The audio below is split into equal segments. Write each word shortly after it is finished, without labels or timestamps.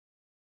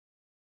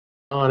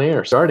On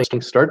air,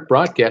 start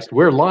broadcast.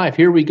 We're live.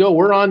 Here we go.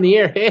 We're on the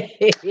air.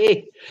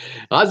 Hey.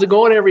 How's it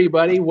going,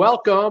 everybody?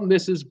 Welcome.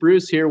 This is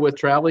Bruce here with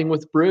Traveling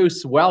with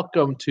Bruce.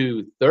 Welcome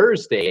to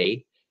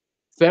Thursday,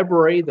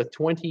 February the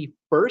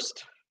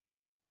 21st.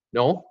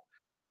 No,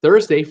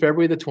 Thursday,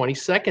 February the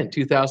 22nd,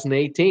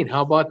 2018.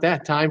 How about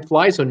that? Time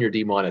flies when you're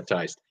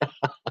demonetized.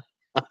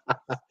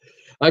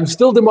 I'm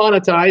still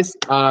demonetized,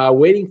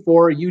 waiting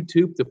for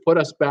YouTube to put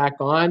us back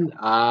on.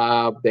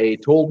 They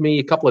told me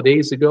a couple of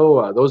days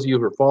ago, those of you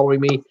who are following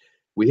me,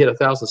 we hit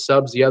 1,000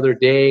 subs the other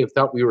day. We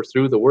thought we were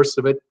through the worst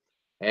of it,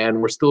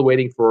 and we're still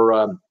waiting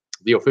for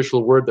the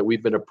official word that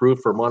we've been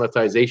approved for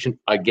monetization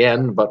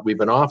again, but we've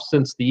been off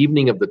since the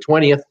evening of the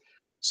 20th.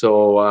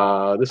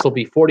 So this will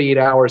be 48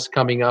 hours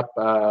coming up,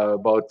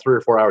 about 3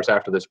 or 4 hours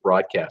after this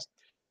broadcast.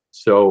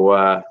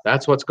 So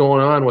that's what's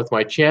going on with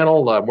my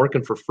channel. I'm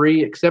working for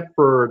free, except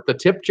for the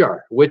tip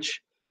jar,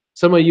 which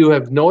some of you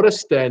have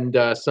noticed and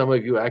some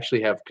of you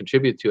actually have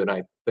contributed to, and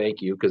I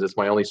thank you because it's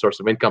my only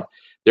source of income.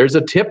 There's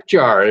a tip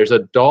jar. There's a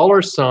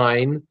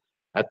 $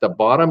 at the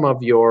bottom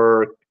of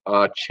your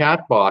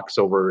chat box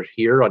over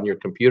here on your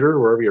computer,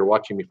 wherever you're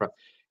watching me from.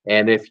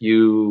 And if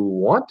you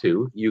want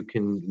to, you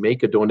can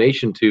make a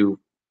donation to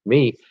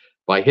me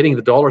by hitting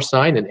the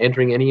 $ and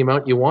entering any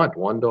amount you want.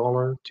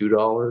 $1,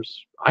 $2.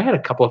 I had a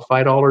couple of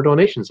 $5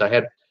 donations. I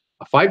had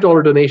a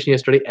 $5 donation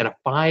yesterday and a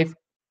 £5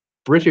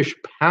 British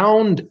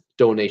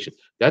donation.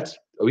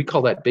 We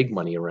call that big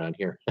money around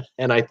here.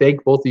 And I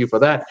thank both of you for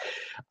that.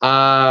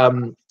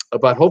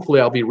 But hopefully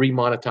I'll be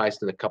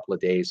remonetized in a couple of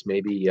days,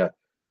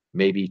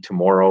 maybe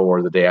tomorrow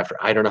or the day after.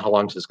 I don't know how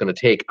long this is going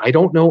to take. I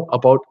don't know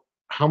about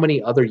how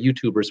many other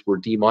YouTubers were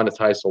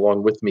demonetized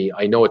along with me.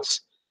 I know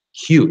it's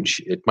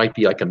huge. It might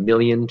be like 1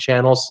 million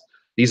channels.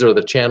 These are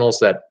the channels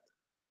that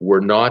were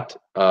not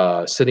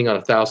sitting on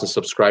 1,000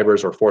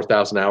 subscribers or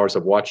 4,000 hours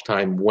of watch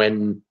time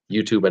when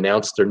YouTube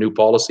announced their new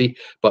policy,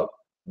 but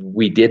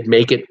we did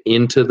make it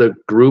into the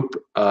group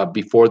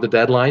before the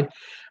deadline,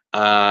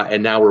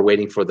 and now we're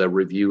waiting for the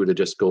review to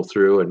just go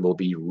through, and we'll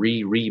be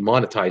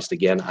re-monetized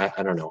again.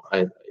 I don't know.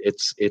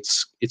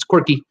 It's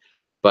quirky,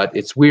 but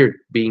it's weird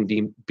being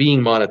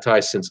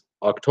monetized since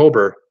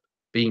October,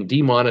 being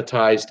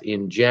demonetized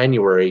in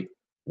January,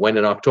 when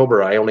in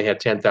October I only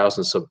had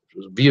 10,000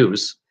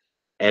 views,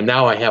 and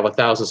now I have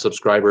 1,000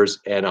 subscribers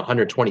and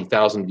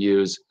 120,000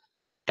 views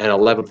and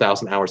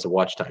 11,000 hours of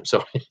watch time.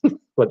 So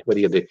what do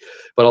you do?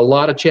 But a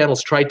lot of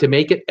channels tried to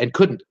make it and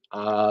couldn't.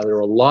 There are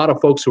a lot of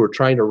folks who are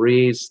trying to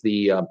raise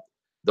the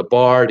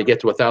bar to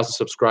get to 1,000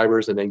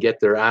 subscribers and then get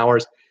their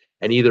hours,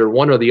 and either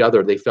one or the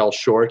other, they fell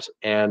short.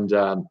 And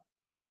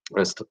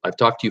I've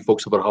talked to you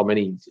folks about how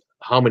many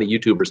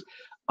YouTubers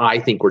I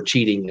think we're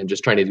cheating and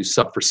just trying to do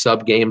sub for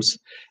sub games,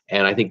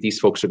 and I think these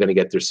folks are going to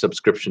get their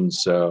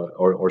subscriptions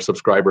or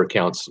subscriber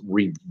accounts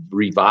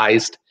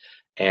revised,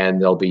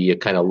 and they'll be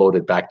kind of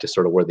loaded back to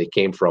sort of where they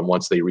came from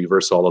once they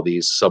reverse all of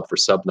these sub for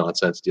sub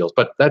nonsense deals.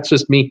 But that's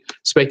just me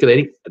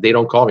speculating. They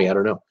don't call me. I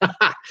don't know.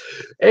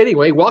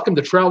 Anyway, welcome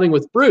to Traveling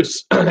with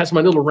Bruce. That's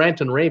my little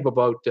rant and rave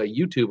about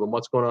YouTube and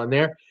what's going on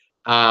there.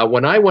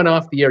 When I went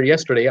off the air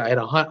yesterday, I had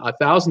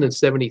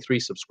 1,073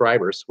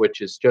 subscribers, which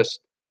is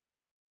just,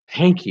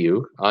 thank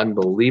you,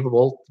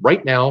 unbelievable.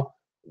 Right now,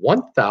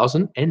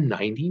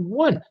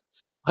 1,091.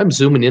 I'm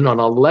zooming in on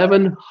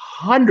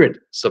 1,100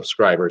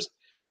 subscribers.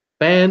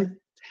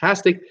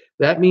 Fantastic.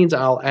 That means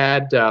I've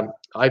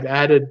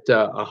added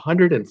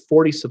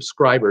 140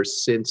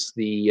 subscribers since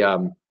the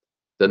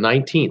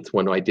 19th,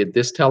 when I did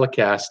this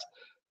telecast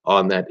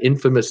on that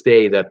infamous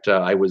day that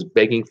I was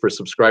begging for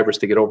subscribers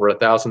to get over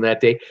 1,000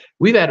 that day.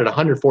 We've added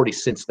 140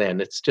 since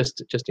then. It's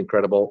just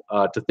incredible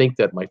to think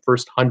that my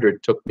first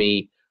 100 took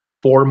me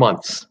 4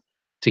 months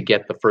to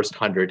get the first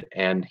 100,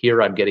 and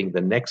here I'm getting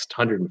the next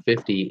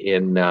 150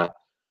 in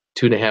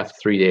 2.5,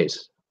 3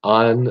 days.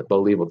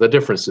 Unbelievable. The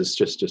difference is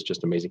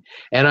just amazing.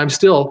 And I'm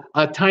still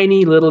a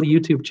tiny little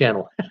YouTube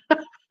channel.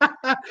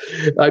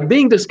 I'm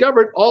being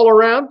discovered all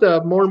around.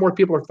 More and more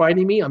people are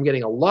finding me. I'm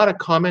getting a lot of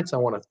comments. I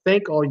want to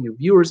thank all you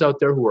viewers out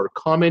there who are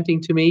commenting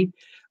to me.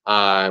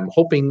 I'm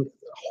hope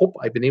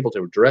I've been able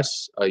to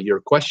address your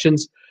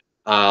questions.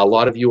 A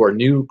lot of you are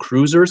new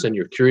cruisers and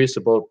you're curious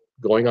about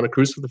going on a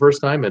cruise for the first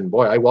time, and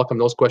boy, I welcome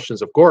those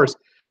questions, of course.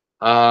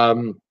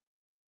 What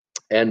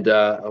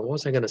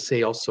was I going to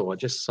say also?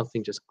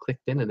 Something just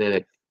clicked in and then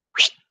it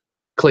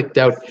clicked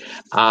out.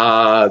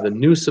 The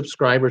new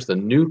subscribers, the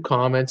new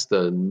comments,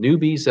 the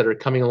newbies that are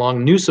coming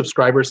along, new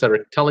subscribers that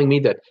are telling me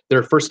that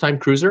they're a first-time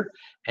cruiser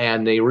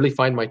and they really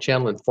find my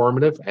channel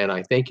informative, and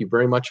I thank you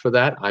very much for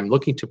that. I'm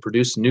looking to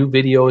produce new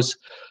videos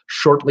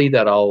shortly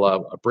that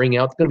I'll bring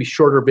out. It's going to be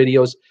shorter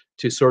videos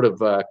to sort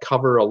of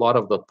cover a lot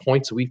of the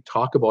points we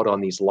talk about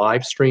on these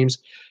live streams,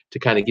 to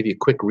kind of give you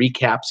quick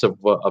recaps of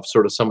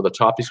sort of some of the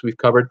topics we've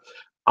covered.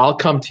 I'll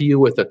come to you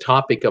with a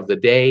topic of the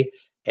day,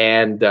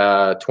 and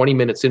 20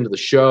 minutes into the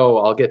show,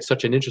 I'll get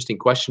such an interesting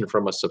question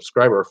from a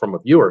subscriber or from a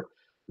viewer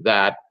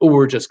that, oh,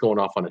 we're just going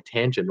off on a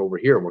tangent over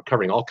here, and we're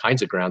covering all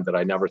kinds of ground that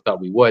I never thought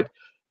we would.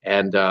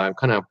 And I'm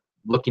kind of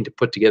looking to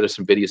put together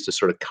some videos to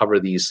sort of cover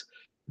these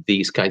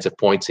these kinds of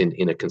points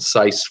in a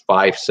concise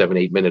 5, 7,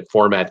 8 minute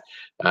format.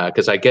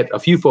 Because I get a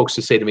few folks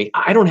who say to me,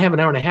 I don't have an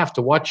hour and a half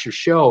to watch your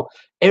show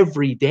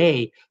every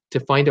day to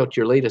find out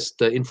your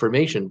latest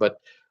information, but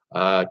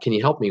can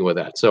you help me with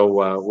that?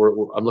 So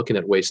I'm looking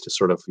at ways to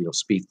sort of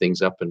speed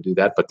things up and do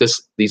that. But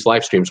these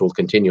live streams will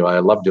continue. I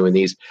love doing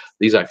these.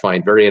 These I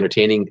find very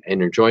entertaining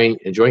and enjoying,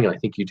 and I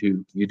think you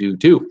do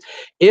too.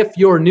 If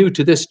you're new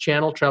to this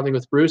channel, Traveling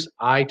with Bruce,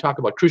 I talk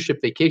about cruise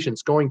ship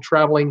vacations, going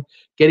traveling,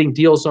 getting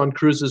deals on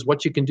cruises,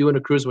 what you can do in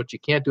a cruise, what you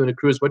can't do in a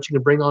cruise, what you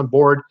can bring on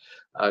board.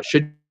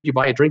 Should you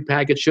buy a drink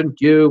package?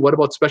 Shouldn't you? What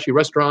about specialty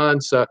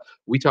restaurants?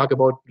 We talk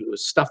about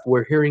stuff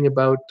we're hearing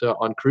about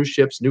on cruise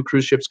ships, new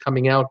cruise ships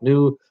coming out,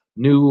 new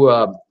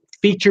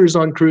features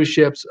on cruise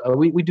ships.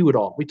 We do it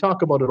all. We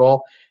talk about it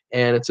all,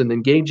 and it's an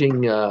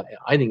engaging, I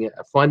think,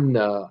 a fun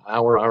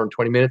hour and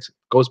 20 minutes. It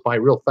goes by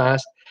real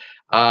fast.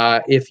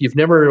 If you've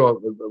never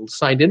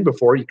signed in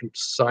before, you can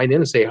sign in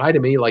and say hi to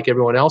me like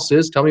everyone else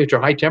is. Tell me what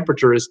your high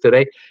temperature is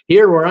today.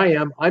 Here where I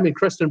am, I'm in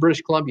Creston,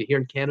 British Columbia, here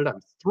in Canada. I'm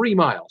 3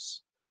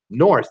 miles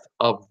north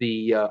of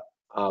the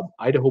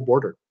Idaho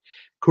border.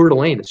 Coeur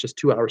d'Alene, it's just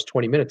 2 hours,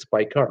 20 minutes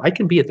by car. I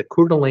can be at the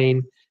Coeur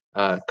d'Alene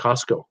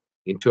Costco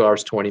in 2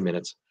 hours, 20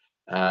 minutes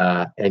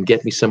and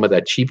get me some of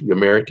that cheap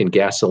American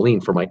gasoline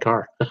for my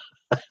car.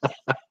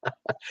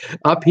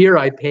 Up here,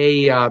 I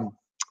pay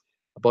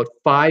about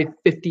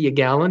 $5.50 a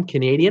gallon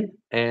Canadian,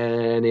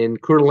 and in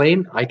Coeur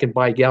d'Alene, I can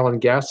buy a gallon of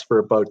gas for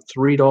about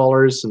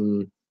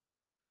 $3.60,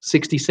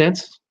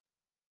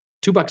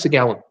 $2 a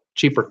gallon,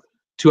 cheaper.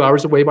 2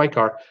 hours away by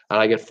car, and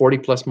I get 40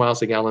 plus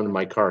miles a gallon in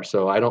my car,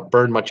 so I don't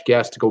burn much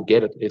gas to go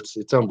get it. It's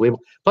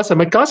unbelievable. Plus,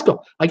 I'm at Costco.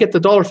 I get the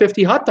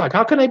 $1.50 hot dog.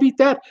 How can I beat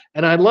that?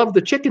 And I love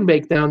the chicken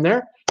bake down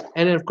there.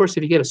 And then, of course,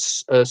 if you get a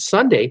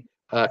sundae,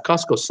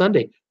 Costco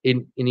sundae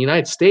in the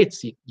United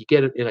States, you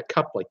get it in a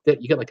cup like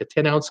that. You get like a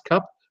 10-ounce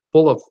cup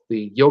full of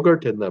the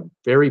yogurt and the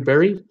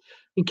berries.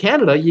 In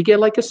Canada, you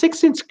get like a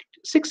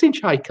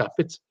 6-inch high cup.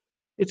 It's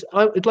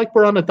like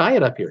we're on a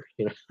diet up here.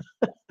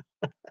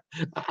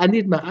 I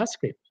need my ice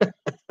cream.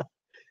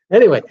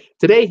 Anyway,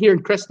 today here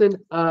in Creston,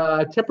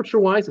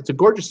 temperature-wise, it's a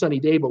gorgeous sunny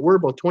day, but we're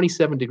about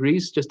 27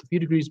 degrees, just a few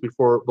degrees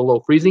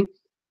below freezing.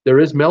 There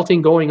is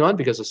melting going on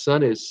because the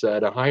sun is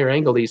at a higher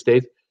angle these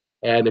days.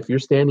 And if you're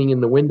standing in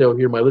the window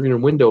here, my living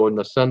room window, and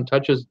the sun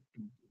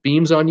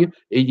beams on you,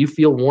 you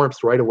feel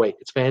warmth right away.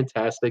 It's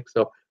fantastic.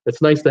 So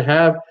it's nice to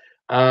have.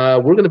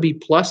 We're going to be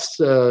plus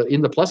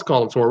in the plus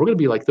column tomorrow. We're going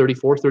to be like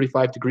 34,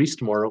 35 degrees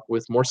tomorrow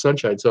with more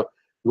sunshine. So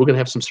we're going to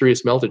have some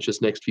serious meltage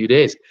this next few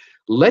days.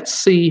 Let's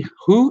see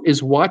who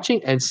is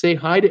watching and say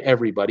hi to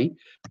everybody.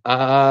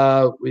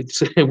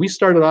 We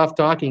started off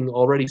talking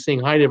already, saying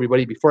hi to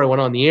everybody before I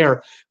went on the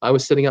air. I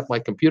was setting up my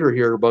computer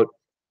here about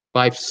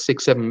 5,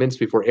 6, 7 minutes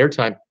before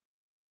airtime.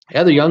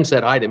 Heather Young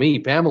said hi to me.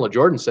 Pamela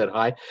Jordan said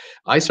hi.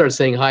 I started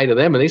saying hi to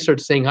them, and they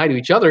started saying hi to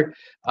each other.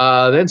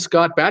 Then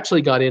Scott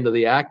Batchley got into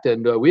the act,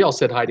 and we all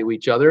said hi to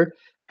each other.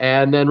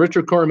 And then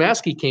Richard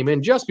Koromaski came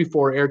in just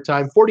before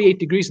airtime. 48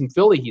 degrees in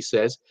Philly, he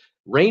says.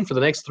 Rain for the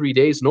next 3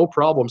 days, no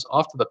problems.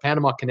 Off to the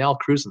Panama Canal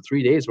cruise in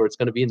 3 days, where it's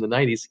going to be in the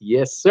 90s.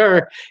 Yes,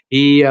 sir.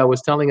 He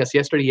was telling us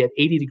yesterday he had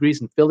 80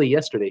 degrees in Philly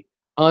yesterday.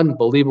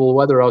 Unbelievable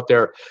weather out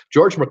there.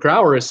 George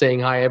McCrower is saying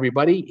hi,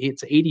 everybody.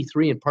 It's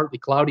 83 and partly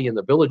cloudy in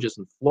the Villages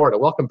in Florida.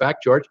 Welcome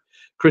back, George.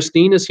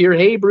 Christine is here.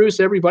 Hey, Bruce,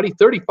 everybody.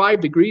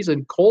 35 degrees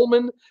in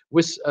Coleman,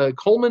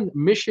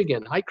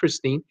 Michigan. Hi,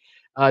 Christine.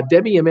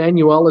 Debbie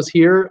Emanuel is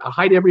here.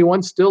 Hi to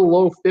everyone. Still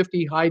low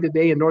 50 high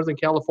today in Northern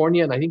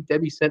California. And I think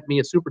Debbie sent me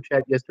a super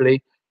chat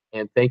yesterday.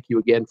 And thank you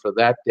again for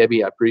that,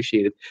 Debbie. I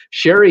appreciate it.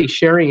 Sherry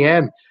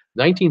Ann,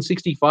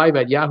 1965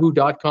 at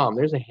yahoo.com.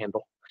 There's a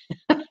handle.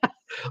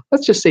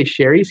 Let's just say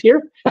Sherry's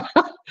here.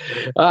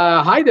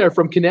 Hi there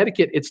from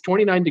Connecticut. It's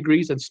 29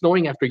 degrees and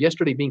snowing after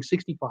yesterday being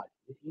 65.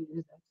 That's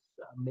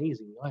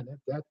amazing.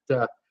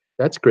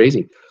 That's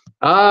crazy.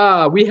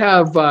 We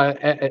have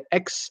XLOSPO.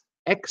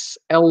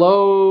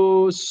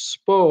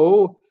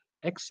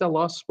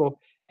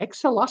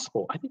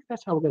 I think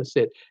that's how we're going to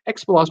say it.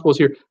 XLOSPO is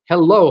here.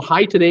 Hello.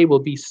 High today will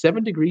be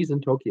 7 degrees in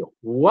Tokyo.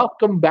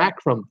 Welcome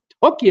back from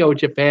Tokyo,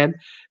 Japan.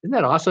 Isn't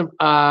that awesome?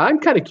 I'm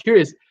kind of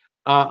curious.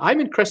 I'm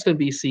in Creston,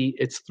 BC.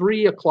 It's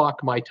 3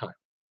 o'clock my time.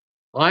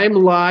 I'm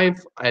live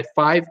at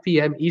 5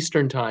 p.m.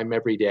 Eastern time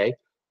every day.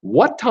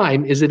 What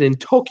time is it in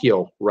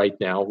Tokyo right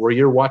now where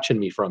you're watching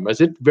me from?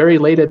 Is it very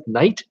late at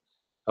night?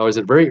 Or is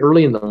it very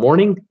early in the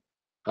morning?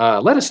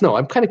 Let us know.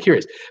 I'm kind of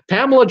curious.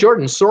 Pamela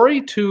Jordan,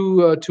 sorry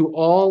to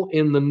all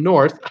in the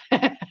north.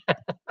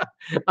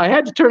 I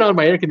had to turn on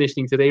my air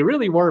conditioning today.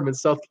 Really warm in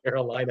South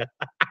Carolina.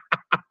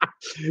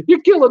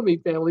 You're killing me,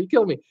 family. You're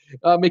killing me.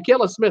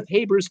 Michaela Smith,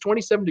 hey, Bruce,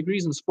 27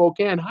 degrees in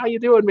Spokane. How you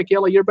doing,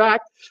 Michaela? You're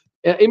back.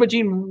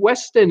 Imogene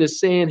Weston is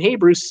saying, hey,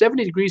 Bruce,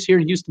 70 degrees here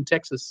in Houston,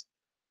 Texas.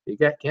 You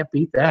can't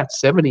beat that.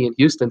 70 in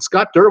Houston.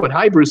 Scott Derwin,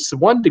 hi, Bruce,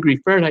 1 degree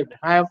Fahrenheit in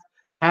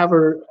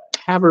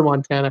Havre,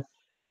 Montana.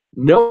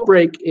 No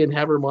break in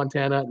Havre,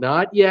 Montana.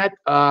 Not yet.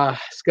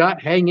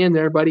 Scott, hang in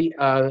there, buddy.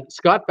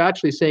 Scott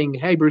Batchley saying,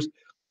 hey, Bruce,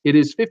 it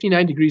is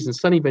 59 degrees in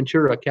sunny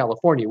Ventura,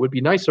 California. It would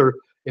be nicer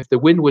if the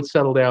wind would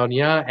settle down.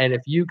 Yeah, and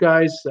if you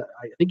guys,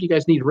 I think you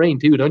guys need rain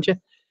too, don't you?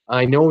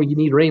 I know you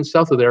need rain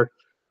south of there.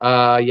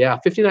 Yeah,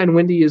 59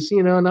 windy is,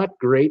 not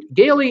great.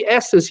 Gaily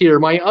S is here,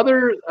 my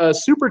other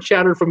super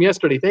chatter from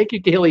yesterday. Thank you,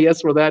 Gaily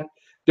S, for that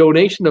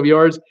donation of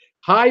yours.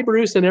 Hi,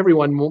 Bruce and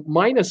everyone.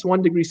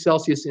 -1 degree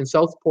Celsius in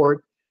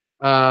Southport.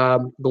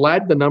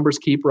 Glad the numbers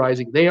keep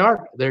rising. They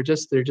are. They're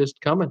just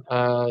coming.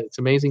 It's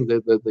amazing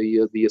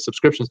the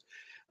subscriptions.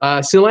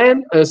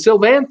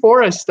 Sylvan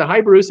Forest.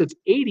 Hi, Bruce. It's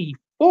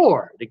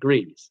 84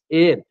 degrees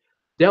in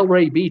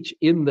Delray Beach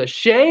in the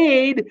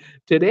shade.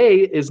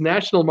 Today is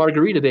National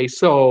Margarita Day.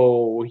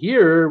 So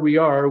here we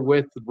are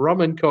with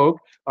rum and Coke,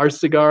 our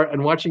cigar,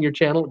 and watching your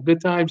channel.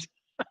 Good times.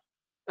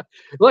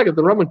 Look, if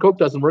the rum and Coke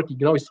doesn't work, you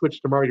can always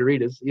switch to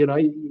margaritas. You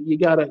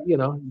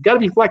gotta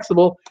be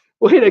flexible.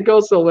 Way to go,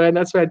 Sylvan.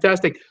 That's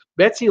fantastic.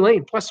 Betsy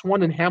Lane,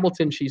 +1 in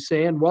Hamilton, she's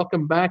saying.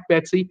 Welcome back,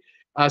 Betsy.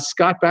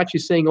 Scott Batch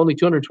is saying only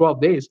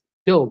 212 days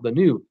till the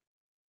new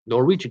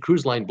Norwegian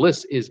Cruise Line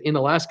Bliss is in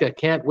Alaska.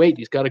 Can't wait.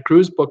 He's got a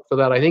cruise booked for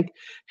that, I think.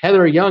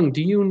 Heather Young,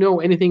 do you know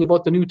anything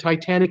about the new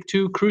Titanic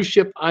 2 cruise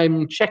ship?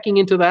 I'm checking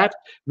into that.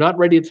 Not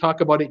ready to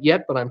talk about it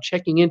yet, but I'm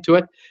checking into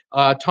it.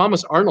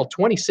 Thomas Arnold,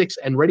 26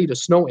 and ready to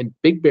snow in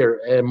Big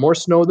Bear. More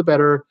snow, the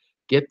better.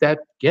 Get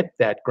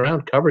that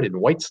ground covered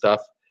in white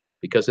stuff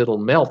because it'll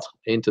melt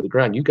into the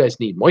ground. You guys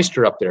need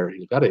moisture up there.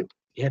 You got to.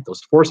 Yeah,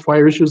 those forest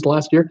fire issues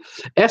last year.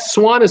 S.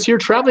 Swan is here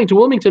traveling to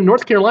Wilmington,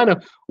 North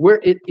Carolina, where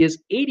it is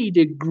 80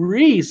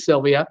 degrees,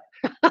 Sylvia.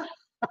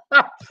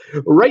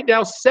 Right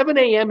now, 7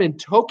 a.m. in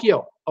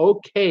Tokyo.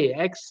 Okay,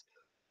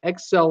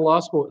 XL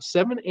Law School,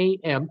 7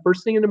 a.m.,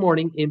 first thing in the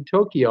morning in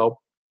Tokyo.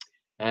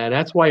 And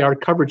that's why our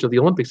coverage of the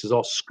Olympics is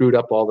all screwed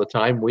up all the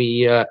time. We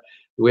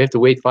have to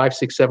wait 5,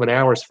 6, 7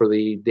 hours for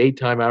the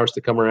daytime hours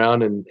to come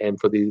around and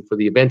for the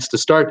events to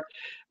start.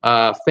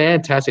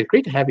 Fantastic.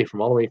 Great to have you from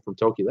all the way from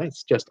Tokyo.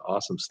 That's just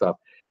awesome stuff.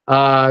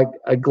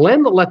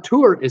 Glenn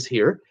Latour is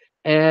here.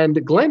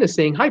 And Glenn is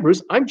saying, hi,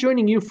 Bruce. I'm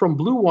joining you from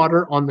Blue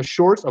Water on the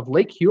shores of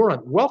Lake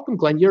Huron. Welcome,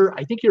 Glenn.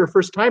 I think you're a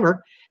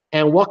first-timer.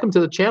 And welcome to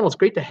the channel. It's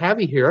great to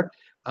have you here.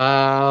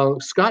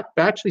 Scott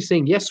Batchley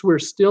saying, yes, we're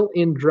still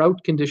in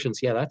drought conditions.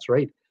 Yeah, that's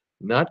right.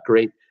 Not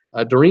great.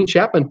 Doreen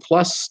Chapman,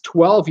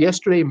 +12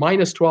 yesterday,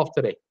 -12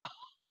 today.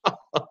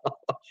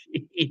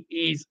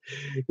 Jeez.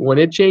 When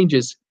it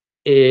changes,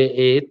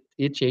 it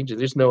changes.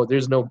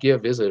 There's no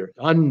give, is there?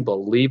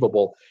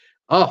 Unbelievable.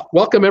 Oh,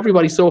 welcome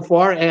everybody so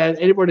far, and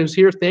anybody who's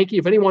here, thank you.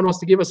 If anyone wants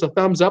to give us a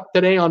thumbs up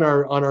today on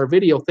our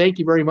video, thank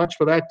you very much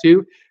for that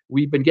too.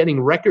 We've been getting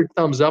record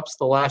thumbs ups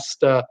the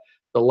last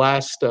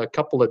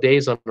couple of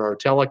days on our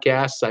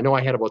telecasts. I know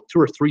I had about 2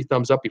 or 3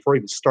 thumbs up before I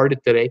even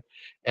started today,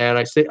 and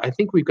I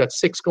think we've got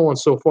 6 going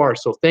so far.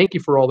 So thank you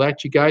for all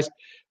that, you guys.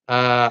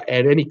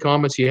 And any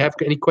comments you have,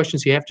 any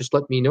questions you have, just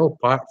let me know.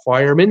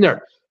 Fire them in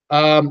there.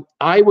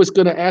 I was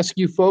going to ask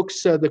you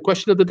folks the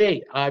question of the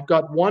day. I've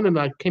got one, and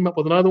I came up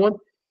with another one.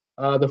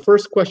 The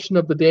first question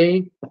of the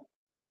day,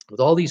 with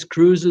all these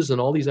cruises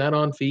and all these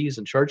add-on fees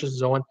and charges and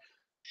so on,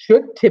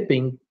 should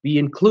tipping be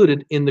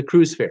included in the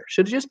cruise fare?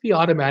 Should it just be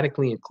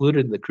automatically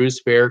included in the cruise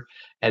fare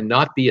and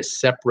not be a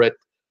separate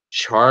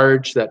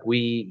charge that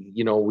we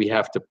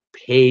have to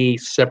pay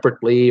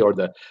separately, or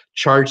the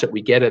charge that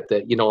we get at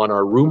the, on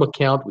our room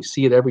account? We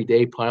see it every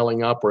day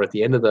piling up, or at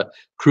the end of the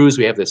cruise,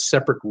 we have this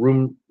separate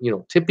room,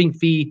 tipping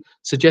fee,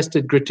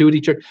 suggested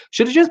gratuity charge.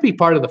 Should it just be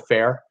part of the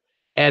fare?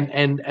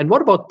 And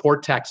what about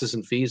port taxes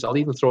and fees? I'll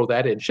even throw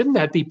that in. Shouldn't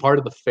that be part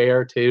of the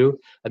fare too?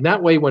 And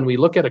that way, when we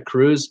look at a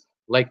cruise,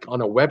 like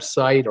on a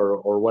website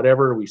or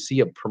whatever, we see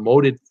a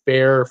promoted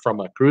fare from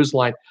a cruise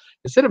line,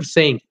 instead of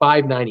saying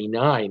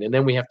 $5.99, and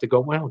then we have to go,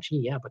 well,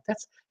 gee, yeah, but that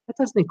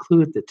doesn't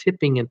include the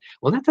tipping, and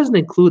well, that doesn't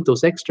include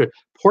those extra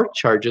port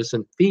charges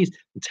and fees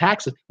and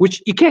taxes,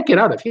 which you can't get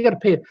out of. You got to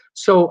pay it.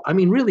 So I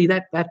mean, really,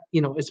 that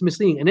it's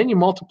misleading. And then you're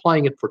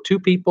multiplying it for 2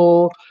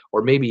 people,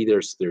 or maybe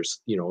there's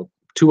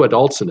 2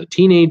 adults and a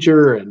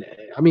teenager, and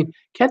I mean,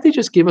 can't they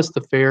just give us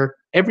the fare?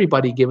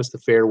 Everybody give us the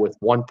fare with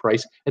one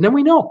price, and then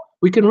we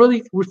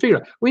figure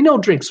out. We know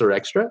drinks are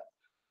extra.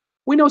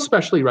 We know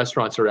specialty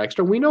restaurants are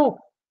extra. We know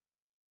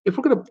if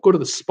we're going to go to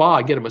the spa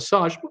and get a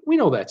massage, we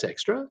know that's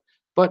extra.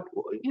 But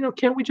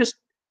can't we just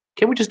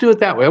do it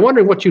that way? I'm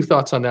wondering what your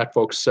thoughts on that,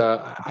 folks.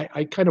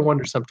 I kind of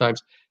wonder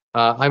sometimes.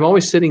 I'm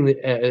always sitting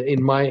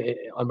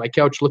on my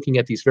couch looking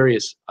at these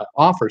various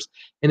offers,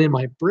 and in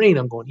my brain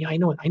I'm going, yeah, I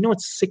know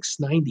it's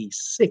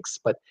 $6.96,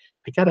 but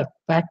I got to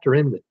factor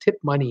in the tip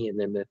money and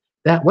then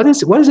what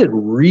is it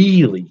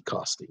really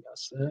costing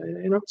us?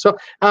 So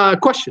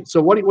question.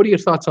 So what are your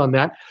thoughts on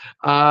that?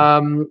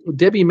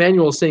 Debbie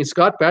Manuel is saying,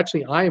 Scott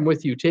Batchley, I am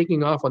with you,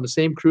 taking off on the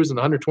same cruise in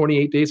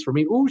 128 days for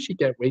me. Ooh, she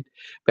can't wait.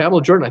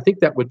 Pamela Jordan, I think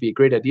that would be a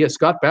great idea.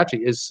 Scott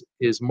Batchley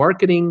is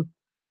marketing.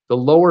 The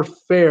lower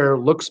fare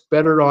looks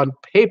better on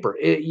paper.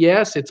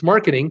 Yes, it's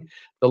marketing.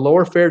 The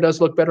lower fare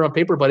does look better on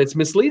paper, but it's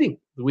misleading.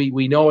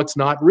 We know it's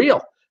not real.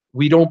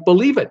 We don't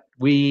believe it.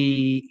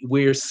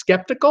 We're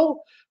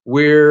skeptical.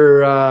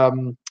 We're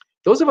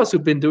those of us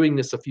who've been doing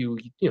this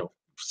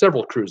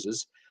several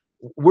cruises,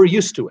 we're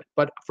used to it.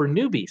 But for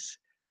newbies,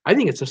 I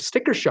think it's a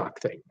sticker shock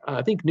thing.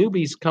 I think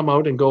newbies come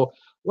out and go,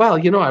 well,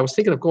 I was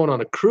thinking of going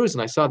on a cruise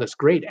and I saw this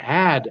great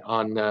ad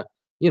on,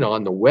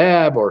 on the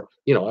web, or,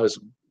 I was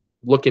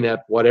looking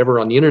at whatever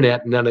on the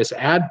internet, and then this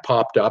ad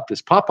popped up,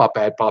 this pop-up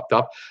ad popped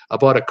up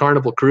about a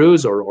Carnival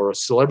cruise, or a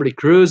celebrity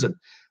cruise. And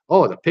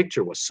oh, the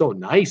picture was so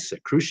nice, a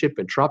cruise ship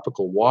in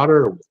tropical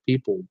water with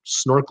people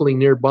snorkeling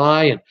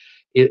nearby, and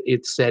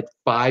it said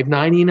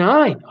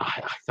 $5.99.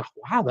 I thought,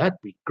 wow, that'd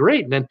be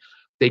great. And then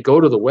they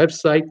go to the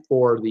website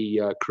for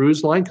the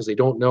cruise line because they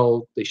don't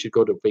know, they should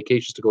go to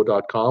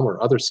vacations2go.com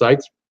or other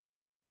sites.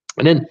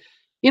 And then,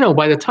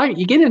 by the time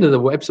you get into the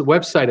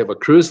website of a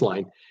cruise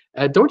line,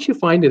 don't you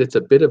find that it's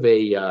a bit of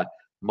a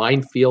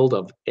minefield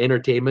of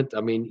entertainment?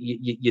 I mean,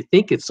 you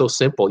think it's so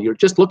simple. You're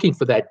just looking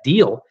for that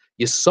deal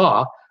you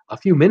saw a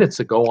few minutes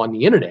ago on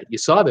the internet. You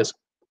saw this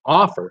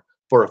offer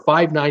for a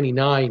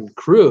 $5.99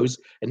 cruise,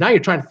 and now you're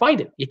trying to find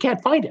it. You can't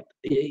find it.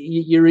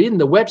 You're in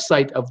the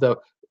website of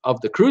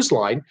the cruise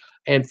line,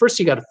 and first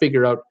you got to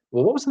figure out,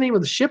 well, what was the name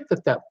of the ship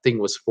that thing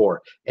was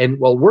for, and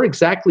well, when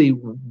exactly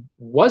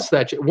was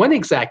that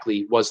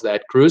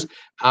cruise,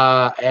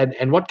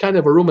 and what kind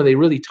of a room are they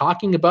really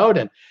talking about,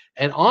 and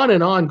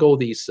on go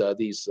these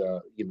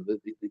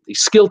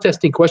skill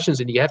testing questions,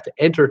 and you have to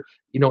enter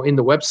in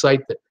the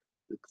website that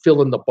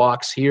fill in the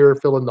box here,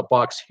 fill in the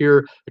box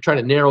here. They're trying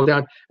to narrow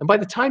down, and by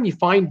the time you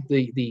find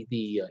the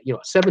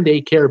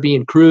 7-day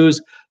Caribbean cruise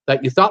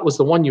that you thought was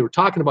the one you were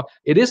talking about,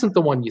 it isn't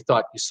the one you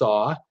thought you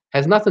saw,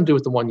 has nothing to do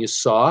with the one you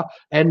saw,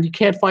 and you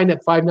can't find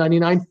that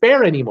 $5.99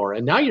 fare anymore.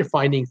 And now you're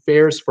finding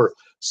fares for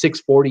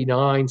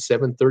 $6.49,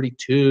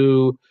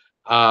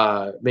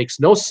 $7.32. Makes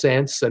no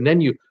sense. And then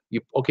you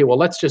okay, well,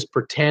 let's just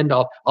pretend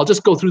I'll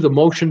just go through the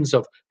motions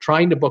of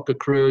trying to book a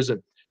cruise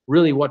and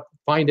really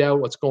find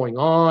out what's going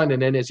on.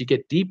 And then as you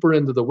get deeper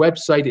into the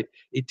website,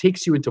 it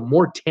takes you into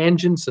more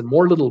tangents and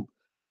more little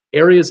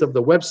areas of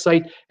the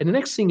website, and the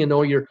next thing you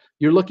know, you're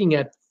looking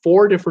at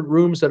 4 different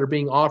rooms that are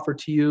being offered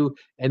to you.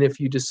 And if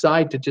you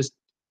decide to just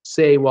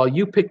say, well,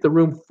 you pick the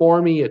room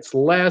for me, it's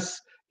less.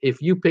 If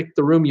you pick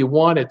the room you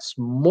want, it's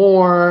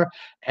more.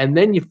 And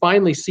then you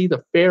finally see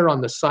the fare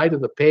on the side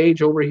of the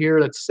page over here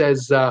that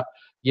says the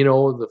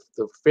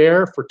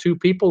fare for 2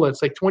 people,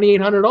 it's like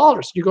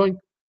 $2,800. You're going,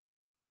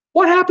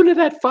 what happened to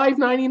that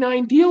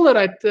 $5.99 deal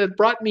that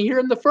brought me here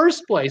in the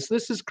first place?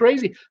 This is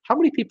crazy. How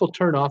many people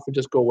turn off and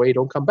just go away,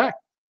 don't come back?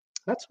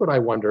 That's what I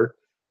wonder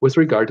with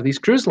regard to these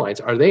cruise lines.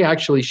 Are they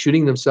actually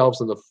shooting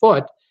themselves in the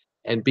foot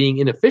and being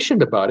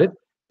inefficient about it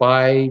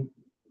by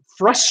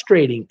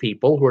frustrating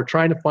people who are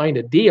trying to find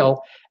a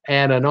deal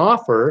and an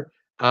offer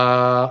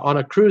on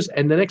a cruise?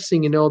 And the next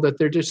thing you know, that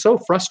they're just so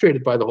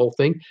frustrated by the whole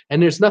thing,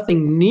 and there's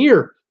nothing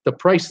near the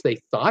price they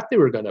thought they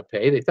were going to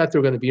pay. They thought they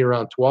were going to be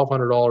around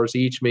 $1,200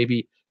 each,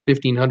 maybe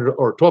 $1,500,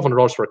 or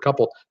 $1,200 for a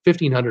couple,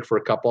 $1,500 for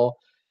a couple.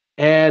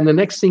 And the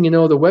next thing you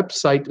know, the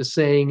website is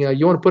saying,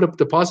 you want to put a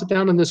deposit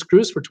down on this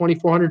cruise for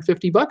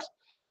 $2,450?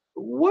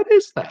 What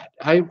is that?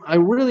 I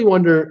really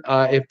wonder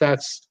if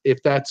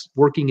that's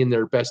working in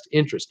their best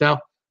interest. Now,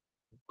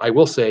 I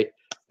will say,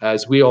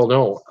 as we all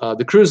know,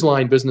 the cruise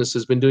line business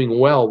has been doing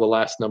well the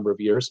last number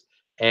of years,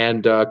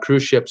 and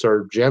cruise ships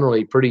are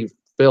generally pretty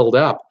filled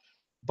up.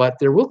 But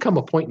there will come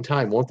a point in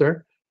time, won't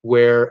there,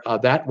 where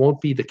that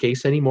won't be the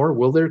case anymore?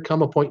 Will there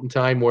come a point in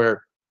time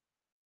where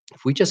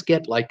if we just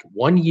get like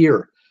 1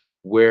 year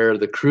where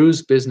the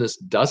cruise business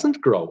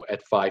doesn't grow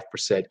at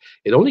 5%,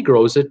 it only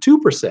grows at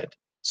 2%.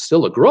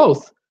 Still a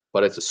growth,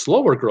 but it's a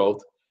slower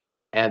growth.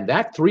 And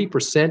that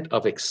 3%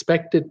 of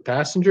expected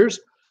passengers,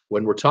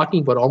 when we're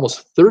talking about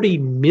almost 30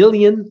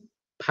 million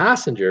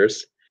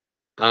passengers,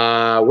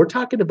 we're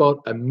talking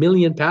about 1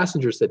 million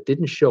passengers that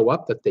didn't show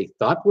up that they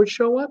thought would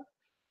show up.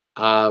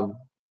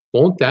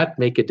 Won't that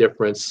make a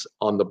difference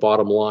on the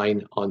bottom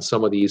line on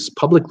some of these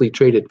publicly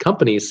traded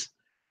companies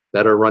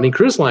that are running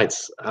cruise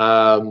lines?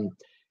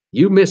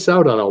 You miss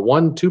out on a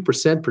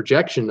 1-2%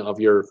 projection of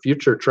your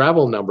future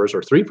travel numbers, or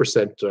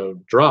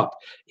 3% drop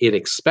in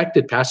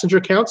expected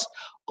passenger counts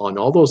on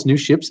all those new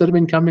ships that have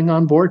been coming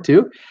on board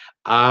too.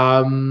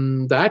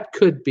 That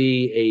could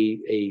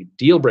be a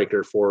deal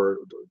breaker for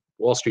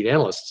Wall Street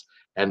analysts,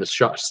 and the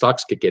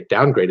stocks could get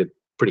downgraded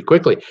pretty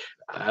quickly.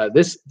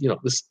 This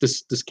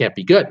can't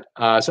be good.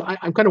 So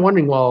I'm kind of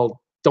wondering,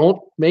 well,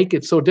 don't make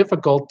it so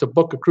difficult to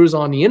book a cruise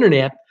on the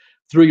internet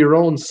through your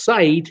own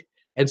site,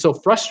 and so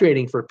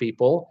frustrating for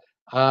people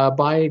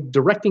by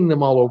directing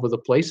them all over the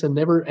place and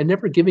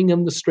never giving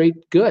them the straight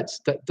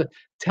goods.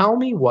 Tell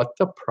me what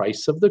the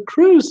price of the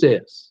cruise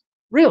is.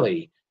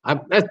 Really,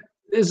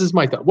 this is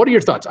my thought. What are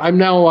your thoughts? I'm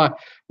now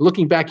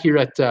looking back here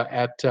at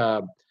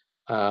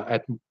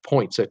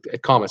points,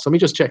 at comments. Let me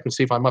just check and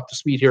see if I'm up to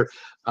speed here.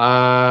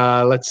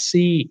 Let's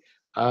see.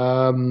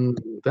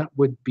 That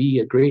would be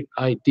a great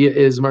idea.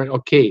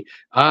 Okay?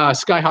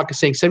 Skyhawk is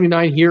saying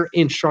 79 here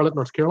in Charlotte,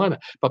 North Carolina,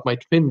 but my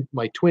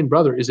twin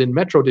brother is in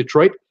Metro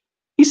Detroit.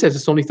 He says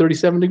it's only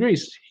 37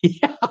 degrees.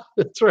 Yeah,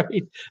 that's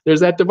right. There's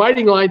that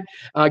dividing line.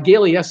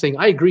 Gail E. saying,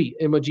 I agree,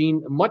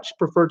 Imogene. Much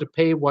prefer to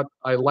pay what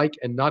I like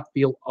and not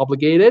feel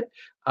obligated.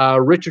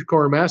 Richard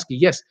Koromaski,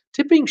 yes,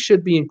 tipping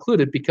should be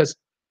included because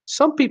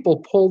some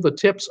people pull the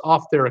tips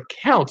off their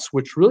accounts,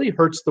 which really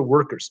hurts the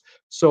workers.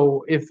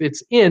 So if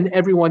it's in,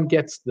 everyone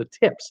gets the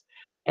tips.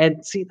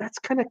 And see, that's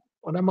kind of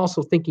what I'm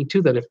also thinking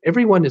too, that if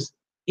everyone is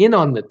in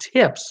on the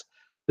tip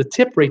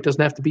rate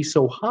doesn't have to be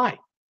so high.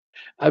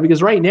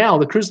 Because right now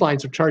the cruise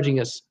lines are charging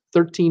us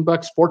 13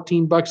 bucks,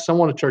 14 bucks. Some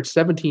want to charge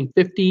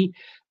 17.50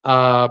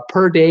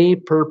 per day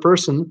per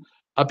person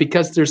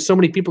because there's so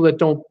many people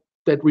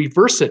that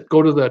reverse it,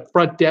 go to the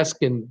front desk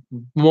and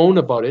moan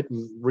about it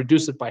and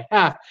reduce it by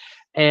half.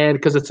 And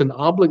because it's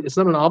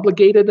not an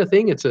obligated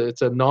thing, it's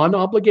a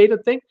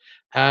non-obligated thing.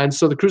 And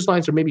so the cruise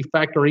lines are maybe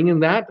factoring in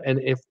that. And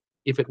if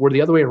it were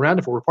the other way around,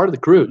 if it were part of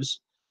the cruise,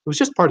 it was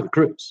just part of the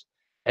cruise.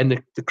 And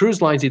the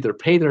cruise lines either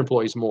pay their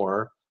employees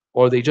more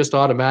or they just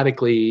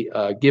automatically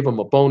give them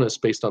a bonus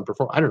based on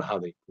performance. I don't know how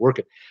they work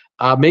it.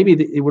 Maybe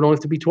it would only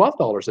have to be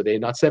 $12 a day,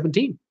 not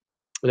 17.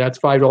 That's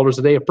 $5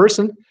 a day a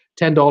person,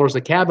 $10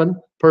 a cabin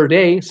per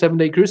day,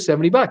 7-day cruise,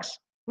 70 bucks.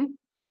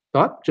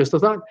 Just a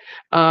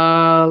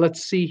thought.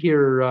 Let's see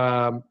here.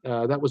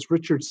 That was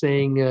Richard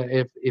saying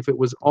if it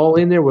was all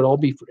in there, would all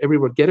be for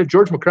everyone get it.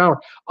 George McCrower,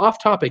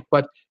 off topic,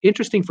 but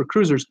interesting for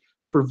cruisers.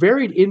 For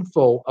varied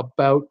info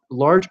about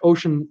large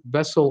ocean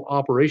vessel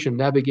operation,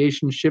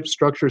 navigation, ship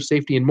structure,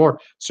 safety, and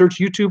more, search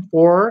YouTube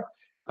for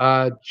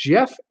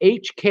Jeff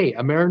HK,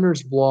 a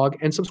mariner's vlog,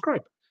 and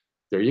subscribe.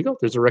 There you go.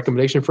 There's a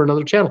recommendation for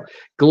another channel.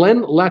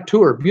 Glenn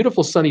Latour,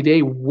 beautiful sunny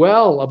day,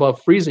 well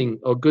above freezing.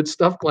 Oh, good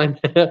stuff, Glenn.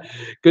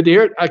 Good to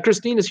hear it.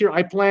 Christine is here.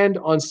 I planned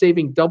on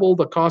saving double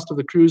the cost of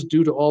the cruise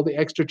due to all the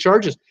extra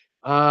charges.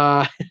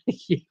 Yeah.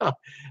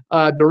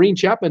 Doreen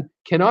Chapman,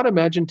 cannot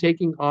imagine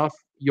taking off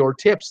your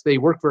tips. They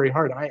work very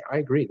hard. I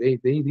agree.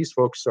 These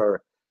folks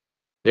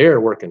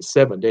they're working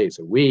 7 days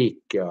a week,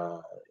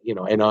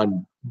 and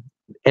on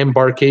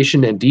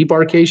embarkation and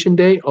debarkation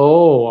day,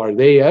 oh, are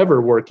they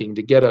ever working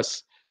to get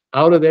us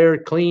out of there,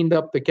 cleaned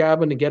up the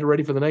cabin and get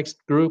ready for the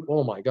next group?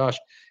 Oh my gosh,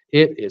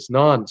 it is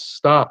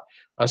nonstop.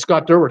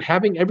 Scott Durward,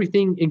 having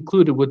everything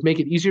included would make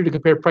it easier to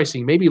compare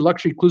pricing. Maybe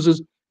luxury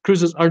cruises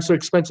aren't so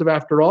expensive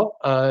after all.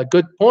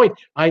 Good point.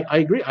 I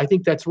agree. I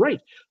think that's right.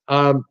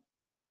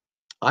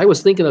 I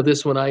was thinking of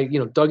this when I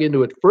dug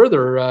into it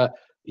further. A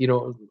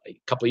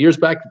couple of years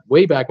back,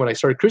 way back when I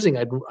started cruising,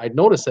 I'd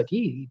noticed that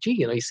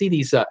and I see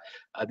these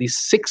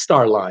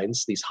 6-star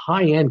lines, these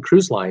high-end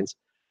cruise lines.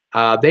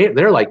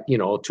 They're like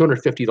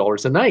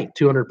 $250 a night,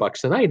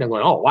 $200 a night. And I'm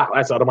going, oh wow,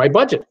 that's out of my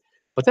budget.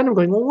 But then I'm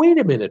going, well, wait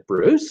a minute,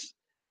 Bruce,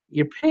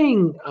 you're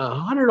paying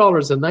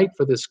 $100 a night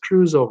for this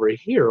cruise over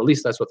here. At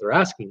least that's what they're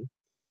asking.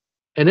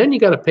 And then you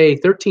got to pay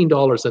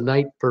 $13 a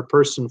night per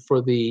person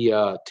for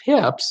the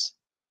tips.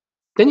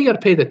 Then you got to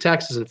pay the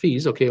taxes and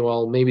fees. Okay,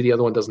 well maybe the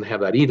other one doesn't have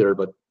that either,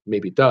 but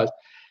maybe it does.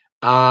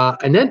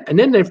 And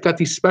then they've got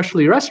these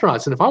specialty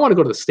restaurants. And if I want to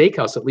go to the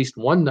steakhouse at least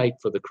one night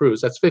for the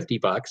cruise, that's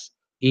 $50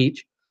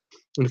 each.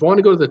 And if I want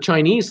to go to the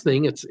Chinese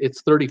thing,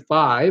 it's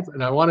 35.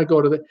 And I want to go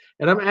to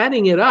and I'm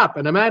adding it up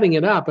and I'm adding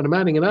it up and I'm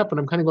adding it up. And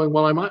I'm kind of going,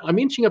 well, I'm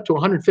inching up to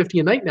 150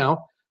 a night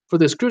now for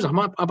this cruise. I'm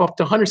up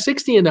to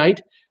 160 a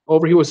night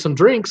over here with some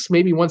drinks,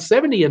 maybe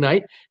 170 a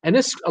night. And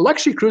this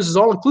luxury cruise is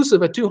all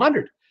inclusive at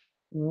 200.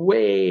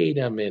 Wait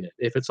a minute.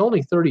 If it's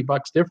only $30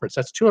 difference,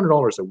 that's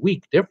 $200 a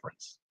week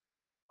difference.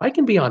 I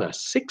can be on a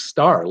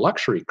 6-star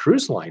luxury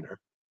cruise liner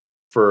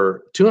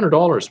for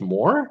 $200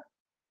 more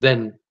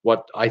than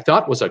what I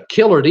thought was a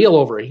killer deal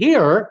over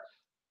here.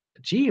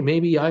 Gee,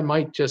 maybe I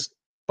might just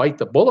bite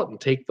the bullet and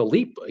take the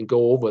leap and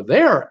go over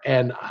there.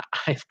 And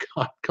I've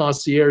got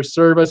concierge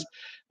service.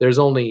 There's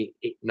only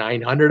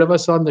 900 of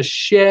us on the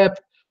ship.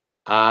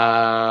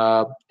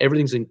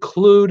 Everything's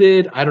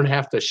included. I don't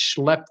have to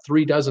schlep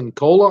 3 dozen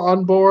cola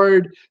on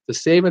board to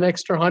save an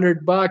extra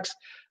 $100.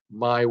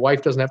 My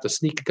wife doesn't have to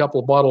sneak a couple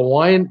of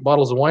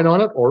bottles of wine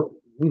on it, or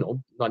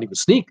not even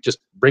sneak, just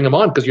bring them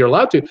on because you're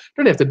allowed to.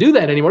 Don't have to do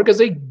that anymore because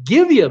they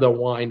give you the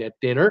wine at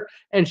dinner,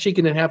 and she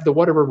can have the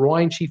whatever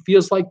wine she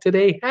feels like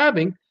today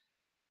having.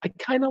 I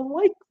kind of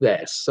like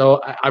this,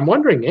 so I'm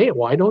wondering, hey,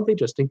 why don't they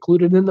just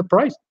include it in the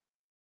price?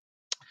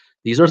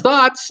 These are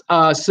thoughts.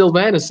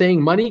 Sylvan is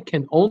saying money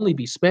can only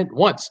be spent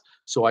once,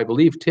 so I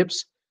believe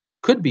tips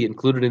could be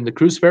included in the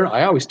cruise fare.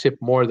 I always tip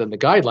more than the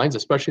guidelines,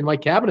 especially my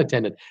cabin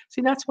attendant.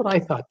 See, that's what I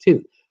thought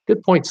too.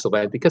 Good point,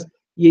 Sylvan, because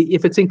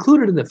if it's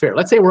included in the fare,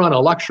 let's say we're on a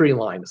luxury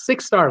line, a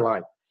 6-star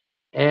line,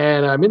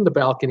 and I'm in the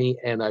balcony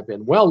and I've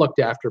been well looked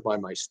after by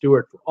my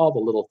steward for all the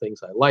little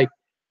things I like,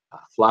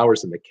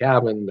 flowers in the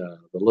cabin, the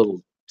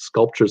little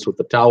sculptures with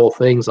the towel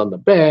things on the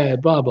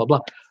bed, blah, blah,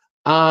 blah.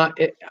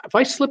 If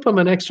I slip them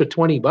an extra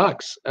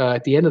 $20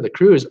 at the end of the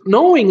cruise,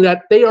 knowing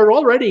that they are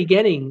already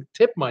getting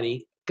tip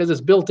money because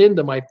it's built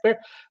into my fare,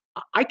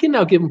 I can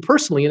now give them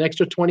personally an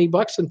extra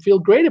 $20 and feel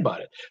great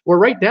about it. Where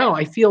right now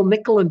I feel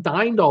nickel and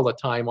dined all the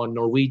time on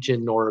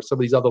Norwegian or some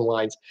of these other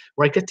lines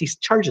where I get these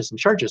charges and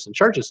charges and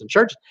charges and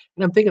charges.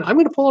 And I'm thinking, I'm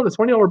going to pull out a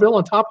 $20 bill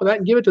on top of that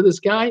and give it to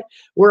this guy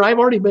where I've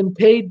already been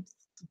paying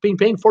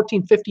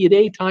 $14.50 a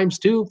day times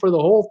 2 for the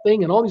whole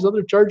thing and all these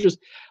other charges.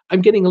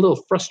 I'm getting a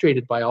little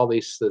frustrated by all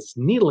this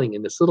needling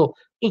and this little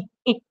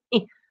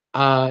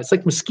It's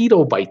like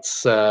mosquito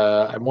bites.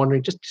 I'm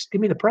wondering, just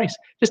give me the price.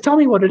 Just tell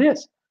me what it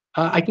is.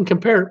 I can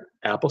compare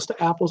apples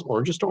to apples,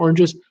 oranges to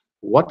oranges,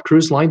 what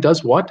cruise line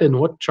does what and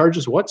what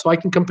charges what, so I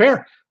can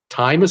compare.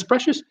 Time is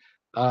precious.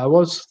 I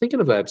was thinking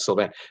of that,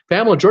 Sylvan.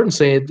 Pamela Jordan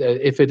said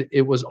if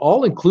it was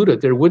all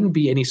included, there wouldn't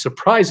be any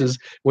surprises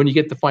when you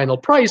get the final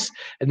price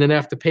and then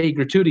have to pay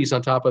gratuities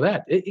on top of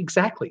that.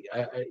 Exactly.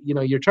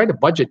 You're trying to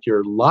budget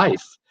your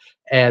life.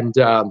 And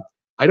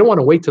I don't want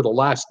to wait to the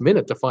last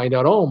minute to find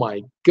out, oh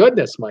my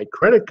goodness, my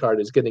credit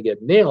card is going to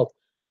get nailed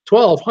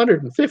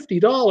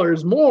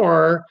 $1,250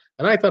 more.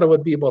 And I thought it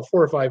would be about $400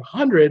 or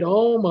 $500.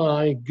 Oh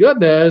my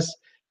goodness.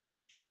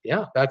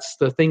 Yeah, that's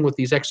the thing with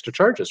these extra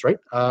charges, right?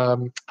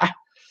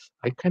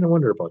 I kind of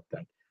wonder about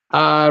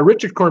that.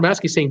 Richard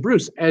Kormaski saying,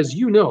 Bruce, as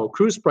you know,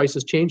 cruise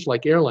prices change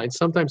like airlines,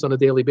 sometimes on a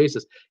daily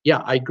basis.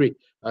 Yeah, I agree.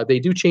 They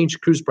do change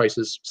cruise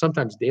prices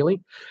sometimes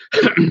daily.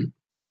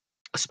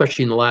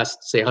 Especially in the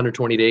last, say,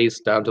 120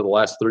 days down to the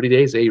last 30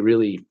 days, they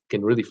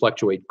can really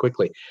fluctuate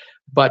quickly.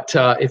 But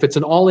if it's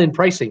an all-in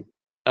pricing,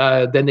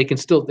 then they could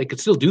still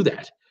do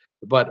that.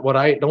 But what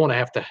I don't want to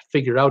have to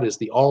figure out is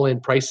the all-in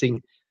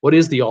pricing. What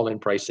is the all-in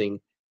pricing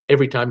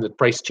every time the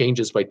price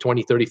changes by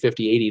 20, 30,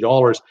 50,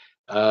 $80?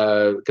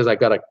 Because I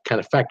got to kind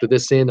of factor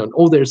this in on,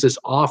 there's this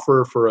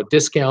offer for a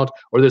discount,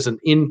 or there's an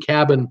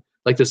in-cabin,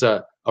 like there's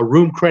a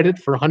room credit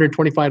for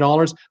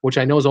 $125, which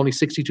I know is only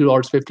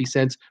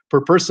 $62.50 per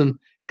person,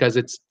 because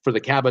it's for the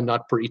cabin,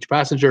 not per each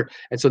passenger.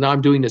 And so now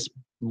I'm doing this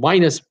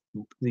minus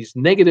these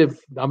negative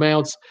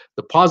amounts,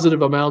 the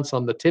positive amounts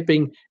on the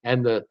tipping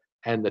and the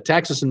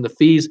taxes and the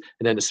fees,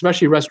 and then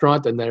especially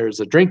restaurant, and there's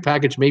a drink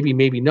package,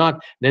 maybe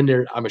not. And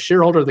then I'm a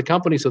shareholder of the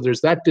company, so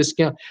there's that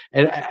discount.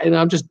 And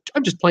I'm just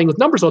playing with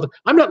numbers all the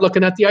time. I'm not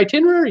looking at the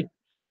itinerary.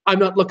 I'm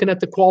not looking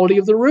at the quality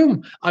of the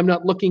room. I'm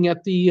not looking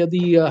at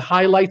the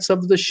highlights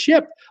of the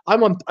ship.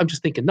 I'm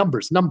just thinking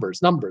numbers.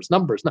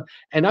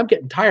 And I'm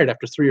getting tired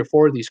after 3 or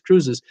 4 of these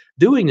cruises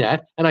doing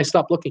that, and I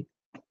stop looking.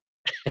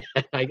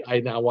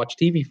 I now watch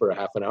TV for a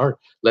half an hour,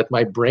 let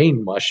my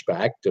brain mush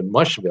back to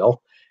Mushville,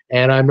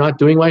 and I'm not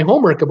doing my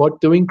homework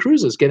about doing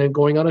cruises,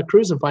 going on a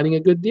cruise and finding a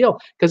good deal,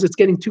 because it's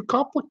getting too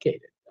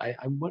complicated.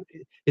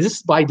 Is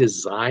this by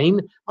design?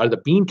 Are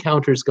the bean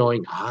counters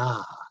going,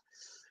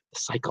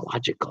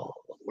 psychological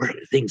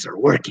things are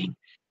working?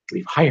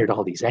 We've hired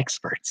all these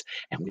experts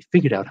and we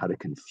figured out how to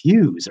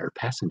confuse our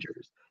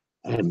passengers.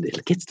 And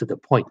it gets to the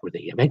point where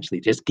they eventually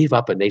just give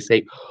up and they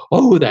say,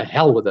 oh, the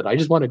hell with it. I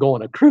just want to go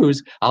on a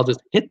cruise. I'll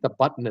just hit the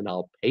button and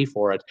I'll pay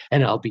for it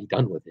and I'll be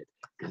done with it.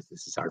 Because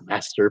this is our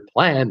master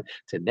plan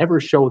to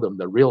never show them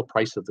the real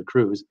price of the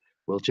cruise.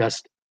 We'll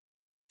just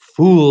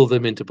fool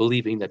them into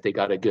believing that they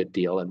got a good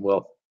deal, and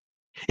we'll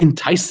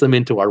entice them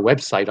into our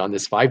website on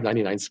this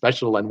 $5.99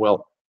 special, and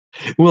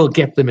we'll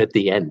get them at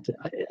the end.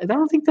 I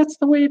don't think that's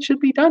the way it should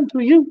be done. Do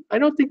you? I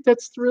don't think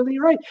that's really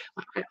right.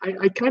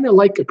 I kind of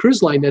like a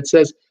cruise line that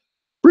says,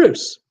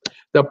 Bruce,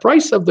 the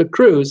price of the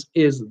cruise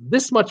is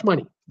this much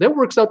money. That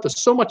works out to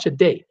so much a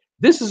day.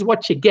 This is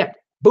what you get.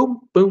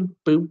 Boom, boom,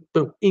 boom,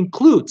 boom.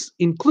 Includes.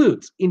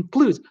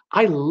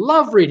 I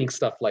love reading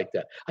stuff like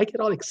that. I get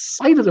all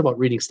excited about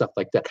reading stuff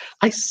like that.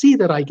 I see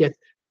that I get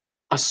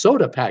a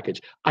soda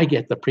package. I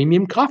get the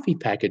premium coffee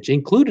package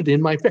included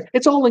in my fare.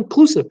 It's all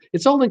inclusive.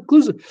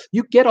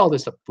 You get all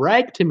this to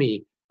brag to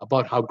me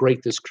about how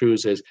great this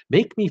cruise is.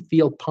 Make me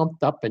feel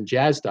pumped up and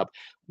jazzed up.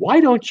 Why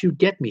don't you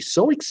get me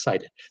so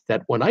excited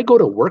that when I go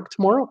to work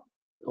tomorrow,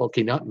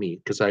 okay, not me,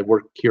 because I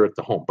work here at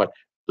the home, but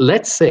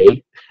let's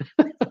say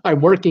I'm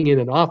working in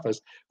an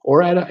office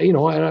or at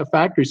a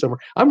factory somewhere.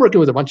 I'm working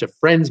with a bunch of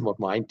friends of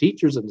mine,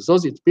 teachers and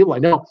associates, people I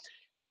know.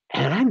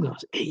 And I'm going to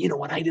say, hey, you know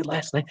what I did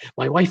last night?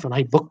 My wife and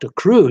I booked a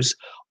cruise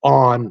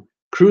on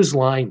Cruise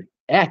Line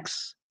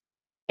X,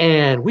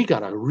 and we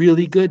got a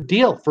really good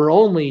deal for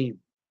only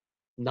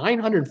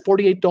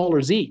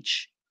 $948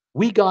 each.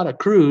 We got a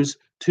cruise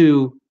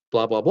to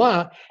blah, blah,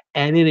 blah,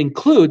 and it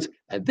includes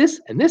this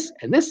and this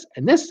and this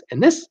and this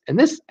and this and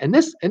this and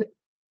this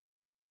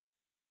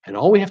and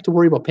all we have to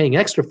worry about paying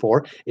extra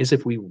for is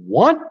if we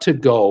want to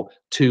go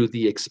to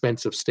the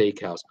expensive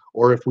steakhouse,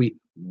 or if we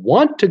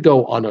want to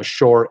go on a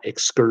shore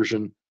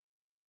excursion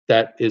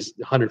that is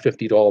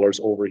 $150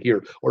 over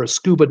here, or a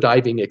scuba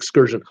diving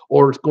excursion,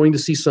 or going to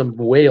see some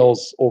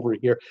whales over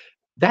here.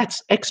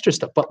 That's extra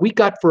stuff. But we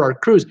got for our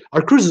cruise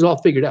is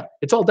all figured out.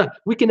 It's all done.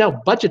 We can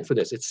now budget for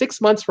this. It's 6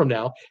 months from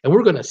now, and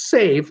we're going to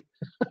save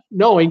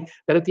knowing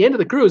that at the end of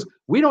the cruise,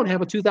 we don't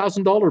have a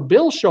 $2,000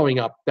 bill showing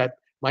up that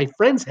my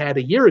friends had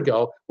a year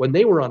ago when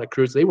they were on a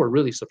cruise. They were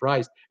really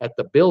surprised at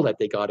the bill that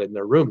they got in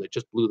their room that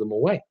just blew them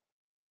away.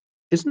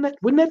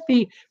 Wouldn't that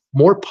be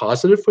more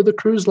positive for the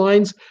cruise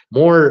lines,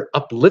 more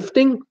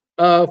uplifting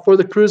for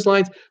the cruise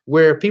lines,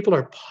 where people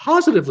are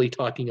positively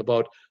talking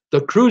about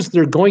the cruise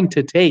they're going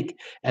to take,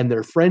 and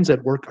their friends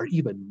at work are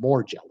even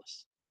more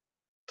jealous?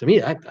 To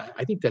me, I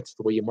think that's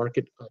the way you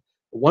market,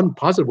 one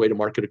positive way to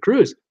market a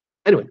cruise.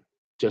 Anyway,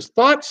 just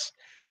thoughts.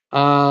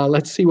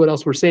 Let's see what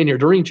else we're saying here.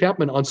 Doreen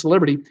Chapman on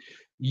Celebrity.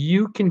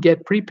 you can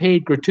get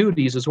prepaid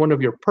gratuities as one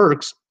of your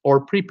perks, or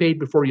prepaid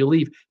before you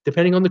leave,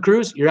 depending on the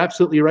cruise. You're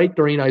absolutely right,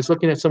 Doreen. I was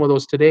looking at some of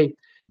those today.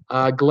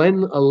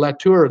 Glen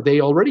Latour, they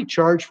already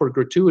charge for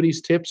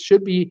gratuities. Tips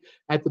should be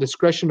at the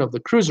discretion of the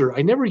cruiser.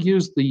 I never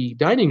use the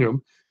dining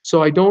room,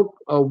 so I don't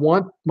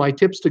want my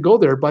tips to go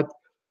there, but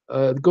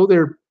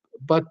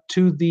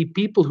to the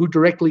people who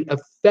directly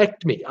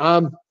affect me.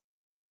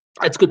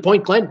 That's a good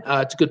point, Glenn.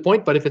 It's a good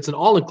point. But if it's an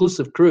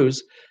all-inclusive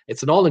cruise,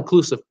 it's an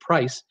all-inclusive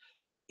price.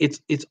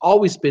 It's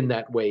always been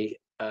that way.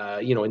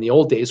 In the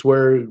old days,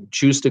 where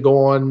choose to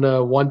go on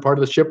one part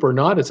of the ship or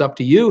not, it's up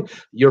to you.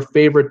 Your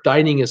favorite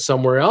dining is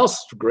somewhere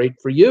else.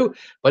 Great for you.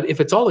 But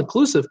if it's all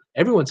inclusive,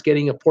 everyone's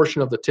getting a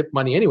portion of the tip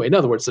money anyway. In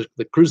other words,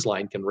 the cruise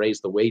line can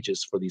raise the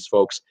wages for these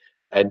folks,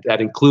 and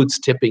that includes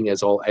tipping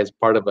as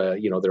part of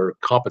their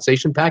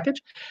compensation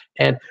package.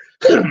 And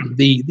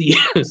the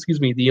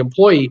excuse me, the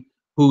employee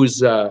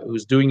who's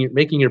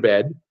making your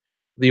bed,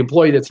 the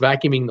employee that's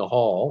vacuuming the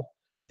hall,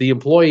 the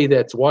employee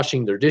that's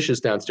washing their dishes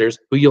downstairs,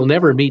 who you'll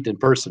never meet in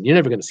person. You're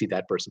never going to see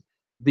that person.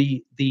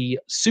 The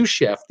sous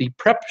chef, the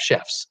prep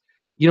chefs,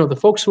 the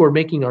folks who are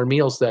making our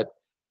meals, that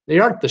they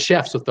aren't the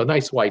chefs with the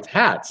nice white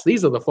hats.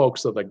 These are the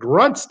folks of the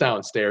grunts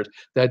downstairs,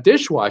 the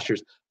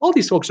dishwashers. All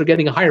these folks are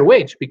getting a higher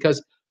wage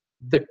because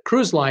the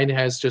cruise line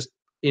has just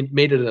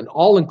made it an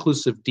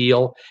all-inclusive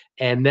deal,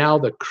 and now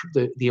the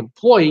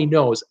employee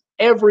knows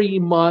every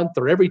month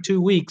or every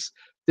 2 weeks,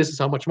 this is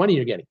how much money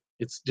you're getting.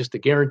 It's just a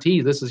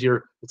guarantee.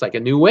 It's like a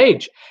new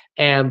wage.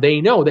 And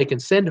they know they can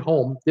send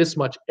home this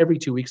much every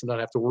 2 weeks and not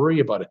have to worry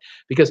about it.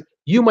 Because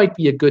you might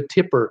be a good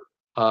tipper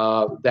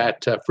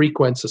that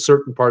frequents a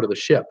certain part of the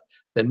ship.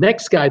 The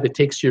next guy that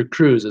takes your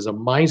cruise is a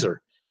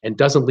miser and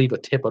doesn't leave a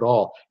tip at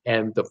all.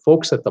 And the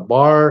folks at the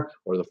bar,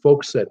 or the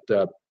folks at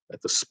the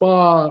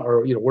spa,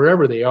 or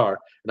wherever they are,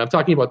 and I'm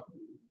talking about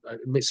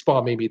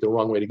spa may be the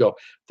wrong way to go.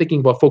 Thinking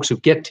about folks who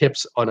get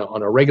tips on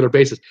a regular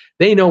basis,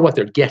 they know what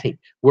they're getting.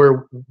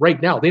 Where right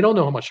now they don't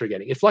know how much they're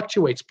getting. It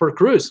fluctuates per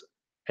cruise,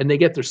 and they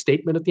get their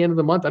statement at the end of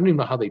the month. I don't even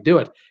know how they do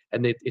it,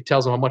 and it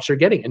tells them how much they're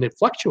getting, and it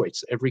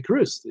fluctuates every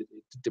cruise. It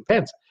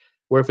depends.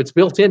 Where if it's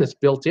built in, it's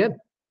built in.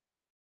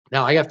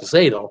 Now I have to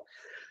say though,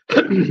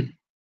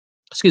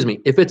 excuse me,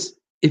 if it's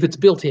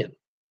built in,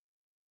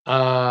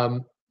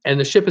 and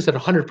the ship is at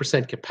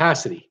 100%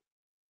 capacity,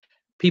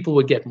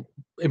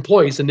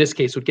 employees in this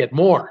case would get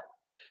more.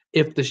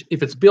 If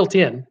it's built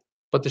in,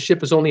 but the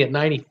ship is only at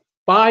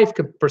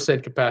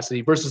 95%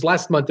 capacity versus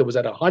last month it was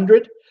at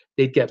 100,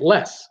 they'd get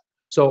less.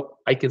 So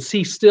I can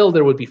see still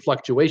there would be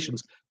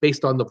fluctuations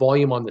based on the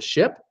volume on the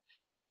ship,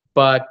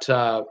 but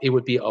it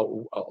would be a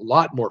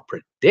lot more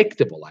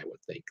predictable, I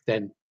would think,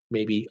 than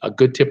maybe a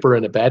good tipper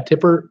and a bad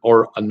tipper,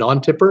 or a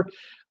non-tipper.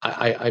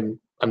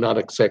 I'm not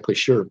exactly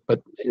sure,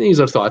 but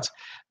these are thoughts.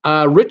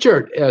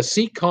 Richard,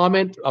 see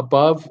comment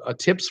above,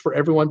 tips for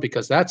everyone,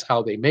 because that's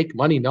how they make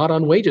money, not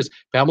on wages.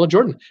 Pamela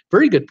Jordan,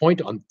 very good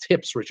point on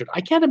tips, Richard.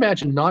 I can't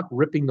imagine not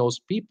ripping those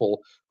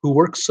people who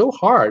work so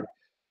hard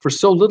for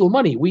so little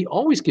money. We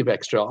always give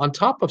extra on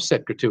top of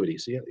set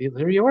gratuities. Yeah,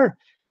 there you are.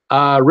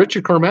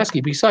 Richard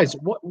Kormaski, besides,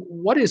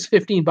 what is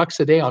 $15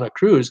 a day on a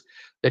cruise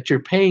that you're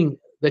paying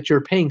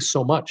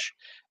so much?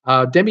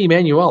 Demi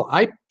Manuel,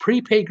 I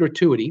prepay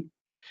gratuity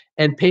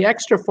and pay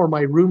extra for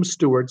my room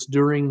stewards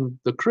during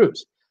the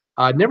cruise.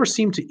 Never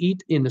seem to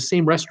eat in the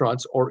same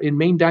restaurants or in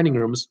main dining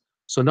rooms,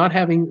 so not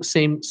having the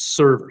same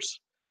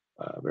servers.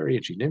 Very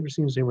itchy. Never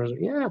seen the same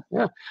restaurant.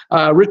 Yeah.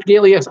 Rick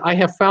Gailey, yes, I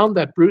have found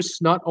that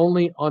Bruce not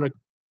only on a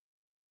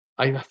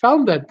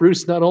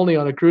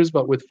cruise,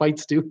 but with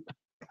fights too.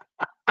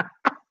 I'm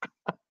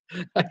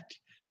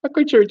not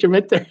quite sure what you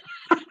meant there.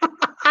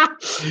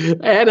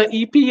 Anna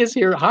EP is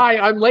here. Hi,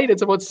 I'm late.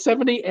 It's about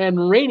 70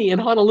 and rainy in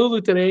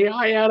Honolulu today.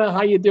 Hi, Anna.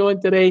 How you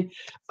doing today?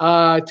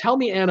 Tell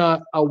me,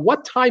 Anna,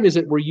 what time is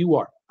it where you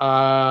are?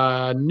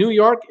 New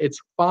York, it's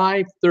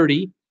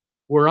 5:30.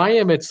 Where I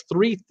am, it's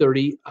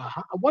 3:30.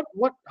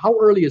 How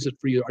early is it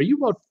for you? Are you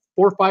about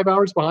 4 or 5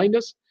 hours behind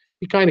us?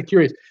 Be kind of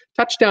curious.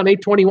 Touchdown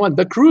 8:21.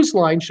 The cruise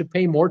line should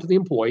pay more to the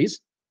employees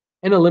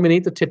and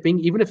eliminate the tipping,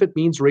 even if it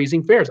means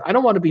raising fares. I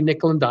don't want to be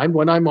nickel and dime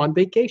when I'm on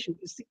vacation.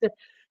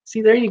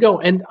 See, there you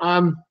go. And I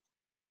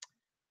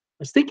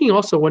was thinking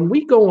also, when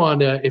we go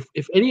on, if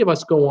any of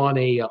us go on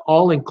a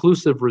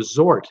all-inclusive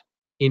resort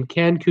in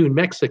Cancun,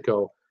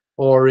 Mexico,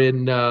 or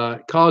in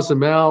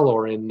Cozumel,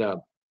 or in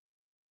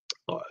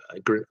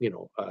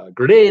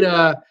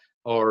Grenada,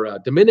 or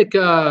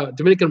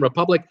Dominican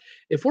Republic,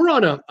 if we're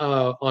on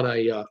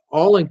a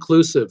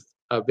all-inclusive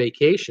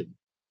vacation,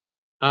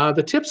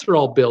 the tips are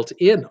all built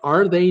in,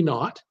 are they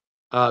not?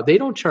 They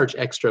don't charge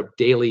extra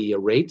daily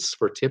rates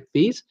for tip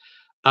fees.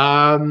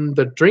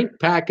 The drink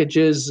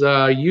packages,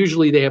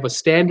 usually they have a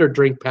standard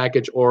drink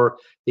package, or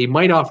they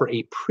might offer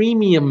a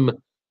premium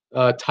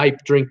type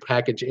drink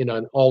package in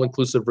an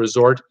all-inclusive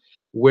resort,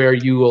 where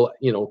you will,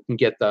 can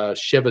get the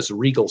Chivas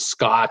Regal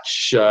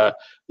Scotch,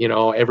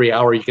 every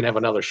hour you can have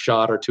another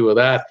shot or two of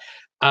that,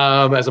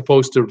 as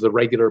opposed to the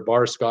regular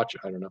bar Scotch.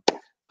 I don't know.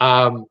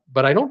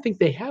 But I don't think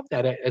they have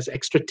that as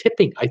extra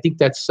tipping. I think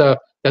that's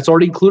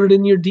already included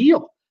in your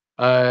deal.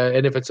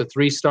 And if it's a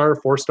 3-star,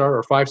 4-star,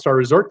 or 5-star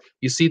resort,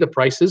 you see the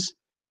prices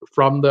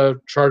from the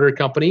charter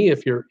company.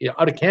 If you're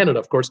out of Canada,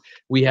 of course,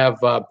 we have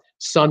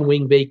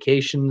Sunwing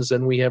Vacations,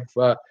 and we have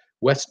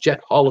WestJet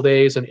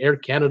Holidays and Air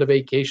Canada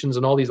Vacations,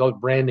 and all these other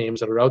brand names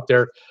that are out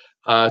there.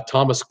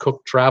 Thomas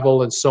Cook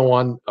Travel and so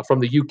on. From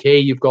the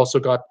UK, you've also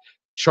got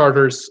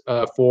charters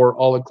for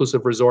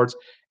all-inclusive resorts.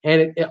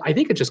 And I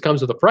think it just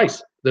comes with a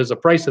price. There's a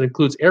price that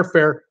includes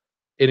airfare.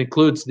 It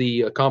includes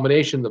the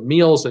accommodation, the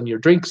meals, and your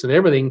drinks and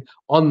everything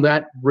on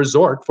that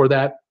resort for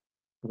that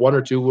 1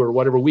 or 2 or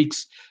whatever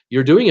weeks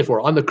you're doing it for.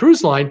 On the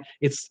cruise line,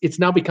 it's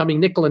now becoming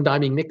nickel and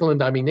diming, nickel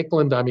and diming, nickel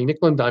and diming,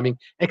 nickel and diming,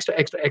 extra,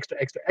 extra, extra,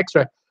 extra,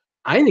 extra.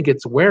 I think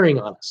it's wearing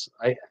on us.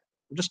 I'm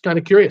just kind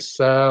of curious.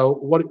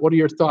 What are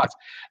your thoughts?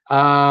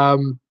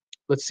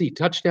 Let's see.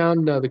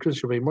 Touchdown, the cruise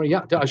ship anymore.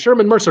 Yeah,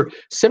 Sherman Mercer,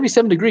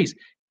 77 degrees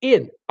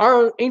in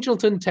our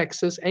Angleton,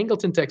 Texas,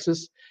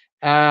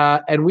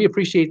 and we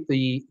appreciate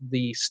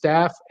the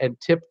staff and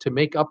tip to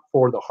make up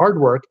for the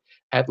hard work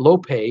at low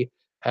pay.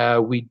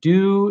 We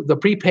do the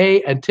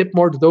prepay and tip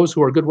more to those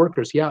who are good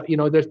workers. Yeah,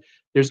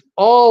 there's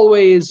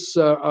always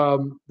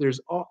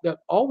that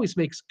always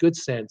makes good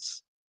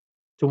sense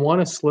to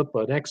want to slip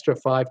an extra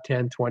 5,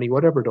 10, 20,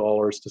 whatever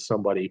dollars to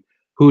somebody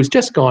who's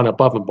just gone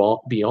above and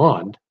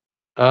beyond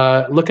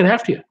looking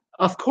after you.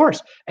 Of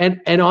course, and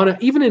on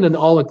even in an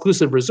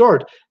all-inclusive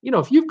resort,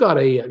 if you've got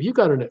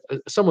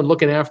someone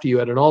looking after you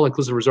at an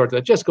all-inclusive resort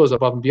that just goes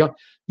above and beyond,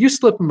 you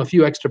slip them a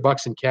few extra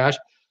bucks in cash.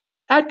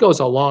 That goes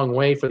a long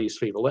way for these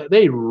people.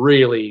 They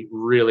really,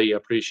 really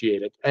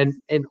appreciate it.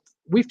 And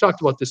we've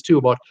talked about this too,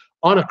 about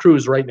on a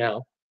cruise right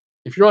now.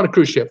 If you're on a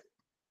cruise ship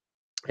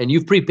and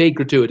you've prepaid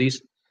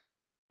gratuities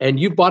and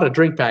you've bought a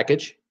drink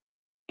package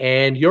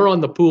and you're on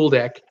the pool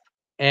deck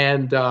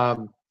and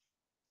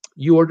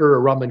you order a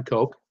rum and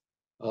Coke,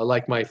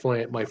 like my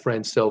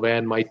friend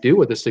Sylvan might do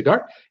with a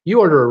cigar. You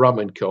order a rum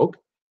and Coke,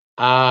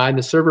 and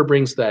the server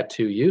brings that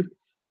to you,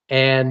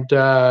 and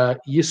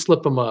you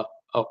slip them a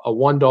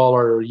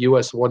 $1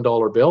 US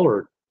 $1 bill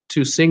or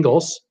 2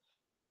 singles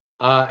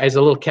as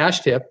a little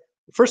cash tip.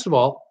 First of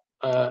all,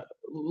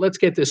 let's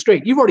get this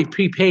straight. You've already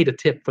prepaid a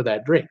tip for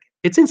that drink.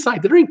 It's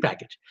inside the drink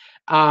package.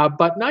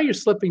 But now you're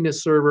slipping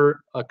this server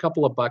a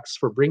couple of bucks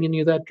for bringing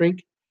you that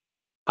drink.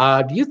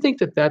 Do you think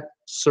that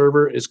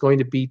server is going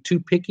to be too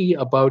picky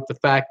about the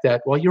fact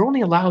that, well, you're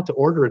only allowed to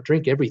order a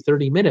drink every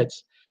 30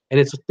 minutes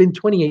and it's been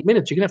 28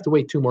 minutes, you're going to have to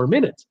wait 2 more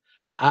minutes?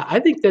 I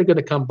think they're going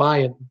to come by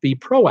and be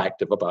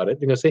proactive about it.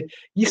 They're going to say,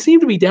 you seem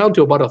to be down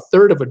to about a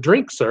third of a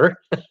drink, sir.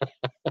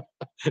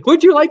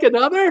 Would you like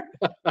another?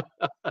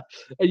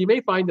 And you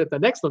may find that the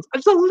next one's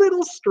a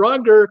little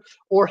stronger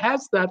or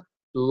has that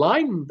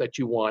lime that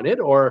you wanted,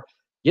 or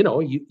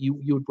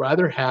you'd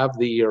rather have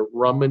the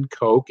rum and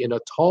Coke in a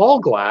tall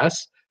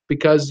glass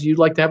because you'd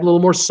like to have a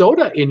little more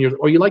soda in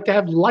or you like to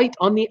have light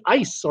on the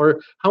ice, or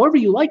however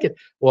you like it.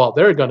 Well,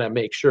 they're going to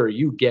make sure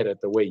you get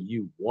it the way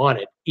you want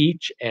it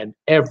each and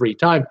every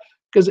time.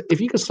 Because if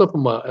you can slip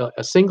them a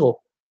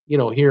single,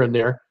 here and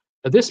there,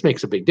 this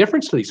makes a big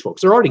difference to these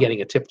folks. They're already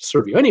getting a tip to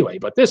serve you anyway,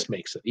 but this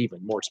makes it even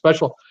more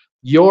special.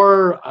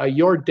 Your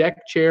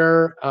deck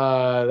chair,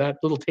 that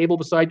little table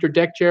beside your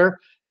deck chair,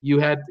 you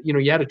had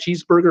a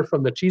cheeseburger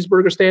from the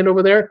cheeseburger stand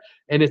over there,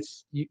 and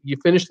you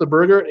finish the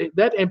burger,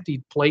 that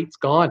empty plate's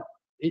gone.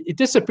 It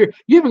disappeared.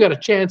 You haven't got a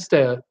chance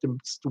to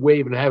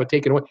wave and have it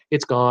taken away.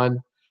 It's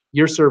gone.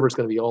 Your server's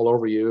going to be all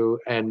over you,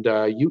 and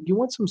you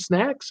want some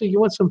snacks, so you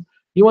want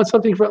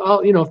something for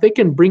if they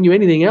can bring you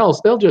anything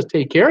else, they'll just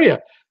take care of you.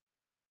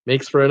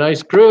 Makes for a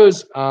nice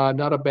cruise.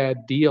 Not a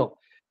bad deal.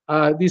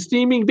 The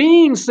steaming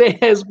beans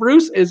says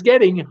Bruce is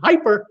getting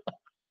hyper.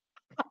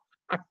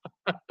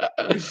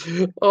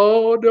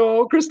 Oh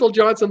no, Crystal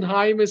Johnson.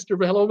 Hi,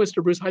 hello,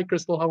 Mr. Bruce. Hi,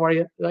 Crystal. How are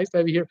you? Nice to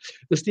have you here.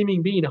 The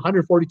steaming bean.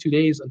 142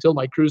 days until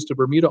my cruise to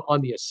Bermuda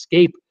on the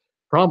Escape.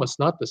 Promise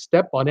not to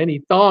step on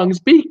any thongs.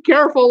 Be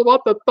careful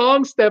about the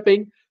thong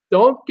stepping.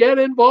 Don't get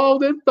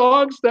involved in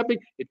thong stepping.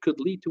 It could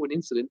lead to an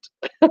incident.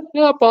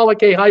 Paula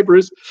K. Hi,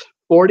 Bruce.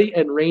 40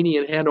 and rainy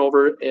in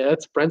Hanover.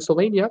 It's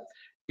Pennsylvania.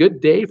 Good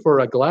day for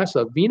a glass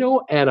of vino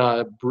and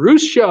a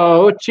Bruce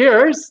show.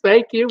 Cheers.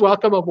 Thank you.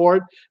 Welcome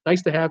aboard.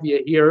 Nice to have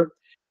you here.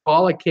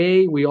 Paula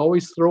K, we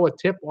always throw a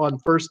tip on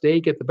first day.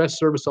 Get the best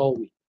service all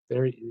week.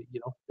 There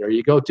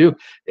you go too.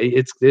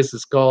 This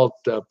is called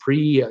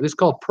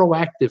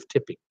proactive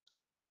tipping.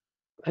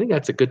 I think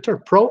that's a good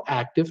term.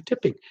 Proactive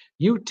tipping.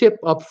 You tip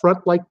up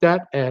front like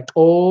that, and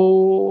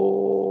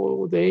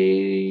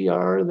they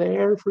are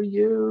there for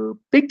you.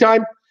 Big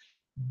time.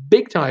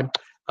 Big time.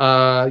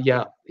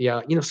 Yeah.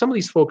 Some of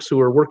these folks who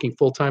are working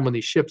full time on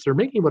these ships are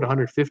making about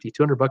 150,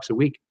 200 bucks a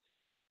week.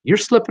 You're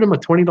slipping them a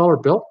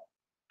 $20 bill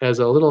as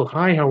a little,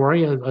 hi, how are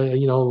you?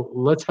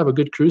 Let's have a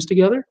good cruise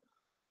together.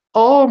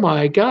 Oh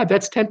my God,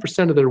 that's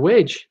 10% of their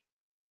wage.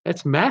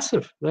 That's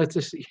massive. That's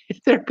just,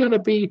 they're going to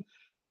be,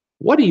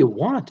 what do you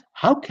want?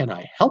 How can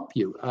I help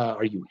you?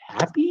 Are you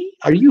happy?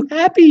 Are you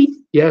happy?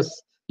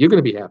 Yes, you're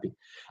going to be happy.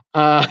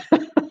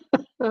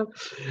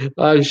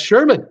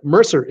 Sherman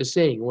Mercer is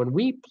saying, when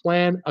we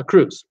plan a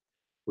cruise,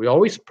 we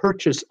always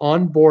purchase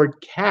onboard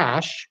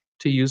cash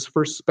to use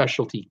for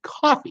specialty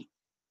coffee,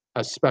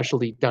 a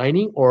specialty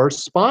dining, or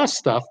spa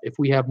stuff. If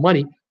we have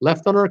money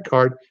left on our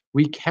card,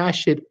 we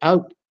cash it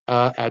out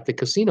at the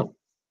casino.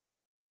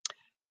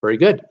 Very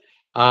good.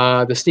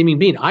 The steaming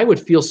bean. I would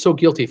feel so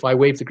guilty if I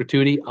waived the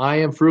gratuity. I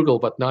am frugal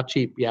but not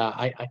cheap. Yeah,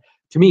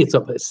 to me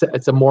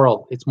it's a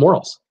moral. It's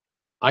morals.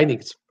 I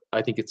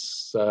think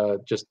it's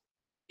just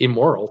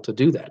immoral to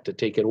do that, to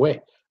take it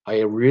away. I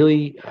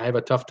have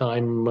a tough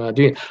time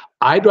doing it.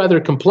 I'd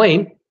rather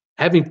complain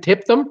having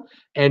tipped them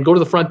and go to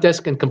the front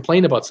desk and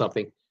complain about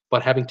something,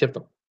 but having tipped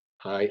them.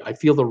 I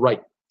feel the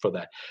right for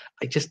that.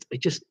 It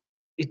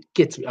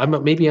gets me.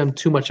 Maybe I'm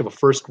too much of a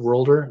first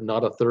worlder,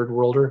 not a third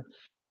worlder.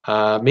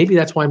 Maybe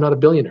that's why I'm not a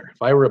billionaire.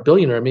 If I were a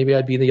billionaire, maybe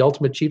I'd be the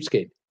ultimate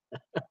cheapskate.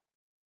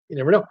 You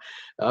never know.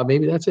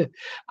 Maybe that's it.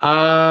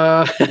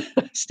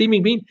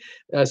 Steaming Bean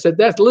said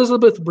that.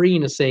 Elizabeth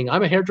Breen is saying,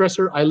 I'm a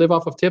hairdresser. I live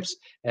off of tips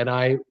and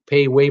I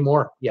pay way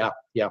more. Yeah,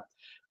 yeah.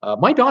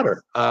 My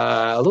daughter,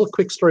 a little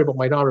quick story about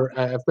my daughter.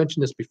 I've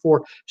mentioned this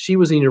before. She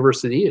was in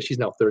university. She's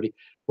now 30.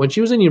 When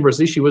she was in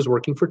university, she was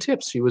working for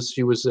tips. She was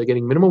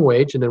getting minimum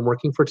wage and then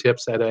working for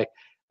tips at a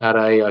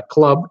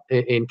club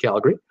in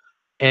Calgary.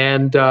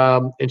 And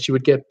she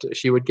would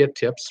get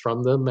tips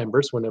from the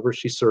members whenever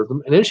she served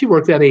them. And then she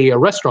worked at a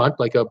restaurant,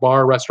 like a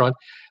bar restaurant,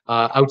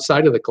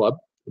 outside of the club,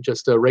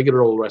 just a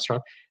regular old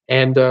restaurant.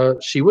 And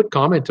she would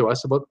comment to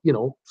us about,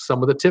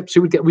 some of the tips.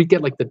 We'd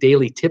get like the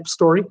daily tip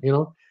story,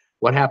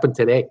 what happened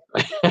today.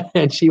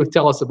 And she would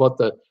tell us about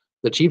the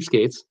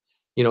cheapskates,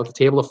 the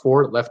table of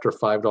four left her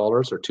 $5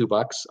 or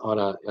 $2 on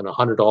a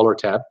 $100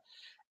 tab.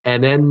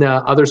 And then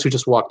others who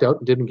just walked out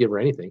and didn't give her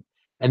anything.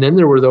 And then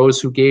there were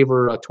those who gave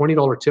her a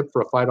 $20 tip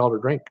for a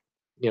 $5 drink.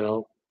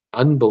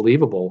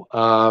 Unbelievable.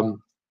 So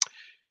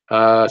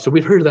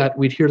we'd hear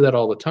that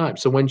all the time.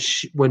 So when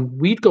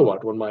we'd go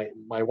out, when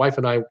my wife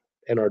and I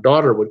and our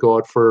daughter would go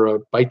out for a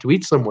bite to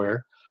eat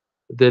somewhere,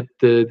 that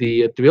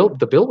the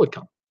bill would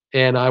come,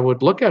 and I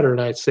would look at her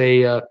and I'd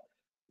say,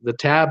 the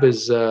tab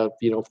is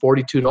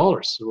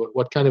 $42.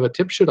 What kind of a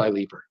tip should I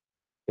leave her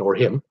or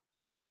him?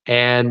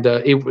 And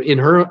in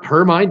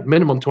her mind,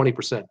 minimum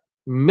 20%,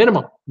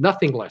 minimum,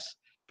 nothing less.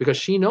 Because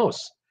she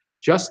knows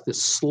just the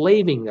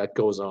slaving that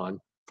goes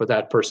on for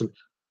that person.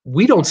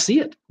 We don't see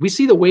it. We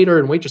see the waiter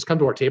and waitress come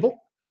to our table.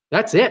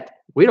 That's it.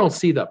 We don't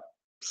see the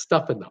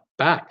stuff in the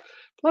back.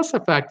 Plus the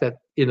fact that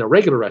in a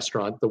regular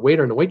restaurant, the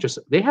waiter and the waitress,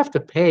 they have to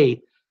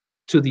pay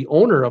to the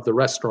owner of the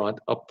restaurant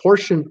a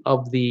portion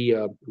of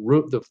the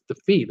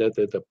fee,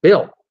 the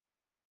bill.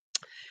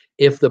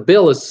 If the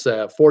bill is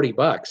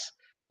 $40,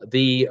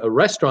 the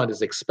restaurant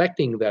is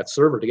expecting that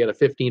server to get a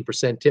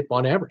 15% tip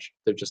on average.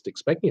 They're just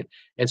expecting it.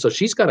 And so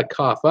she's got to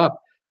cough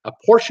up a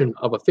portion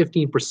of a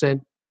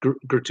 15%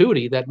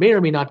 gratuity that may or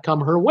may not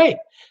come her way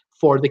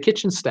for the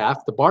kitchen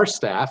staff, the bar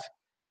staff,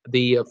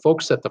 the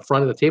folks at the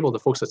front of the table, the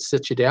folks that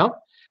sit you down.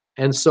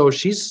 And so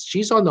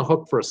she's on the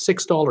hook for a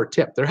 $6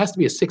 tip. There has to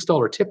be a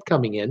 $6 tip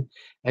coming in,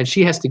 and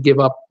she has to give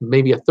up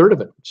maybe a third of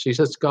it. She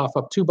has to cough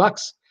up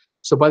 $2.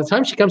 So by the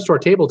time she comes to our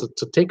table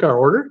to take our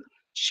order,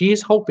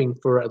 she's hoping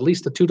for at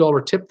least a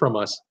 $2 tip from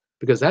us,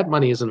 because that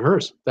money isn't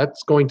hers.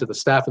 That's going to the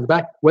staff in the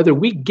back, whether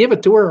we give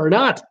it to her or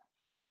not.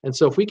 And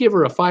so if we give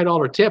her a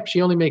 $5 tip,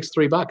 she only makes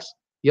 $3.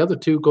 The other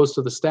 $2 goes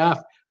to the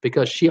staff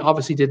because she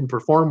obviously didn't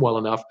perform well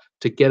enough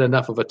to get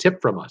enough of a tip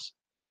from us.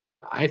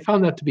 I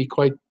found that to be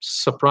quite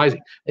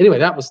surprising. Anyway,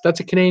 that's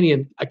a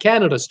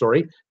Canada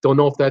story. Don't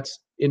know if that's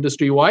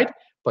industry wide,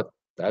 but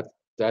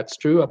that's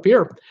true up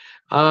here.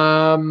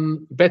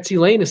 Betsy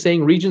Lane is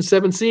saying Region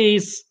 7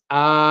 Cs.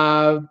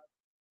 All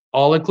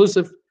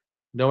inclusive,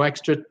 no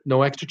extra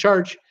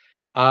charge.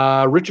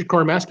 Richard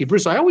Kormaski,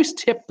 Bruce, I always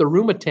tip the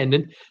room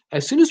attendant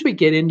as soon as we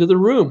get into the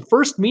room,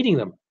 first meeting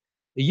them.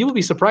 You will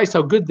be surprised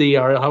how good they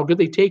are, how good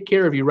they take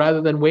care of you,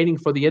 rather than waiting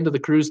for the end of the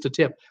cruise to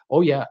tip.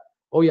 Oh yeah,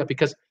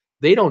 because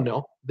they don't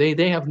know.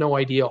 They have no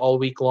idea all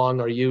week long.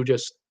 Are you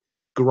just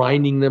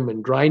grinding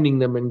them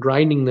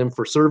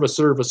for service,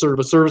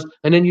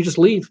 and then you just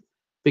leave?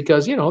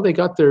 Because they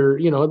got their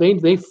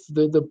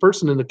the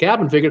person in the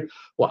cabin figured,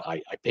 well,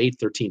 I paid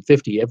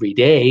 $13.50 every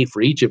day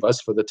for each of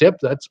us for the tip.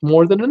 That's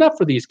more than enough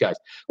for these guys.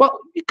 Well,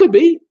 it could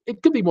be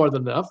more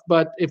than enough,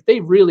 but if they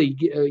really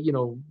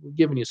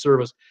given you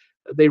service,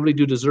 they really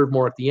do deserve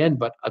more at the end.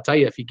 But I'll tell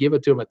you, if you give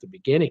it to them at the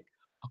beginning,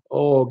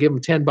 give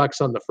them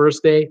 $10 on the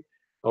first day,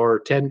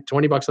 or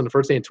 $20 on the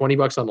first day and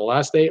 $20 on the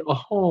last day.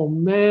 Oh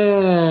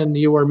man,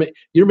 you're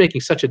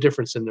making such a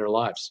difference in their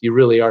lives. You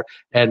really are.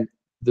 And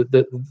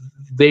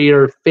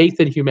their faith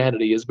in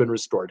humanity has been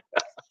restored.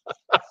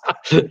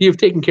 You've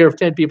taken care of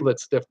 10 people that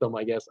stiffed them,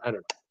 I guess. I don't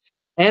know.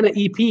 Anna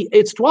EP,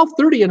 it's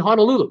 12:30 in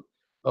Honolulu.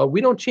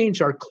 We don't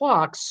change our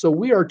clocks, so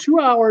we are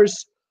 2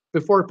 hours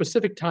before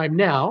Pacific time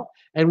now,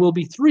 and we'll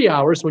be 3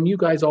 hours when you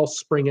guys all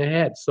spring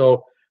ahead.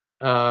 So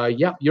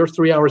you're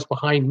 3 hours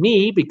behind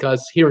me,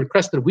 because here in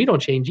Creston, we don't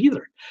change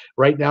either.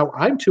 Right now,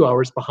 I'm 2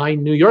 hours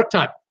behind New York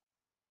time.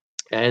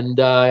 And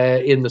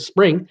in the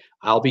spring,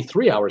 I'll be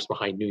 3 hours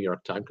behind New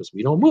York time, because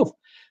we don't move.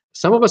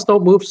 Some of us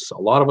don't move, so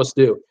a lot of us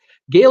do.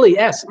 Gailey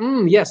S.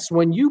 Yes,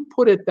 when you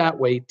put it that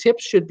way,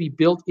 tips should be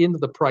built into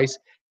the price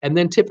and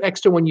then tip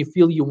extra when you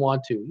feel you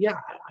want to. Yeah,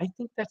 I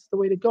think that's the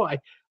way to go. I,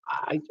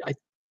 I,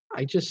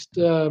 I just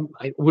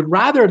I would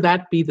rather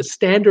that be the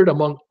standard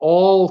among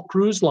all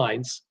cruise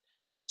lines,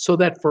 so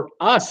that for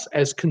us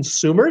as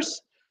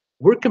consumers,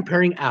 we're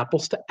comparing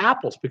apples to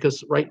apples.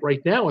 Because right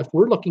now, if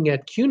we're looking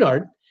at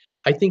Cunard,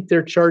 I think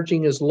they're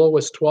charging as low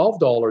as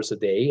 $12 a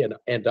day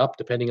and up,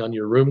 depending on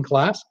your room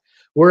class.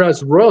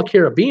 Whereas Royal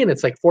Caribbean,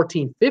 it's like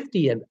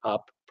 $14.50 and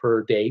up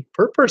per day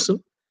per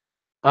person.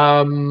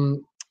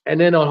 Um, and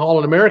then on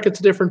Holland America, it's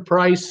a different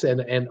price,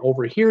 and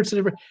over here it's a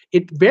different.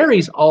 It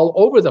varies all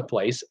over the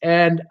place,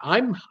 and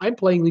I'm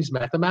playing these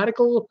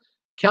mathematical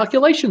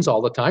calculations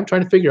all the time,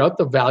 trying to figure out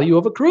the value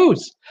of a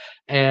cruise,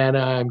 and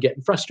I'm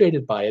getting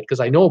frustrated by it because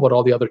I know about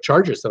all the other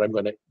charges that I'm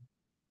going to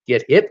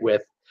get hit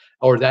with,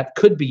 or that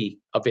could be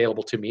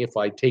available to me if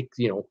I take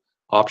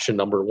option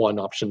number one,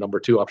 option number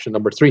two, option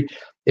number three.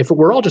 If it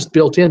were all just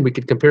built in, we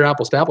could compare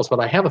apples to apples. But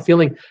I have a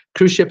feeling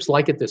cruise ships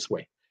like it this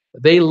way.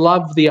 They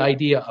love the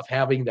idea of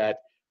having that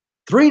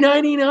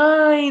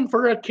 $3.99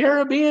 for a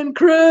Caribbean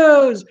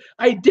cruise.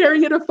 I dare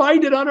you to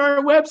find it on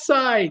our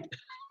website.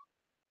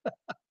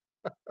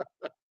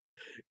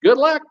 Good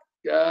luck.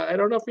 I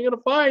don't know if you're going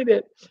to find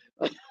it.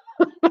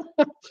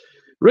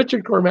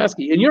 Richard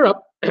Kormaski, in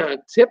Europe,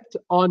 tipped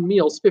on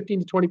meals 15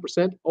 to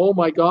 20%. Oh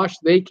my gosh,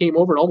 they came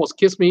over and almost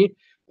kissed me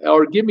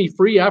or give me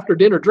free after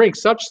dinner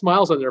drinks. Such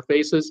smiles on their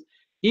faces.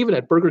 Even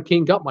at Burger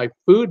King, got my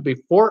food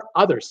before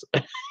others.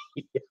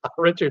 Yeah,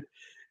 Richard,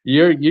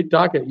 you're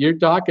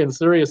talking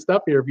serious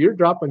stuff here. If you're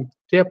dropping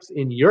tips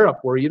in Europe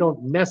where you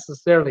don't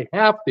necessarily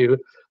have to,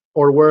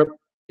 or where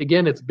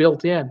again it's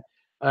built in,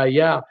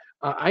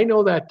 I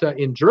know that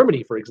in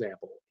Germany, for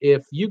example,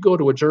 if you go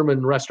to a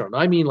German restaurant,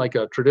 I mean like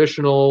a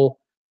traditional,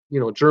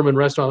 German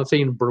restaurant, let's say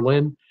in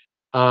Berlin,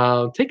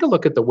 take a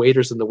look at the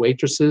waiters and the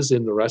waitresses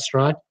in the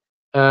restaurant.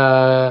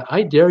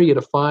 I dare you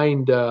to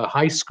find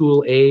high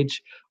school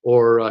age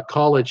or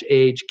college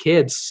age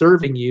kids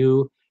serving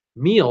you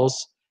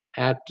meals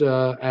at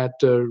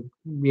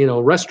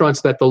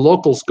restaurants that the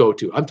locals go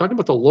to. I'm talking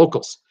about the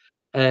locals.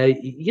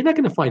 You're not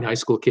going to find high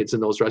school kids in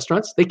those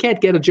restaurants. They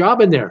can't get a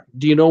job in there.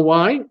 Do you know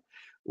why?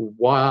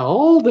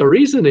 Well, the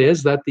reason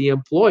is that the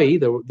employee,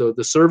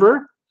 the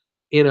server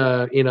in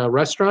a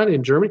restaurant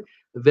in Germany,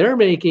 they're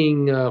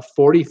making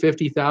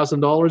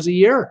 $40,000-$50,000 a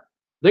year.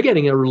 They're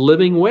getting a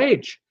living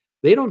wage.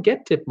 They don't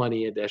get tip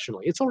money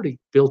additionally. It's already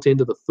built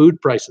into the food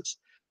prices.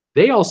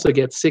 They also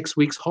get 6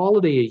 weeks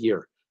holiday a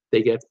year.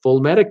 They get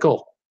full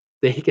medical.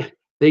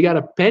 They got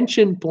a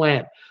pension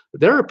plan.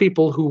 There are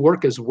people who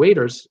work as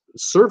waiters,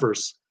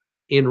 servers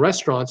in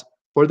restaurants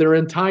for their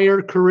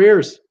entire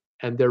careers,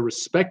 and they're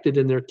respected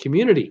in their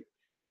community.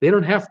 They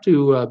don't have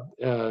to,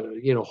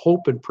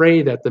 hope and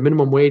pray that the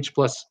minimum wage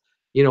plus,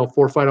 $4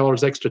 or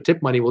 $5 extra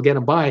tip money will get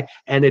them by,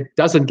 and it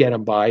doesn't get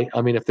them by.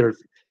 I mean,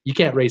 you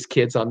can't raise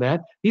kids on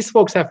that. These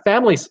folks have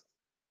families.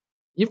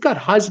 You've got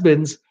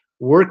husbands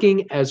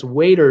working as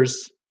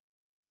waiters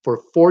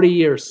for 40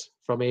 years,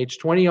 from age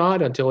 20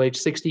 odd until age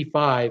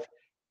 65,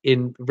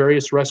 in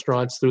various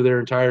restaurants through their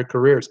entire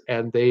careers.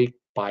 And they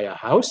buy a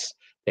house,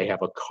 they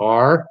have a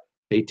car,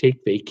 they take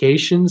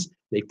vacations,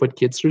 they put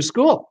kids through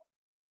school.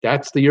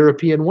 That's the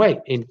European way.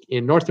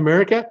 In North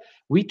America,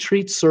 we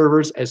treat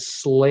servers as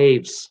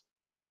slaves.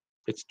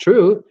 It's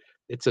true.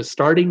 It's a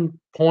starting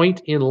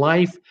point in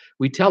life.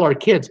 We tell our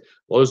kids,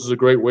 well, this is a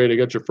great way to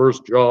get your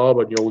first job,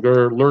 and you'll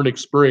learn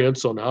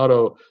experience on how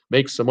to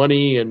make some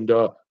money and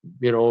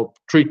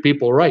treat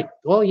people right.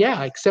 Well,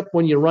 yeah, except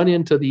when you run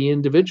into the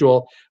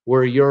individual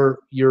where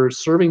you're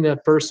serving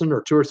that person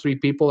or two or three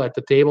people at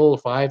the table,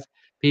 5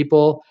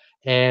 people,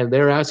 and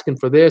they're asking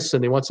for this,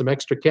 and they want some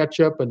extra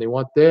ketchup, and they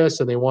want this,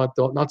 and they want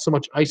not so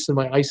much ice in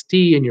my iced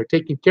tea, and you're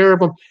taking care of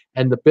them,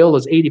 and the bill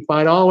is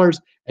 $85,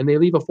 and they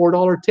leave a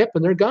 $4 tip,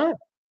 and they're gone.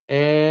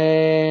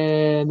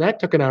 And that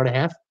took an hour and a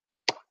half.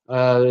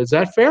 Is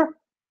that fair?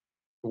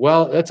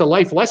 Well, that's a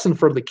life lesson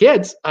for the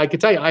kids. I can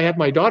tell you, I had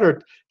my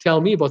daughter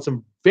tell me about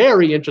some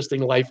very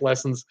interesting life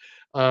lessons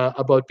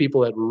about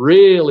people that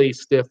really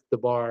stiffed the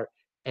bar,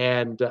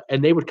 and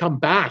they would come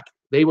back.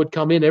 They would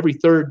come in every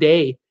third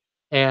day,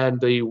 and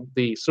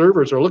the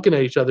servers are looking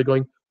at each other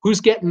going,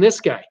 who's getting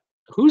this guy?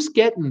 Who's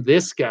getting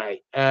this guy?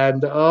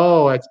 And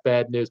oh, that's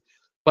bad news.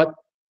 But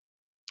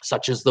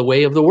such is the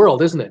way of the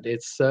world, isn't it?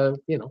 It's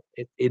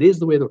it is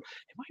the way of the world.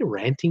 Am I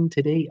ranting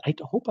today? I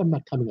hope I'm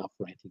not coming off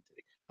ranting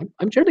today.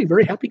 I'm generally a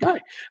very happy guy.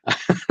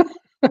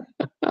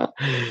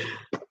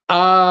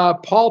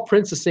 Paul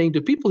Prince is saying,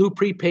 do people who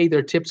prepay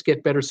their tips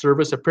get better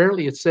service?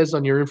 Apparently, it says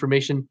on your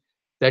information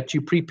that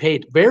you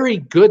prepaid. Very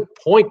good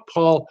point,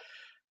 Paul.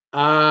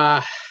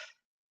 That's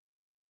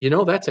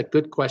a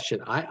good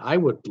question.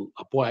 I'd love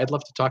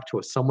to talk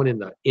to someone in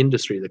the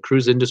industry, the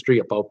cruise industry,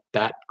 about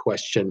that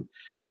question.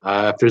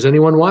 If there's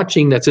anyone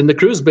watching that's in the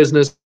cruise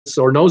business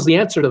or knows the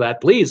answer to that,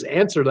 please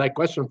answer that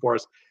question for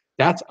us.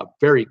 That's a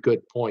very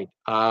good point.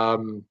 I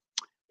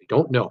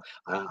don't know.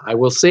 I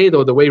will say,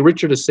 though, the way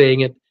Richard is saying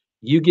it,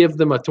 you give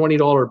them a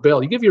 $20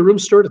 bill. You give your room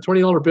steward a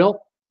 $20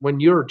 bill when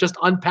you're just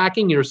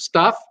unpacking your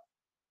stuff.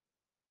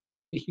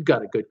 you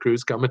got a good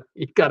cruise coming.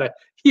 You got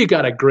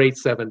a great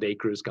 7-day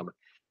cruise coming.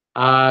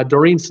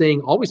 Doreen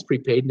saying, always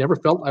prepaid, never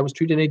felt I was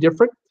treated any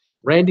different.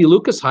 Randy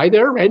Lucas, hi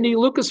there. Randy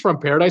Lucas from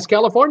Paradise,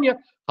 California.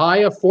 High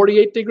of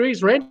 48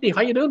 degrees. Randy,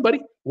 how you doing,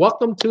 buddy?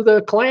 Welcome to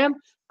the clan.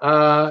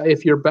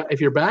 If you're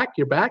back,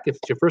 you're back. If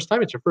it's your first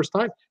time, it's your first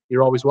time.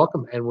 You're always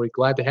welcome, and we're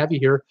glad to have you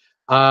here.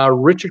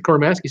 Richard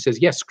Kormaski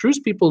says, yes, cruise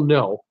people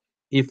know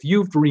if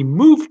you've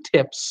removed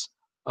tips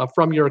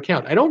from your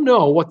account. I don't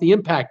know what the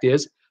impact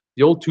is.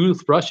 The old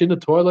toothbrush in the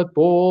toilet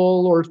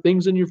bowl or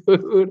things in your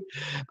food.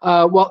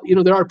 Well,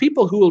 there are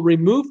people who will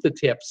remove the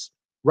tips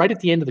right at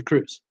the end of the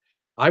cruise.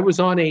 I was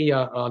on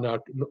a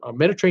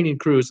Mediterranean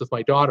cruise with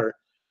my daughter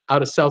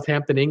out of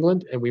Southampton,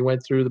 England, and we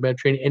went through the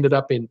Mediterranean, ended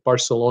up in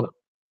Barcelona.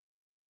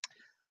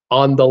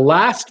 On the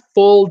last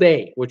full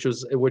day, which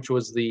was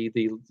the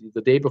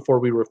day before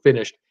we were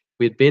finished,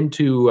 we'd been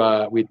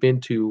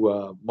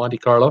to Monte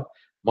Carlo,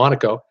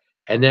 Monaco,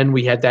 and then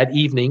we had that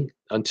evening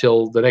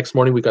until the next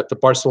morning we got to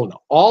Barcelona.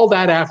 All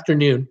that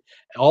afternoon,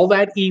 all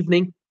that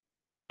evening,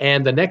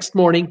 and the next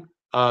morning,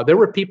 there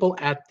were people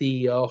at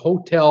the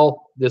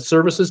hotel, the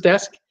services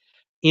desk,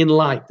 in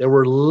line. There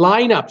were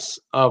lineups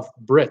of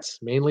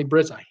Brits, mainly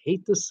Brits. I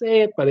hate to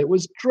say it, but it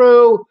was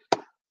true.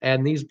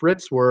 And these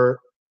Brits were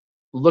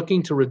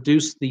looking to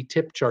reduce the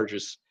tip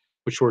charges,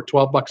 which were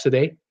 $12 a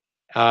day.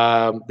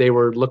 They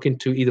were looking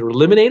to either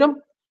eliminate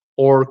them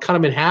or cut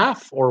them in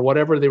half or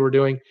whatever they were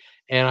doing.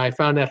 And I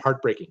found that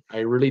heartbreaking. I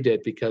really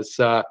did, because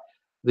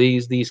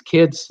these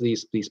kids,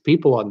 these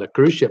people on the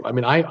cruise ship. I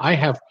mean, I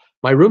have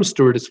my room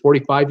steward is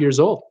 45 years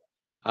old.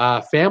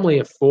 Family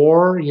of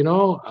 4,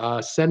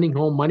 sending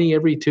home money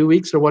every 2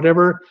 weeks or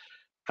whatever.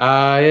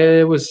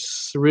 It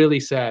was really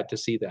sad to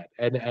see that.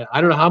 And I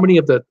don't know how many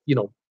of the,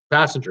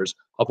 passengers,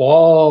 of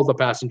all the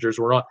passengers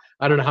were on,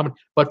 I don't know how many,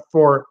 but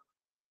for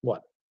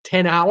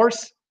 10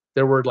 hours,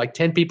 there were like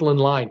 10 people in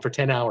line for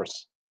 10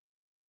 hours.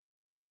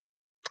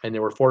 And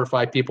there were 4 or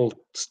 5 people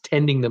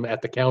tending them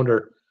at the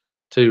counter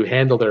to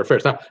handle their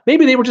affairs. Now,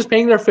 maybe they were just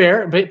paying their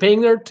fare, paying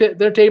their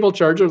table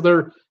charge or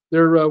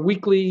their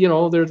weekly,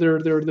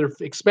 their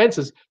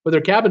expenses for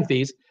their cabin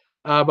fees.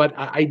 But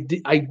I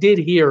did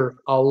hear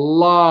a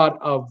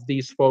lot of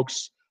these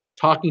folks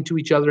talking to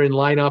each other in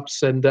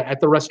lineups, and at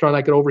the restaurant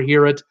I could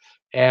overhear it,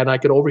 and I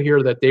could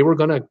overhear that they were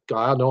gonna,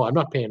 no, I'm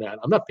not paying that.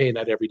 I'm not paying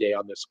that every day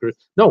on this cruise.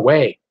 No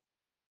way.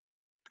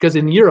 Because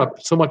in Europe,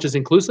 so much is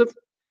inclusive.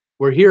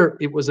 Where here,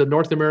 it was a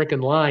North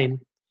American line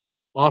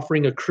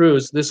offering a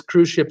cruise. This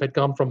cruise ship had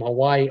come from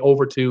Hawaii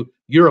over to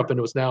Europe and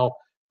was now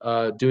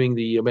doing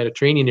the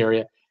Mediterranean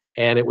area,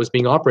 and it was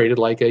being operated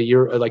like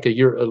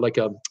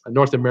a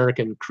North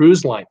American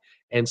cruise line.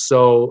 And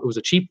so it was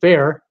a cheap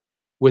fare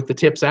with the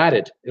tips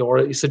added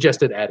or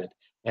suggested added.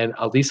 And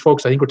these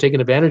folks, I think, were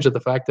taking advantage of the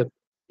fact that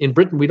in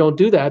Britain we don't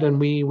do that, and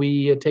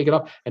we take it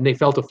off, and they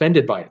felt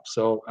offended by it.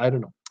 So I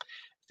don't know.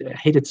 I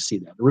hated to see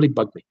that. It really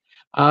bugged me.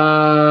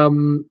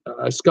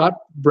 Scott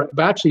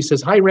Batchley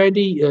says, "Hi,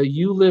 Randy.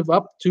 You live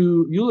up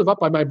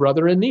by my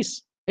brother in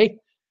Nice. Hey,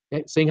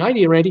 saying hi to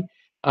you, Randy.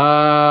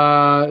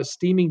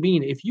 Steaming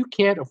Bean. If you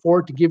can't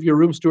afford to give your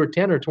room steward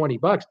 10 or 20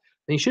 bucks,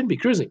 then you shouldn't be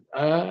cruising.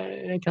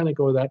 I kind of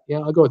go with that. Yeah,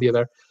 I'll go with you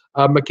there.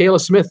 Michaela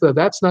Smith.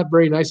 That's not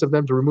very nice of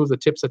them to remove the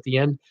tips at the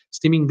end.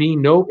 Steaming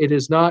Bean. No, it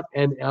is not.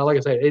 And like I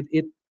said,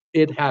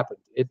 it happened.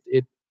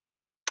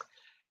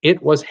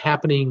 It was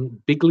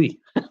happening bigly."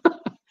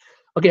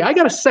 Okay, I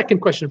got a second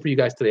question for you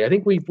guys today. I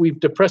think we've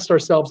depressed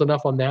ourselves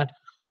enough on that.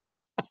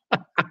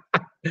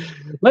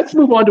 Let's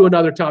move on to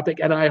another topic,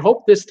 and I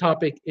hope this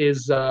topic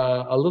is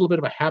a little bit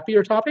of a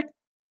happier topic.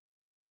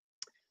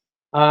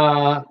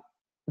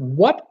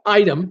 What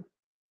item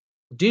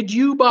did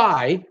you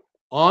buy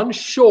on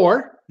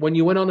shore when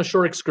you went on a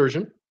shore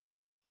excursion,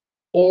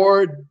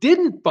 or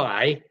didn't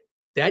buy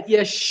that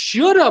you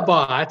should have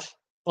bought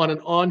on an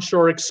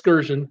onshore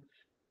excursion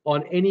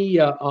on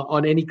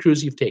any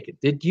cruise you've taken?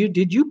 Did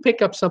you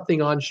pick up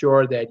something on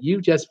shore that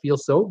you just feel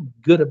so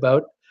good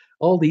about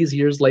all these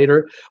years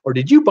later? Or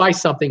did you buy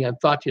something and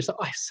thought to yourself,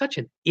 I'm such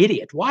an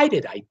idiot. Why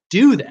did I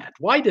do that?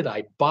 Why did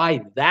I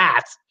buy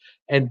that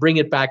and bring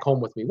it back home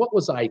with me? What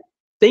was I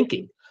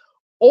thinking?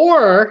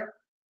 Or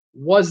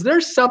was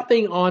there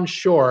something on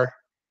shore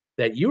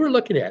that you were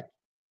looking at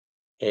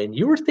and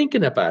you were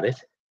thinking about it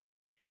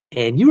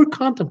and you were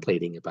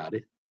contemplating about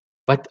it,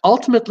 but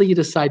ultimately you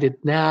decided,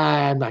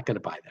 nah, I'm not going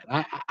to buy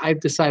that. I've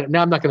decided, no,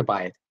 I'm not going to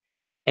buy it.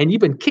 And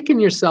you've been kicking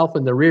yourself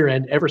in the rear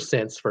end ever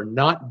since for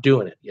not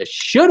doing it. You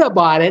should have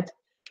bought it.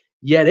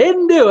 You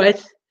didn't do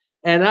it.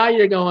 And now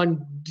you're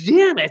going,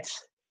 damn it.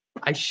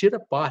 I should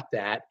have bought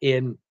that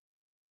in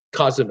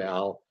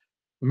Cozumel,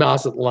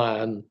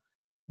 Mazatlan,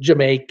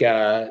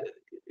 Jamaica,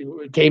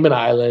 Cayman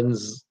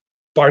Islands,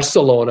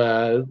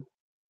 Barcelona,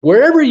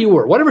 wherever you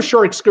were, whatever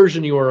shore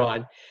excursion you were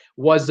on.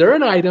 Was there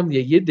an item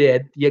that you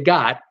did, you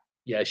got,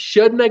 you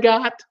shouldn't have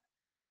got,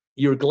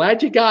 you're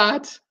glad you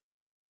got?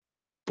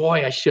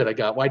 Boy, I should have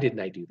got. Why didn't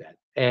I do that?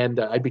 And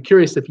I'd be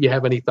curious if you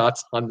have any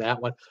thoughts on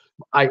that one.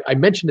 I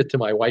mentioned it to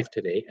my wife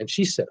today, and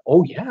she said,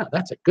 oh, yeah,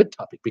 that's a good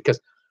topic, because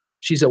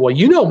She said, well,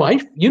 you know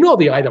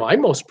the item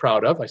I'm most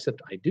proud of. I said,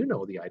 I do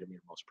know the item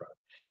you're most proud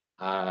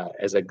of.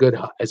 As a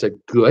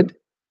good,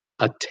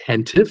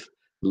 attentive,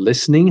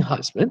 listening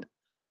husband,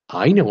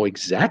 I know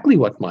exactly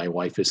what my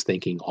wife is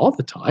thinking all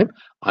the time.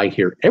 I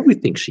hear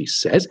everything she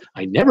says.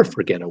 I never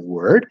forget a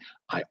word.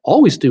 I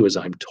always do as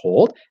I'm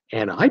told,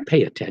 and I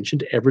pay attention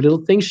to every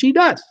little thing she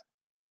does.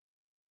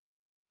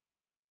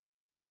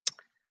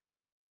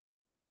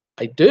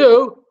 I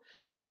do.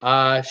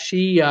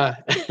 She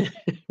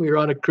We were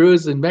on a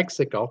cruise in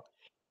Mexico,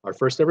 our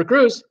first ever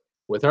cruise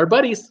with our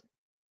buddies.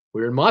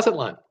 We were in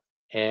Mazatlan,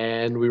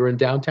 and we were in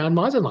downtown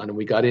Mazatlan, and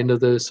we got into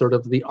the sort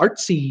of the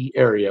artsy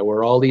area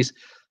where all these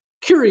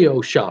curio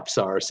shops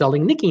are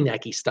selling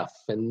nicky-nacky stuff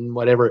and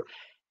whatever.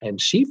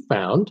 And she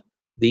found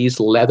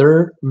these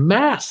leather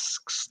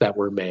masks that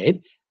were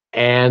made,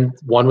 and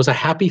one was a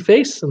happy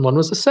face and one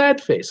was a sad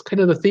face,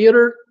 kind of the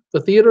theater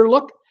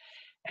look.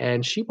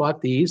 And she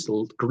bought these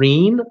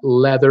green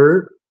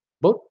leather,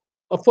 about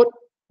a foot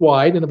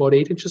wide and about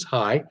 8 inches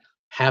high,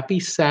 happy,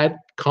 sad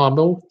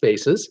combo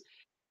faces.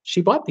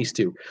 She bought these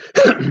two,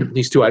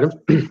 these two items.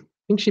 I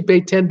think she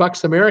paid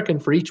 $10 American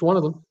for each one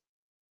of them.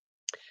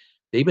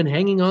 They've been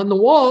hanging on the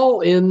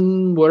wall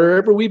in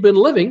wherever we've been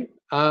living,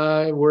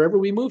 wherever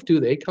we moved to.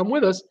 They come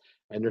with us,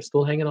 and they're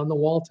still hanging on the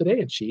wall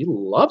today. And she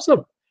loves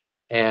them.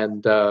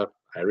 And I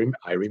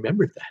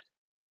remembered that.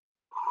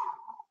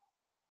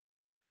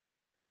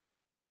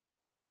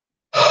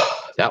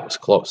 That was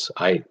close.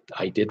 I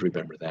did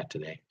remember that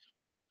today.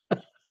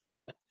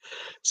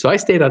 So I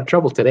stayed out of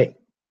trouble today.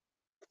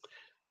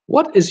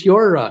 What is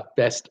your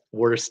best,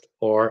 worst,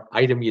 or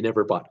item you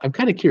never bought? I'm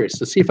kind of curious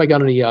to see if I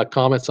got any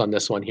comments on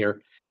this one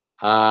here.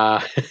 Uh,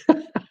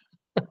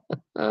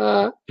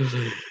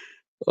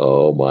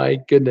 oh my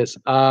goodness.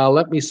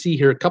 Let me see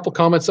here. A couple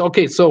comments.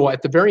 Okay, so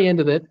at the very end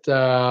of it,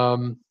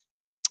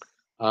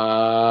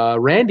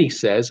 Randy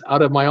says,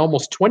 out of my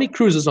almost 20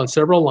 cruises on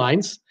several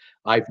lines,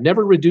 I've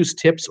never reduced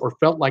tips or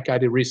felt like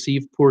I'd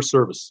received poor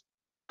service.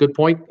 Good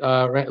point,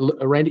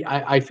 Randy.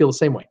 I feel the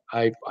same way.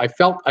 I've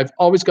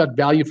always got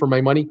value for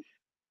my money,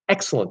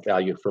 excellent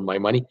value for my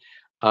money,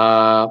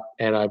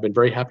 and I've been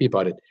very happy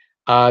about it.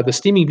 The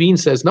Steaming Bean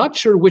says, not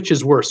sure which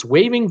is worse,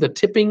 waiving the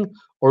tipping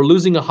or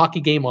losing a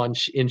hockey game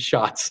in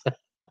shots.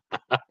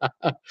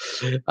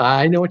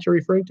 I know what you're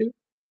referring to.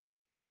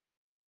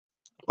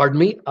 Pardon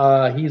me.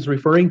 He's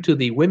referring to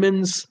the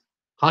women's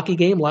hockey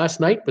game last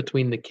night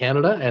between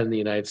Canada and the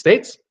United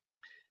States.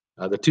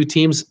 The two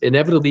teams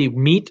inevitably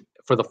meet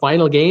for the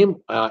final game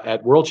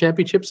at World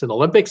Championships and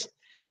Olympics,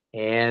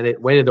 and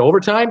it went into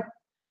overtime,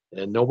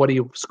 and nobody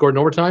scored in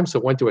overtime, so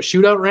it went to a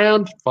shootout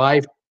round.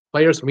 5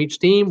 players from each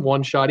team,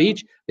 1 shot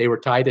each. They were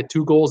tied at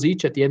 2 goals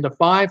each at the end of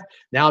 5.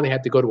 Now they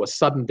had to go to a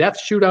sudden death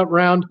shootout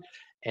round,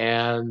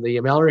 and the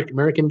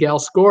American gal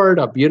scored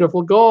a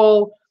beautiful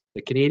goal.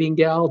 The Canadian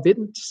gal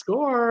didn't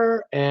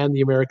score, and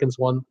the Americans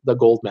won the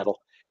gold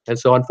medal. And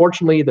so,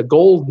 unfortunately, the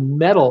gold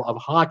medal of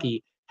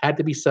hockey had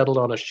to be settled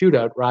on a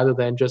shootout rather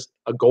than just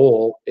a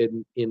goal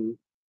in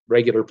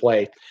regular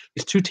play.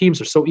 These two teams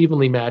are so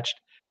evenly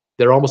matched.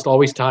 They're almost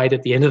always tied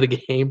at the end of the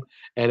game,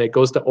 and it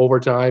goes to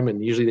overtime,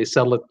 and usually they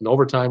settle it in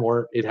overtime,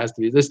 or it has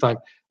to be, this time,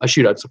 a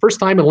shootout. It's the first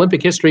time in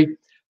Olympic history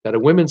that a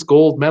women's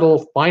gold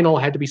medal final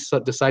had to be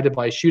decided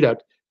by a shootout,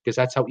 because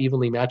that's how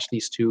evenly matched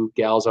these two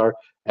gals are,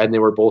 and they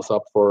were both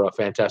up for a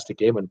fantastic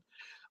game. And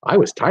I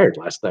was tired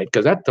last night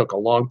because that took a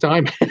long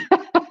time.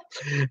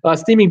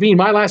 Steaming Bean,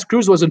 my last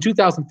cruise was in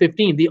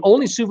 2015. The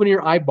only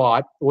souvenir I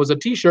bought was a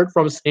T-shirt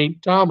from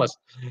St. Thomas.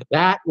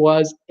 That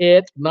was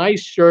it.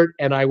 Nice shirt,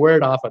 and I wear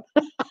it often.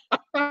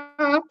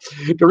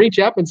 Doreen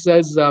Chapman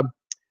says,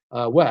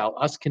 well,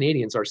 us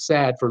Canadians are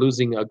sad for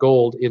losing a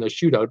gold in a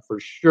shootout for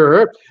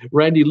sure.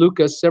 Randy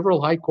Lucas,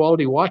 several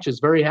high-quality watches,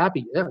 very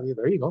happy. Yeah,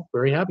 there you go,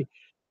 very happy.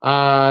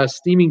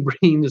 Steaming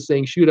Bean is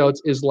saying shootouts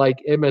is like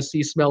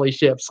MSC smelly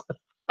ships.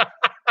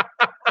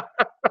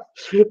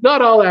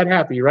 Not all that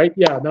happy, right?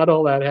 Yeah, not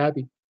all that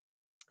happy. I'm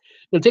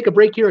going to take a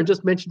break here and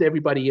just mention to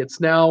everybody, it's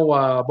now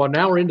about an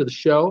hour into the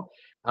show.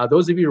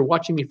 Those of you who are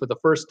watching me for the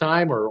first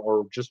time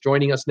or just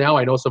joining us now,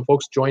 I know some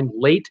folks joined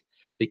late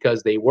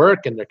because they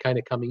work and they're kind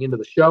of coming into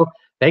the show.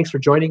 Thanks for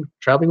joining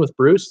Traveling with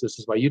Bruce. This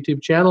is my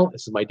YouTube channel.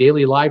 This is my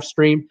daily live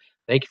stream.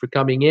 Thank you for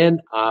coming in.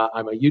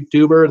 I'm a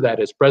YouTuber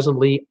that is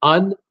presently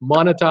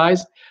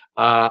unmonetized.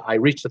 I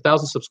reached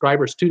 1,000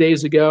 subscribers 2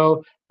 days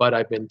ago, but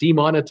I've been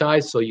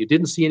demonetized, so you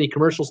didn't see any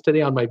commercials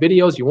today on my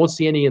videos. You won't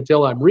see any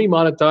until I'm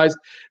remonetized.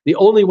 The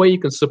only way you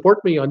can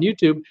support me on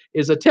YouTube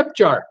is a tip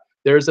jar.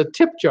 There's a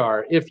tip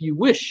jar. If you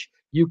wish,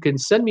 you can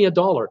send me $1,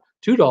 $2,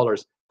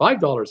 $5,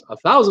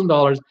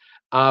 $1,000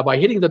 by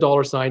hitting the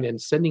dollar sign and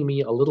sending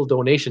me a little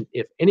donation.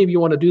 If any of you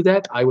want to do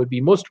that, I would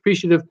be most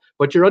appreciative,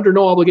 but you're under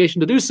no obligation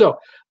to do so.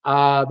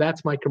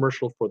 That's my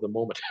commercial for the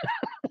moment.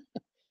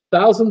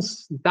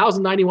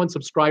 1,091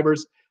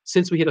 subscribers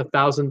since we hit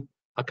 1,000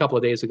 a couple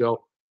of days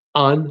ago.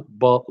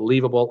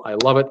 Unbelievable. I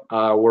love it.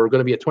 We're going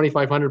to be at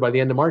 2,500 by the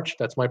end of March.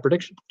 That's my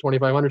prediction.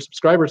 2,500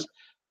 subscribers.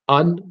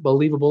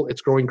 Unbelievable.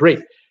 It's growing great.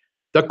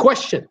 The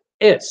question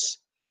is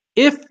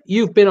if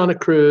you've been on a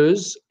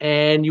cruise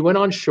and you went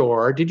on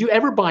shore, did you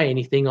ever buy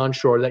anything on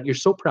shore that you're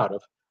so proud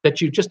of,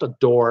 that you just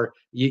adore,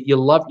 you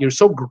love, you're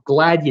so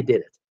glad you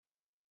did it?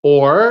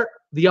 Or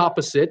the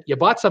opposite, you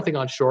bought something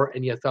on shore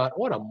and you thought,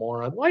 what a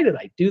moron, why did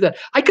I do that?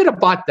 I could have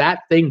bought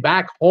that thing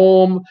back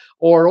home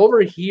or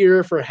over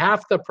here for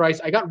half the price.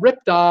 I got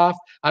ripped off.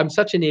 I'm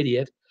such an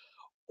idiot.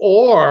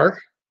 Or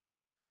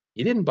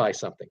you didn't buy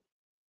something.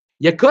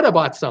 You could have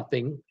bought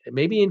something,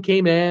 maybe in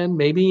Cayman,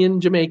 maybe in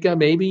Jamaica,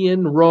 maybe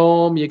in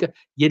Rome. You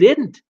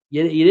didn't.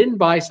 You didn't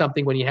buy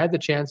something when you had the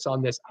chance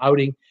on this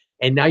outing,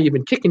 and now you've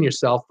been kicking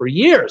yourself for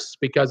years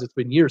because it's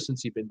been years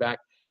since you've been back,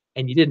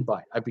 and you didn't buy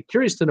it. I'd be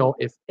curious to know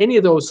if any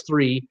of those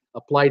three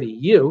apply to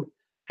you,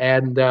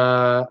 and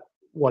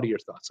what are your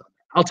thoughts on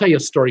that? I'll tell you a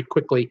story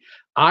quickly.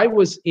 I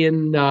was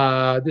in,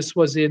 this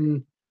was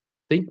in,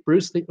 I think,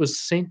 Bruce, I think it was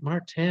St.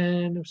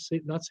 Martin,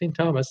 not St.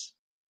 Thomas.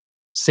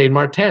 St.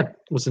 Martin. It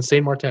was in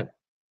St. Martin.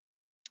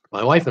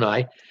 My wife and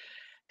I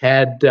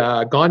had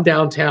gone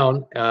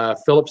downtown,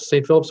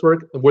 St.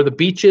 Phillipsburg, where the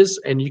beach is,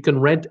 and you can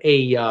rent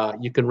a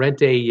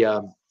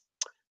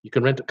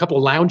couple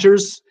of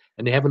loungers,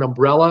 and they have an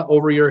umbrella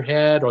over your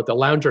head, or the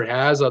lounger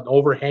has an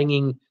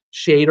overhanging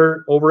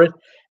shader over it,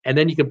 and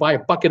then you can buy a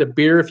bucket of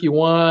beer if you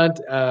want,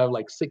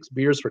 like 6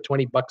 beers for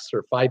 $20,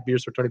 or 5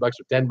 beers for $20, or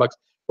 $10,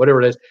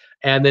 whatever it is,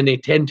 and then they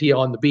tend to you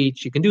on the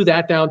beach. You can do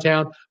that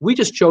downtown. We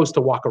just chose to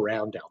walk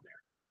around down there.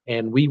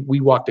 And we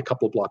walked a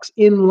couple of blocks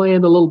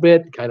inland a little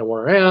bit, kind of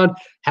went around.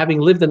 Having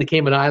lived in the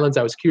Cayman Islands,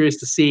 I was curious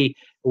to see,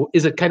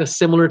 is it kind of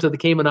similar to the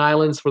Cayman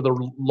Islands for the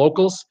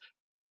locals?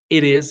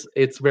 It is.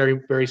 It's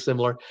very, very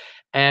similar.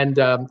 And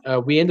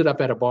we ended up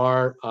at a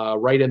bar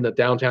right in the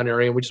downtown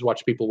area, and we just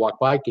watched people walk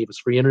by, gave us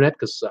free internet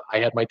because I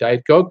had my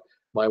Diet Coke.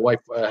 My wife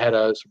had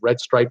a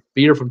red striped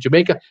beer from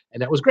Jamaica,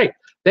 and that was great.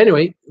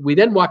 Anyway, we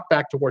then walked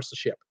back towards the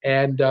ship,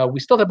 and we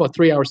still had about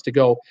 3 hours to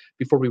go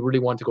before we really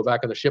wanted to go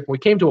back on the ship. And we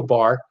came to a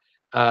bar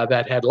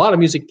that had a lot of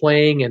music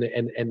playing,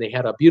 and they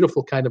had a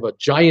beautiful kind of a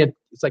giant,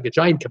 it's like a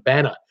giant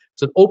cabana.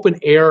 It's an open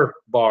air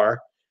bar,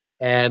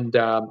 and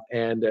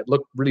it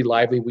looked really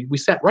lively. We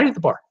sat right at the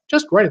bar,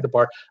 just right at the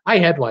bar. I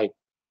had my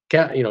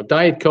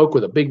Diet Coke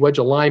with a big wedge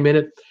of lime in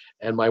it,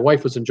 and my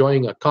wife was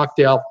enjoying a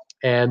cocktail,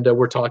 and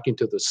we're talking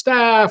to the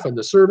staff, and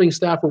the serving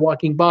staff were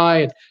walking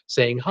by and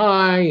saying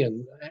hi,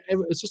 and it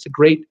was just a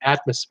great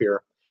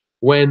atmosphere.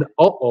 When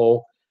a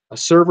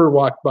server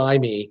walked by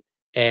me,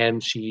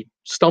 and she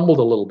stumbled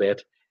a little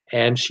bit,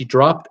 and she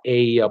dropped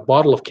a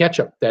bottle of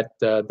ketchup that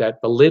the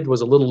lid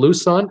was a little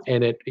loose on,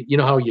 and you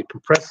know how you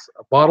compress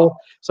a bottle,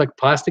 it's like a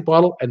plastic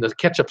bottle, and the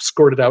ketchup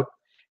squirted out,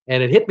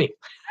 and it hit me.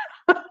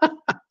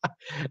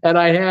 And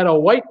I had a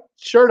white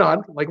shirt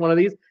on, like one of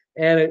these,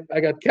 and I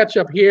got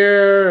ketchup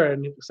here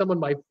and some on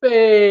my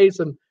face,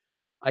 and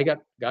I got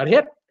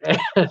hit.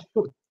 It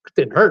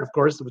didn't hurt, of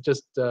course. It was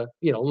just, a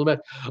little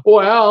bit.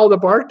 Well, the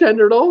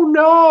bartender, oh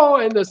no!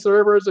 And the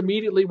servers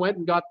immediately went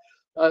and got,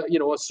 a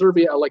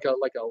Serbia, like a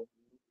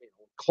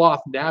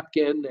cloth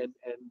napkin, and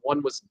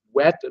one was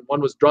wet and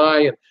one was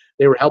dry, and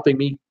they were helping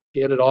me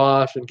get it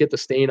off and get the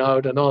stain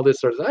out and all this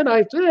sort of stuff. And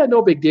I said,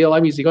 no big deal.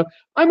 I'm easy going.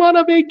 I'm on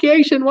a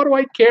vacation. What do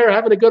I care?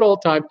 Having a good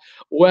old time.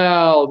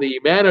 Well, the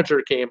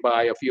manager came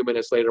by a few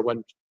minutes later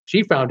when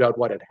she found out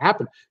what had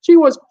happened. She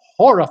was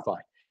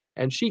horrified.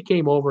 And she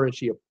came over and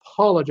she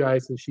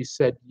apologized, and she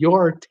said,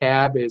 your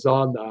tab is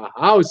on the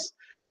house.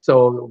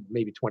 So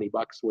maybe $20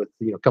 with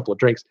a couple of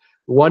drinks.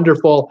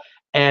 Wonderful.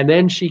 And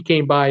then she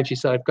came by and she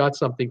said, I've got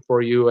something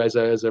for you as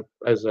a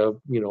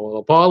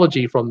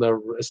apology from the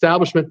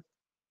establishment.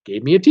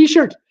 Gave me a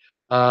t-shirt.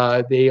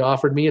 They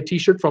offered me a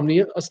t-shirt from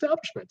the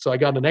establishment. So I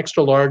got an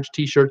extra large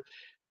t-shirt.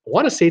 I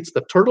want to say it's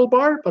the Turtle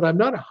Bar, but I'm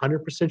not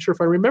 100% sure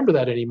if I remember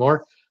that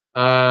anymore.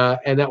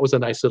 And that was a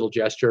nice little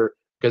gesture,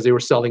 because they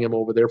were selling them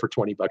over there for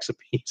 $20 a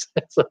piece.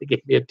 So they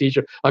gave me a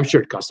t-shirt. I'm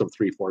sure it cost them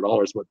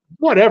 $3-4, but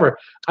whatever.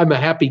 I'm a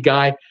happy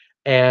guy,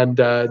 and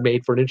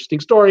made for an interesting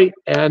story.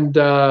 And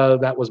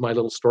that was my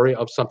little story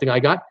of something I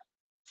got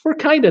for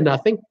kind of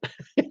nothing,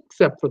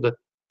 except for the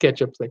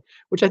ketchup thing,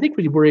 which I think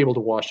we were able to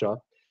wash off.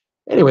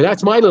 Anyway,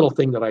 that's my little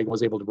thing that I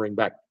was able to bring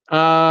back.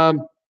 The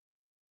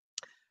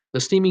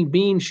steaming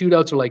bean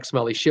shootouts are like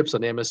smelly ships on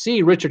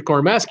MSC. Richard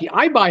Kormaski,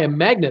 I buy a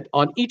magnet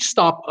on each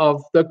stop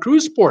of the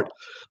cruise port.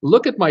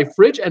 Look at my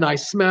fridge and I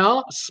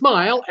smile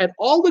at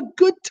all the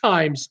good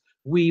times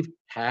we've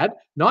had,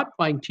 not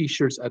buying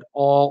t-shirts at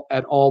all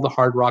the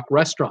Hard Rock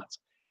restaurants.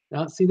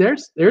 Now, see,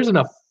 there's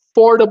an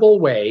affordable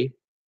way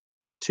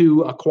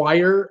to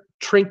acquire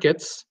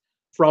trinkets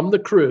from the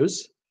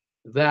cruise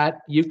that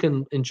you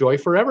can enjoy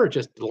forever.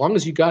 Just as long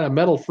as you got a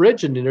metal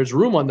fridge and there's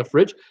room on the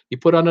fridge, you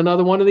put on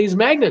another one of these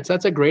magnets.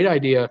 That's a great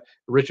idea,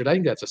 Richard. I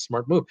think that's a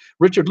smart move.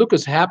 Richard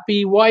Lucas,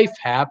 happy wife,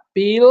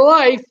 happy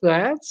life.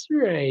 That's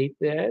right.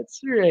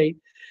 That's right.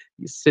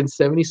 Since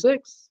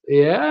 76.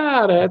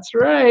 Yeah, that's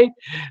right.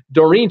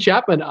 Doreen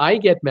Chapman, I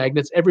get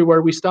magnets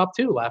everywhere we stop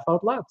too. Laugh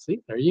out loud.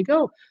 See, there you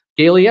go.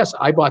 Gailey, yes,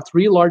 I bought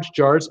 3 large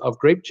jars of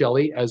grape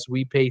jelly, as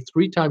we pay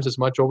 3 times as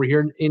much over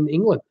here in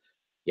England.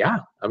 Yeah,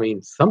 I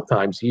mean,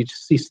 sometimes you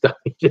just see stuff,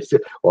 you just say,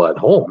 well, at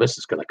home, this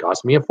is going to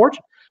cost me a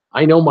fortune.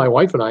 I know my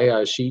wife and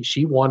I,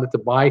 she wanted to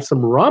buy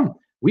some rum.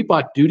 We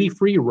bought duty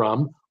free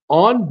rum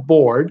on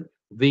board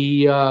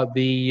the uh,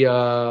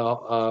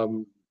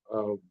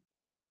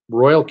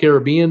 Royal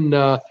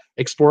Caribbean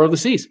Explorer of the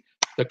Seas,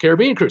 the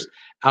Caribbean cruise.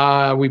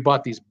 We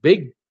bought these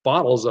big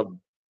bottles of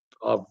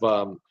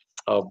boy,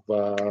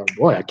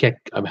 I can't.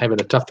 I'm having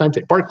a tough time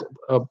saying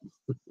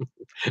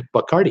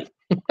Bacardi.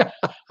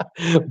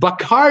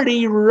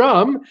 Bacardi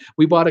rum.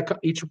 We bought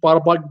each bought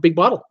a big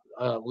bottle,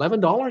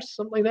 $11,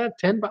 something like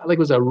that. Like it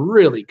was a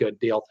really good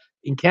deal.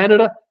 In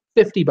Canada,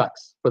 $50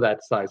 for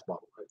that size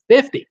bottle.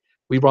 50.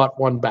 We brought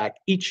one back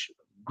each.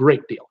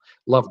 Great deal.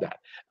 Love that.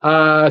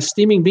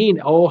 Steaming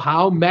bean. Oh,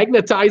 how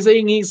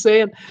magnetizing! He's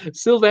saying.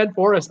 Sylvan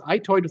Forest. I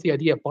toyed with the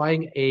idea of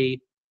buying a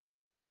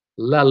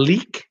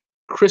Lalique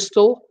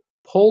crystal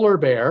polar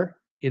bear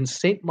in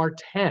Saint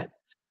Martin.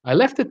 I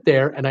left it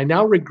there, and I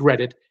now regret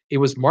it. It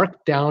was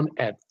marked down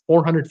at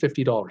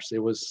 $450.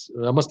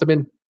 It must have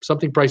been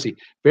something pricey.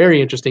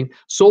 Very interesting.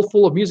 Soul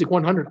Full of Music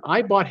 100.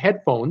 I bought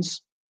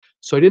headphones,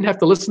 so I didn't have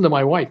to listen to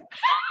my wife.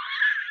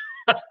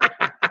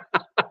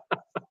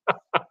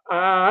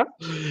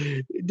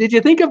 Did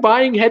you think of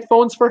buying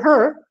headphones for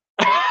her?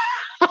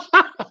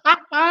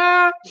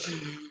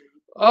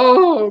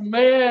 Oh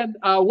man,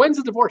 when's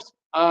the divorce?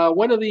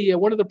 One of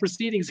the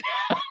proceedings,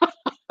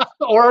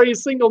 or are you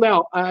single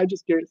now? I'm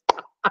just curious.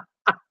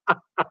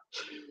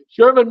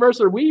 Sherman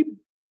Mercer, we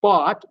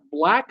bought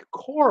black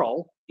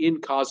coral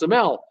in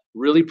Cozumel.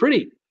 Really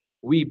pretty.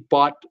 We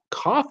bought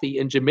coffee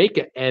in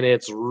Jamaica, and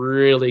it's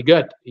really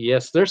good.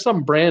 Yes, there's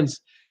some brands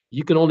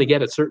you can only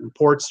get at certain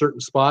ports, certain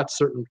spots,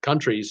 certain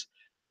countries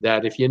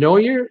that if you know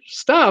your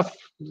stuff,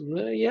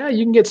 yeah,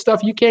 you can get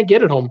stuff you can't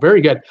get at home.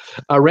 Very good.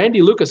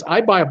 Randy Lucas, I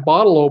buy a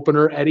bottle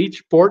opener at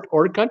each port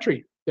or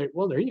country.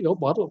 Well, there you go.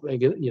 Bottle,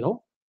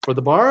 for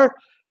the bar.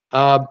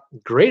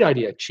 Great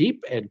idea.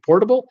 Cheap and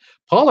portable.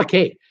 Paula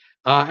K.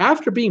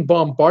 After being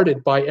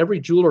bombarded by every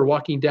jeweler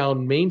walking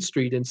down Main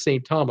Street in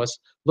St. Thomas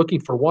looking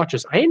for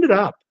watches, I ended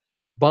up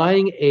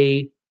buying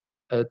a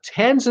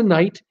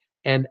tanzanite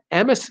and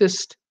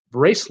amethyst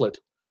bracelet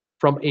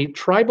from a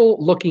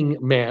tribal-looking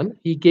man.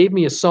 He gave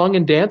me a song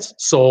and dance.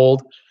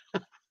 Sold.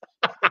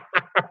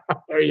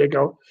 There you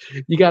go.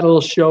 You got a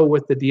little show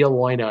with the deal.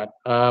 Why not?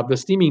 The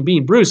Steaming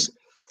Bean. Bruce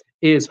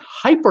is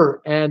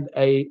hyper and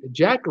a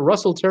Jack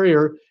Russell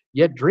Terrier,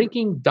 yet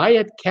drinking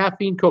diet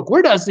caffeine Coke.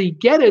 Where does he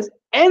get his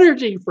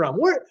energy from?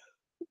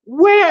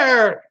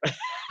 Where?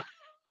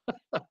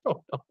 I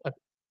don't know.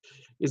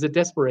 Is it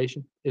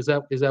desperation? Is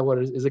that what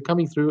it is? Is it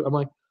coming through?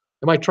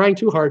 Am I trying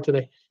too hard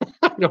today?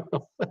 I don't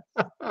know.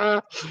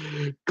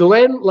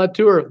 Glenn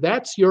Latour,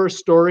 that's your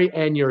story,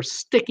 and you're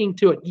sticking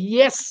to it.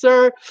 Yes,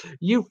 sir.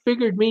 You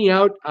figured me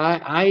out.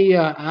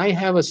 I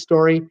have a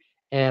story,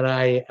 and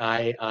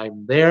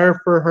I'm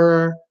there for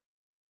her.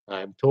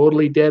 I'm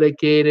totally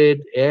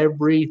dedicated.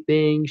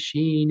 Everything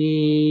she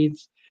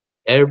needs,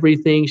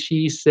 everything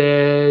she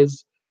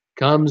says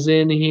comes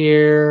in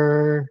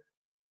here.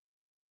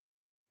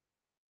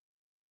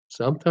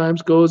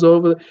 Sometimes goes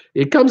over.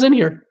 It comes in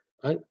here.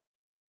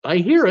 I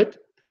hear it.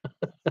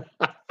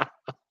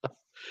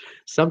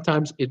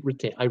 Sometimes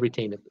I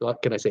retain it.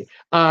 What can I say?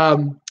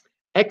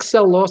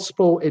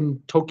 Excelospo in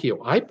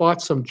Tokyo. I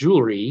bought some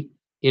jewelry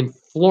in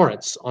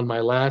Florence on my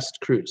last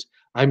cruise.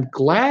 I'm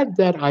glad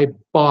that I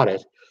bought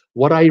it.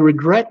 What I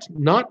regret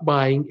not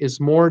buying is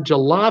more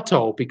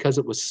gelato because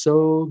it was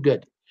so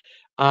good.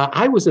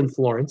 I was in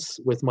Florence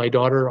with my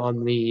daughter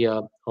on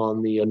the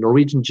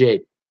Norwegian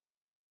Jade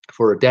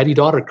for a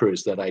daddy-daughter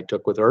cruise that I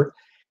took with her,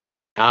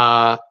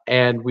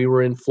 and we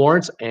were in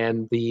Florence,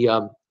 and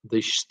the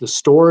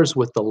stores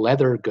with the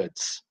leather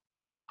goods.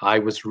 I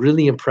was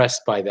really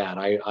impressed by that.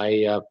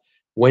 I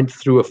went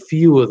through a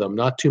few of them,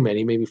 not too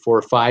many, maybe 4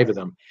 or 5 of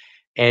them,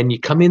 and you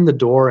come in the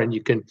door and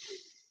you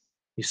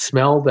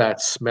smell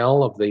that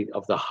smell of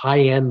the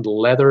high end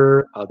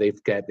leather. They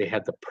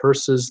had the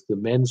purses, the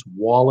men's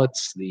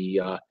wallets,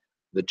 the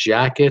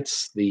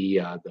jackets,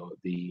 the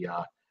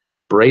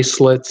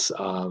bracelets.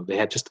 They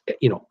had just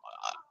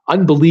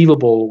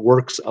unbelievable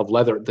works of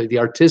leather. The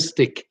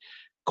artistic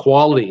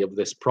quality of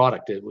this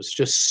product, it was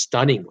just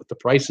stunning with the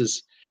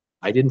prices.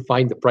 I didn't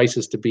find the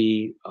prices to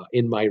be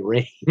in my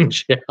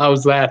range.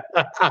 How's that?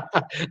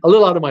 A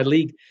little out of my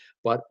league,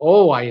 but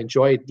I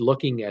enjoyed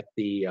looking at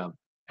the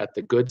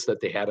goods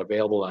that they had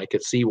available. I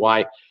could see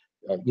why,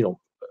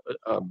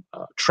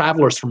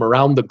 travelers from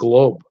around the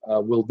globe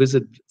will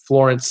visit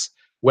Florence,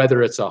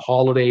 whether it's a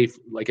holiday,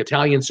 like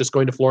Italians just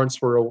going to Florence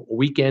for a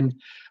weekend,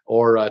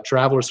 or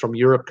travelers from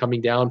Europe coming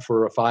down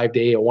for a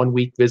 5-day, a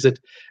 1-week visit,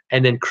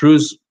 and then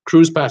cruise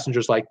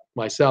passengers like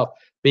myself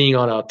being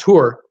on a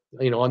tour,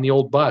 on the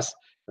old bus,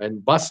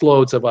 and bus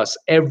loads of us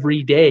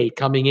every day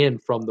coming in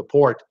from the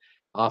port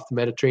off the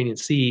Mediterranean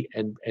Sea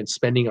and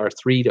spending our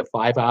 3 to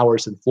 5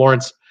 hours in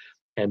Florence.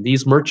 And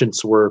these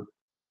merchants were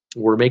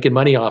making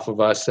money off of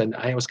us. And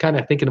I was kind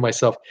of thinking to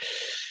myself,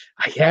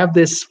 I have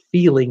this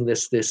feeling,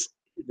 this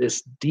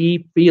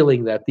deep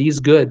feeling that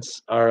these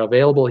goods are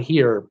available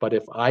here. But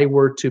if I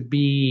were to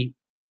be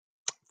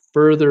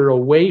further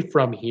away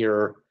from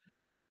here,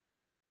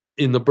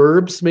 in the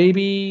burbs,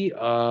 maybe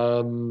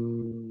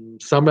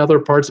some other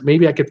parts.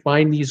 Maybe I could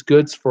find these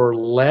goods for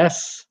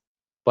less,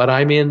 but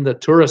I'm in the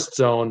tourist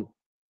zone,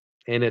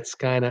 and it's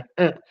kind of,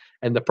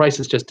 and the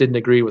prices just didn't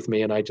agree with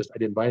me, and I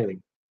didn't buy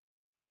anything.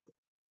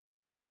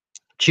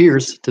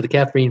 Cheers to the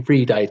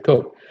caffeine-free Diet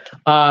Coke.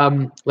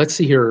 Let's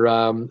see here.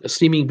 A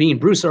steaming bean.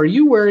 Bruce, are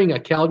you wearing a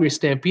Calgary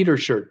Stampeder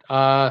shirt?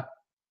 Yes,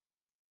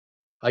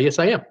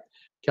 I am.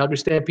 Calgary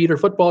Stampeder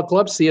Football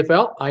Club,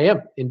 CFL. I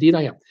am. Indeed,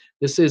 I am.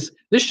 This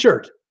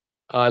shirt.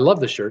 I love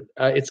this shirt.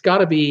 It's got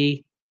to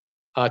be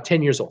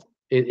 10 years old.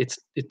 It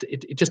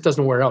just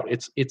doesn't wear out.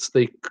 It's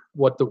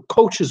what the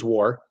coaches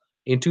wore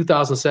in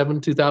 2007,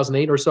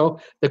 2008 or so.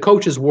 The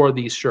coaches wore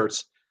these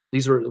shirts.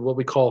 These are what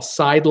we call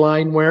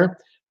sideline wear.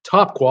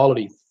 Top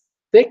quality,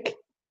 thick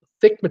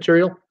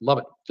material. Love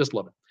it. Just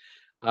love it.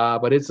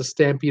 But it's a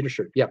Stampeder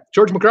shirt. Yeah.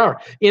 George McCrower,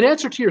 in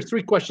answer to your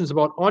 3 questions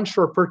about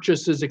onshore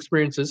purchases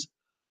experiences,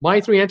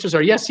 my 3 answers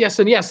are yes, yes,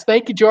 and yes.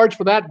 Thank you, George,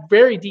 for that.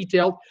 Very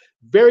detailed,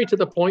 very to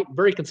the point,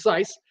 very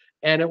concise,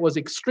 and it was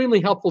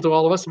extremely helpful to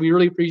all of us. We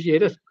really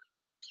appreciate it.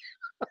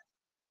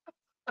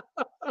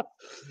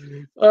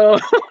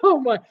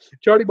 Oh my,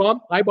 Charlie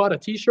Bomb, I bought a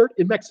T-shirt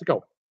in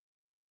Mexico.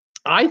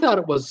 I thought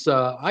it was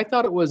I'm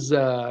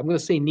going to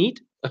say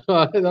neat.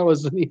 That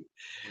was neat.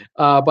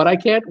 But I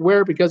can't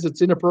wear because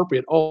it's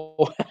inappropriate.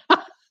 Oh,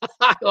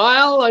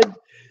 well,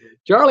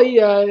 Charlie,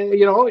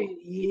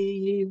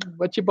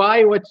 what you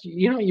buy,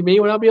 you may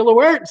not be able to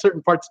wear it in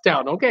certain parts of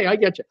town. Okay, I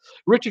get you.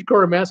 Richard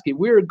Koromaski,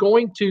 we're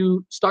going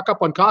to stock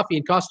up on coffee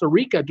in Costa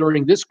Rica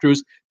during this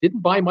cruise.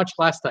 Didn't buy much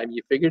last time.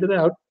 You figured it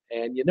out,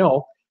 and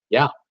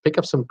yeah, pick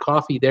up some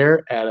coffee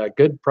there at a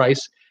good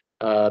price.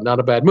 Not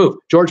a bad move.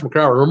 George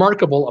McCrower,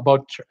 remarkable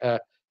about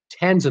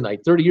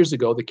Tanzanite. 30 years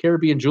ago, the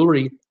Caribbean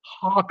jewelry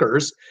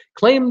hawkers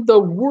claimed the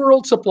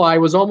world supply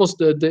was almost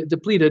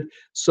depleted.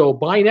 So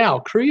buy now.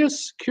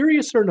 Curious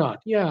or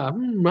not? Yeah.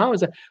 How is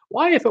that?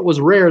 Why, if it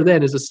was rare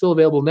then, is it still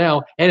available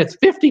now? And it's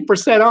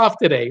 50% off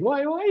today.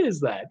 Why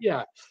is that?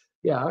 Yeah.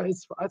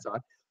 It's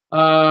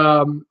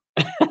odd.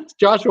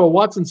 Joshua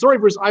Watson. Sorry,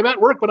 Bruce. I'm at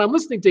work, but I'm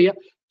listening to you.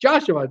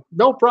 Joshua,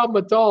 no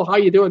problem at all. How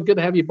you doing? Good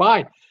to have you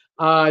by.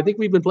 I think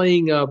we've been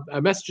playing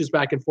messages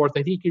back and forth.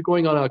 I think you're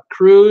going on a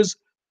cruise,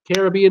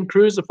 Caribbean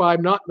cruise, if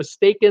I'm not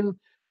mistaken.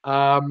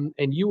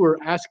 And you were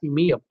asking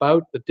me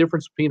about the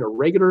difference between a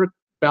regular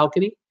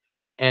balcony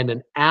and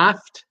an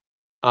aft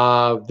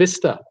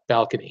Vista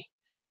balcony.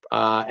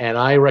 And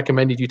I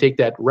recommended you take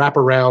that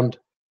wraparound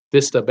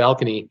Vista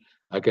balcony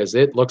because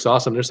it looks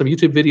awesome. There's some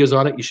YouTube videos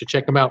on it. You should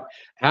check them out.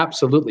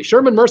 Absolutely.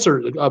 Sherman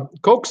Mercer,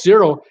 Coke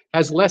Zero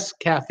has less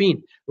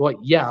caffeine. Well,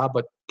 yeah,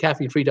 but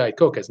caffeine-free Diet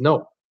Coke has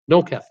no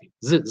caffeine,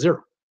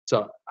 zero.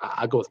 So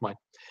I'll go with mine.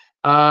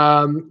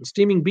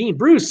 Steaming Bean,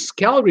 Bruce,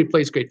 Calgary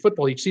plays great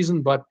football each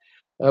season, but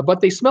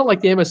they smell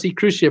like the MSC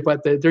cruise ship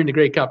during the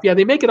Grey Cup. Yeah,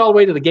 they make it all the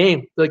way to the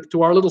game, like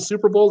to our little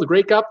Super Bowl, the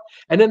Grey Cup,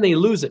 and then they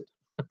lose it.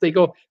 They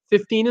go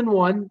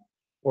 15-1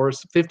 or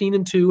 15-2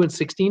 and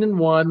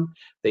 16-1.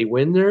 They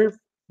win their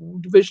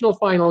divisional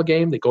final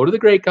game. They go to the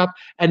Grey Cup,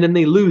 and then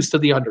they lose to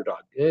the underdog.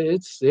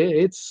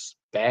 It's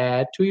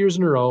bad 2 years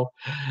in a row.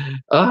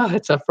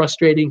 It's a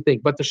frustrating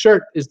thing. But the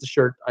shirt is the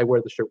shirt. I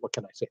wear the shirt. What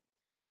can I say?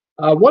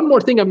 One more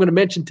thing I'm going to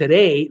mention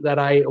today that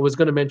I was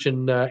going to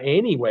mention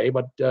anyway,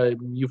 but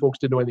you folks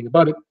didn't know anything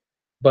about it.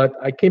 But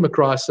I came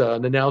across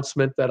an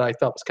announcement that I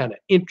thought was kind of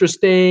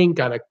interesting,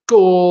 kind of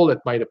cool. It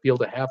might appeal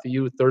to half of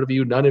you, a third of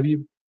you, none of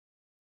you.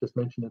 Just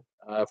mention it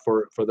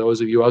for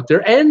those of you out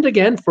there. And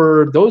again,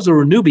 for those who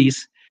are newbies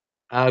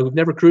who've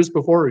never cruised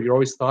before, or you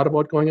always thought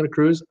about going on a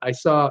cruise, I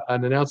saw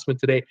an announcement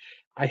today.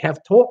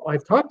 I've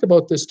talked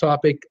about this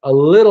topic a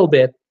little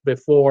bit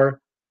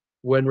before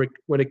when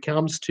it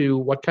comes to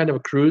what kind of a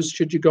cruise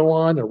should you go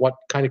on or what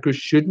kind of cruise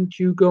shouldn't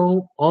you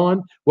go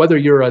on, whether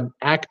you're an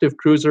active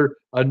cruiser,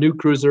 a new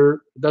cruiser,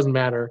 it doesn't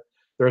matter.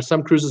 There are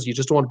some cruises you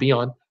just don't want to be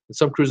on, and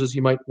some cruises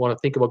you might want to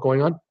think about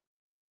going on.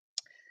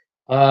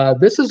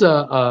 This is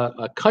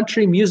a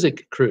country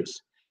music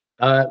cruise.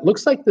 It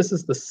looks like this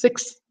is the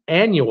 6th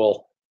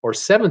annual or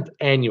 7th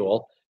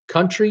annual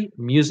country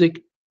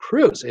music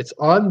cruise. It's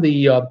on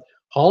the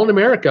Holland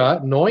America,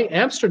 Nooi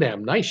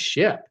Amsterdam. Nice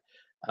ship.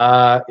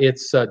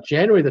 It's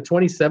January the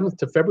 27th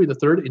to February the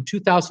 3rd in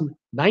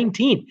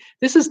 2019.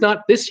 This is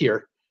not this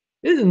year.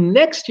 This is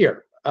next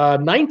year,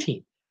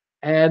 19.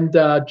 And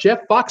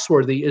Jeff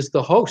Foxworthy is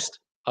the host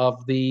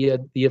of the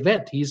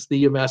event. He's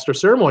the master of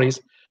ceremonies.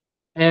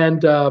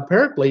 And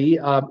apparently,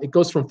 it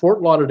goes from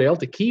Fort Lauderdale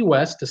to Key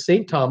West to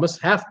St. Thomas,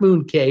 Half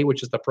Moon Cay,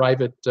 which is the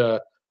private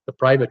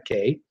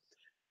cay.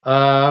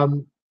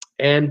 And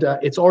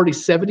it's already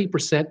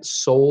 70%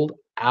 sold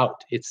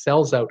out. It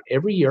sells out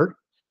every year.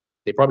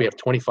 They probably have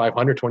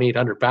 2,500,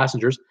 2,800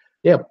 passengers.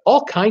 They have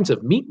all kinds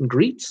of meet and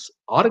greets,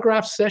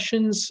 autograph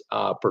sessions,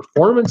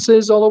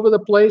 performances all over the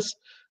place.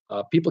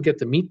 People get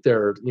to meet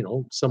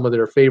some of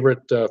their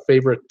favorite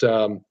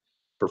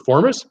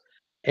performers.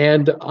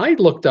 And I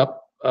looked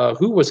up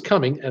who was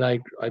coming, and I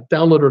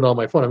downloaded it on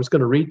my phone. I'm just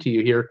going to read to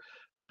you here.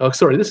 Oh,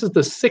 sorry, this is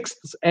the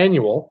 6th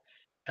annual.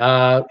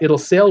 It'll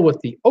sail with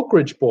the Oak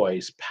Ridge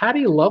Boys,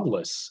 Patty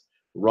Loveless,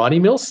 Ronnie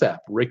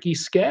Millsap, Ricky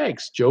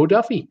Skaggs, Joe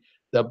Duffy,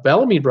 the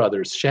Bellamy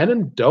Brothers,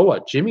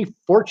 Shenandoah, Jimmy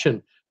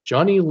Fortune,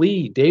 Johnny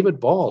Lee, David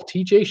Ball,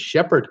 TJ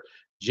Shepard,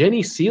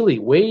 Jenny Seeley,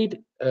 Wade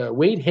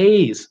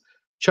Hayes,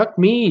 Chuck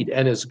Mead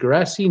and his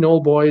Grassy Knoll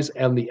Boys,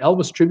 and the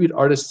Elvis tribute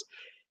artists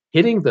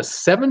hitting the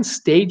 7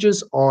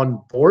 stages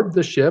on board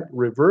the ship.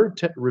 Revered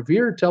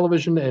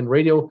television and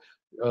radio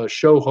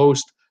show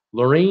host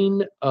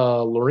Lorraine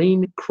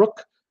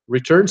Crook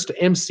returns to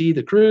MC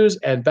the cruise,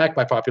 and backed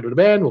by popular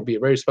demand will be a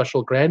very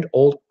special Grand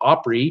Ole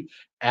Opry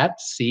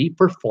at Sea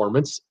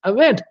performance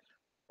event.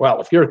 Well,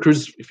 if you're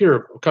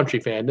a country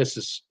fan, this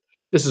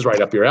is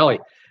right up your alley.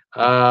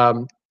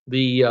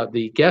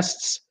 The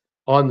guests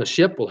on the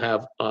ship will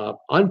have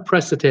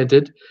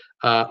unprecedented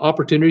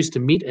opportunities to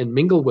meet and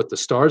mingle with the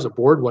stars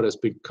aboard what has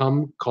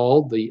become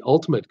called the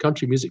ultimate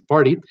country music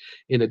party.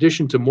 In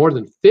addition to more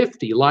than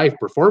 50 live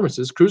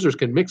performances, cruisers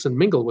can mix and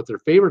mingle with their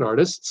favorite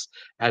artists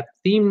at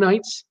theme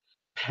nights,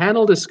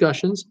 panel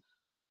discussions,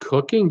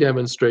 cooking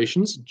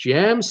demonstrations,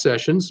 jam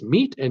sessions,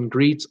 meet and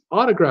greets,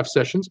 autograph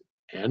sessions,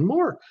 and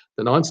more.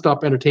 The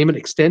nonstop entertainment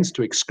extends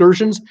to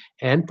excursions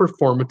and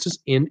performances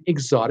in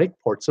exotic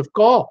ports of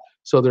call.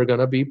 So they're going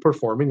to be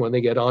performing when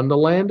they get on the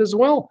land as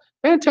well.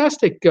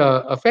 Fantastic,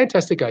 a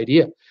fantastic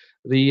idea.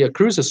 The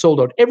cruise has sold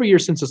out every year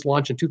since its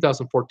launch in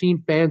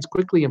 2014. Fans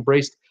quickly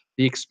embraced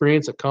the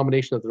experience, a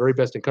combination of the very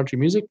best in country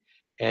music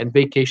and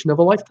vacation of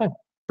a lifetime.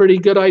 Pretty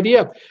good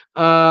idea.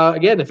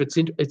 Again, if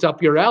it's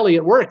up your alley,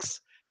 it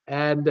works.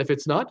 And if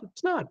it's not,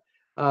 it's not.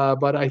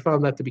 But I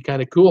found that to be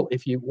kind of cool.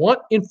 If you want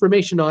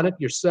information on it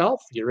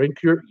yourself, you're in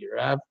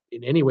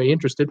any way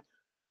interested,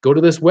 go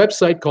to this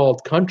website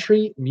called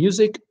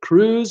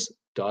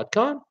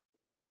countrymusiccruise.com.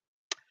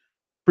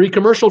 Free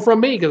commercial from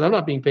me because I'm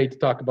not being paid to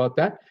talk about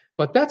that.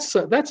 But that's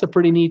a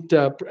pretty neat.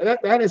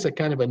 That is a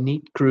kind of a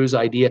neat cruise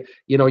idea.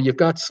 You know, you've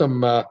got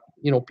some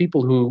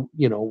people who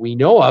we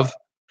know of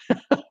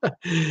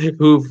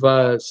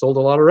who've sold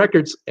a lot of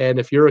records. And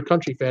if you're a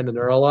country fan, and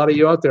there are a lot of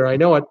you out there, I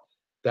know it.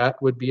 That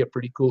would be a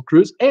pretty cool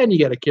cruise. And you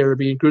get a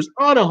Caribbean cruise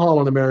on a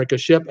Holland America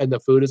ship, and the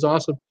food is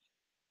awesome.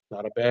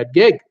 Not a bad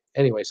gig.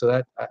 Anyway, so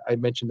that I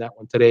mentioned that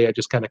one today. I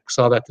just kind of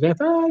saw that today. I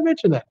thought, I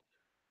mentioned that.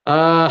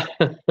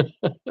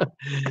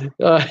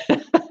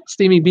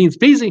 Steaming Beans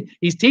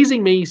he's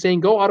teasing me. He's saying,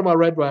 go Ottawa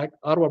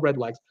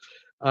Redblacks.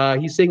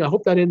 He's saying, I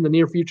hope that in the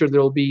near future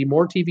there will be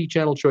more TV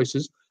channel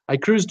choices. I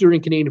cruise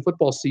during Canadian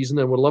football season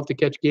and would love to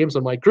catch games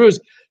on my cruise.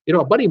 You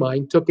know, a buddy of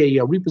mine took a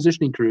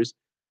repositioning cruise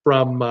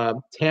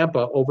from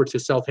Tampa over to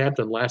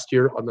Southampton last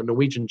year on the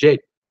Norwegian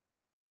Jade.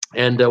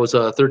 And it was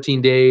a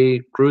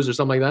 13-day cruise or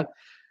something like that.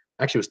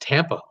 Actually, it was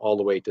Tampa all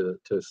the way to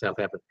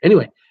Southampton.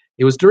 Anyway,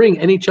 it was during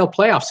NHL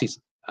playoff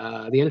season.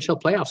 The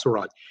NHL playoffs were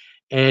on.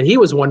 And he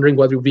was wondering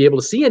whether we'd be able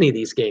to see any of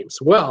these games.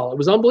 Well, it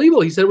was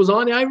unbelievable. He said it was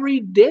on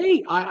every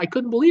day. I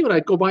couldn't believe it.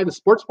 I'd go by the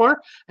sports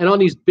bar, and on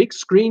these big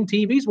screen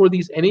TVs were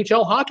these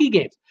NHL hockey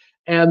games.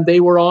 And they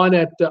were on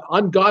at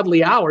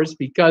ungodly hours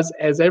because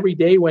as every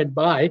day went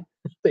by,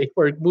 they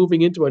were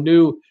moving into a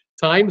new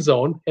time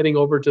zone, heading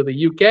over to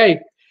the UK.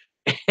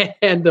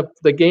 And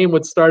the game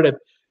would start at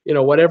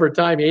whatever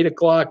time, 8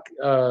 o'clock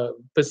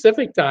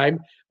Pacific time.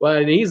 Well,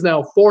 and he's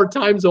now 4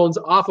 time zones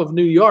off of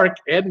New York,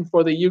 heading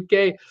for the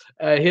UK.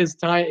 His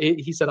time,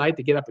 he said, I had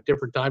to get up at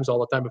different times all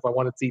the time if I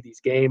wanted to see these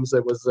games.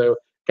 It was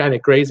kind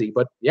of crazy.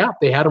 But yeah,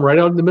 they had them right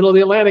out in the middle of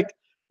the Atlantic.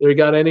 They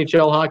got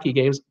NHL hockey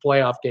games,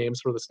 playoff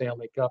games for the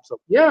Stanley Cup. So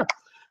yeah,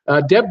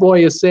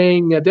 Debbie's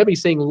saying,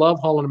 love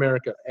Holland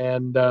America,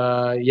 and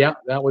yeah,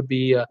 that would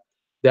be a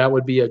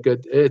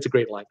good. It's a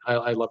great line.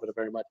 I love it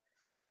very much.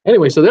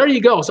 Anyway, so there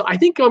you go. So I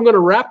think I'm going to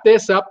wrap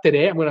this up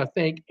today. I'm going to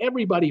thank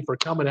everybody for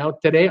coming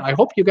out today. I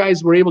hope you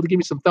guys were able to give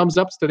me some thumbs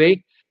ups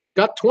today.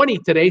 Got 20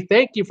 today.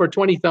 Thank you for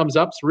 20 thumbs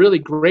ups. Really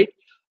great.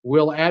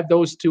 We'll add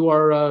those to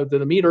our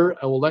the meter,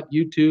 and we'll let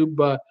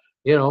YouTube,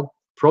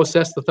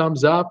 process the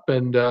thumbs up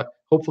and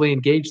hopefully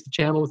engage the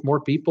channel with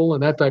more people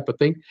and that type of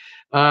thing.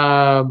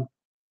 Pamela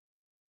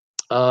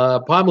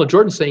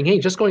Jordan saying, hey,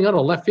 just going out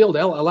on left field,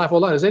 I laugh a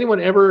lot. Has anyone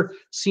ever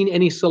seen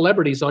any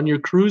celebrities on your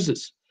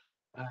cruises?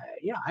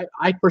 Yeah,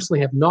 I personally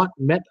have not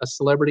met a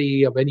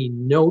celebrity of any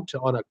note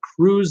on a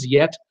cruise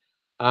yet.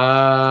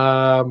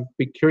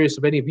 Be curious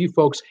if any of you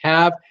folks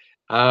have.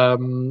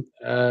 Galius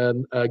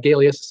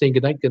saying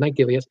good night,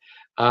 Galius.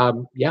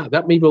 Yeah,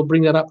 that maybe we'll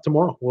bring that up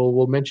tomorrow.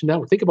 We'll mention that.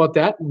 We'll think about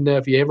that, and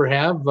if you ever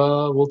have,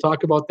 we'll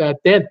talk about that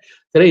then.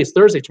 Today is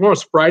Thursday.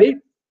 Tomorrow's Friday.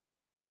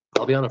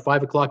 I'll be on at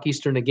 5 o'clock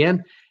Eastern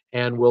again,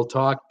 and we'll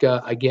talk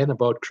again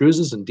about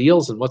cruises and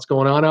deals and what's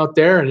going on out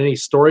there and any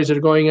stories that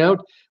are going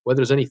out. Whether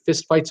there's any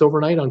fist fights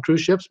overnight on cruise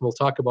ships, we'll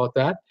talk about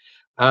that.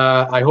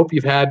 I hope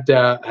you've had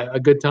a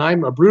good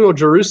time. Bruno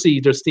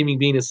Gerussi, the Steaming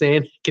Bean, is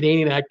saying,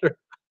 Canadian actor.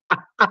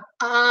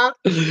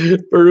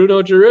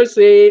 Bruno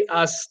Gerussi,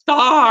 a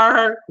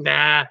star.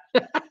 Nah.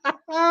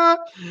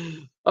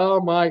 Oh,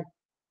 my.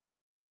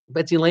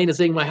 Betsy Lane is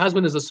saying, my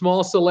husband is a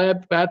small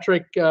celeb.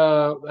 Patrick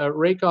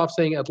Rakoff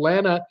saying,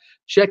 Atlanta,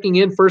 checking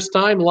in first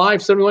time,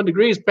 live, 71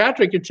 degrees.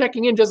 Patrick, you're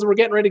checking in just as we're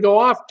getting ready to go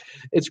off.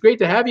 It's great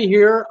to have you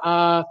here.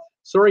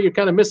 Sorry you're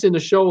kind of missing the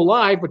show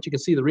live, but you can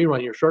see the rerun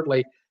here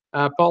shortly.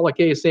 Paula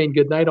K is saying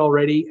good night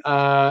already.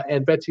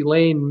 And Betsy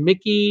Lane,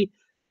 Mickey,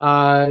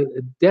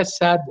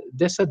 Decidist,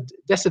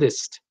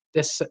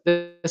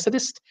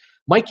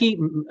 Mikey.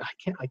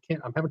 I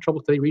can't. I'm having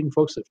trouble today reading,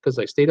 folks, because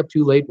I stayed up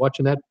too late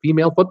watching that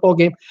female football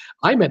game.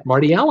 I met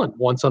Marty Allen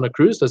once on a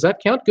cruise. Does that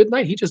count? Good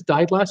night. He just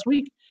died last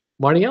week.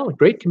 Marty Allen,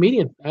 great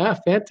comedian.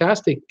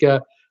 Fantastic,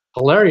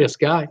 hilarious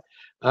guy.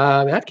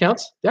 That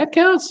counts. That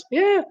counts.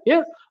 Yeah,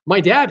 yeah. My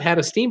dad had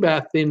a steam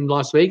bath in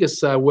Las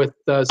Vegas with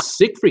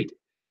Siegfried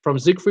from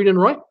Siegfried and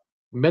Roy.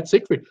 Met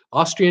Siegfried,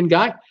 Austrian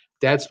guy.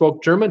 Dad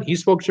spoke German. He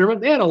spoke German.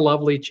 They had a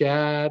lovely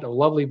chat, a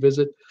lovely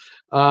visit.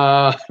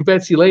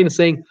 Betsy Lane is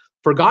saying,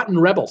 Forgotten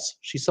Rebels.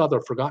 She saw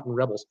the Forgotten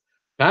Rebels.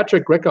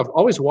 Patrick Rickoff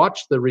always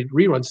watched the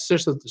reruns.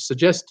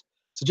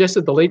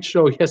 Suggested the Late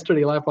Show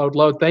yesterday. Laugh out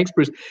loud. Thanks,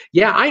 Bruce.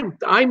 Yeah,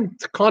 I'm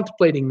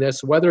contemplating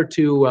this whether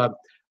to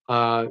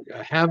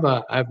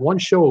have one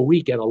show a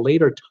week at a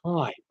later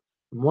time.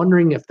 I'm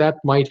wondering if that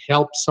might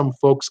help some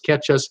folks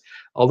catch us.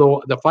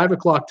 Although the 5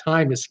 o'clock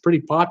time is pretty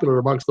popular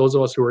amongst those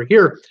of us who are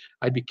here,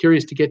 I'd be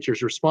curious to get your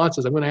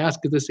responses. I'm going to ask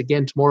this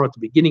again tomorrow at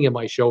the beginning of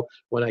my show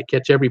when I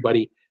catch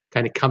everybody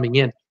kind of coming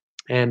in.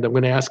 And I'm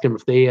going to ask them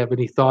if they have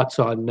any thoughts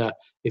on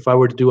if I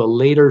were to do a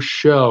later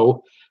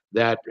show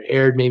that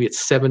aired maybe at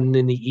 7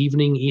 in the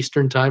evening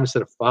Eastern time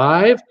instead of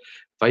 5. If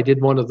I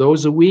did one of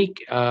those a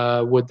week,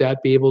 would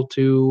that be able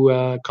to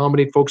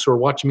accommodate folks who are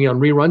watching me on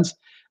reruns?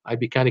 I'd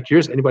be kind of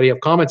curious. Anybody have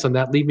comments on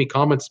that? Leave me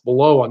comments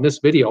below on this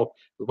video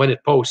when it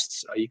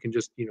posts. You can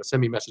just send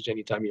me a message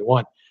anytime you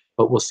want.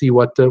 But we'll see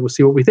what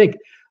we think.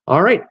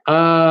 All right,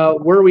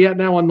 where are we at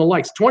now on the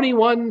likes?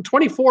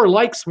 24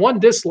 likes, 1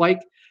 dislike.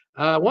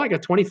 Well, I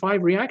got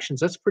 25 reactions.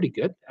 That's pretty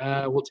good.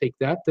 We'll take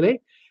that today.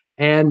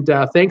 And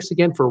thanks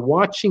again for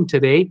watching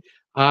today.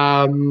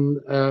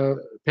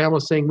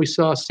 Pamela's saying we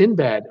saw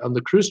Sinbad on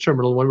the cruise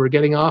terminal when we were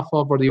getting off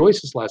of the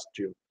Oasis last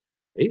June.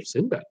 Hey,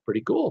 Sinbad,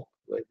 pretty cool.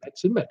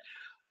 That's Sinbad.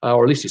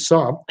 Or at least you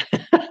saw him.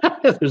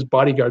 There's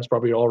bodyguards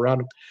probably all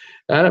around him.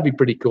 That'd be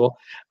pretty cool.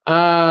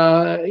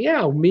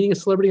 Yeah, meeting a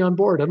celebrity on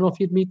board. I don't know if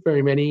you'd meet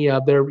very many.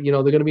 They're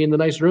going to be in the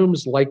nice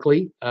rooms,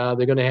 likely. They're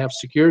going to have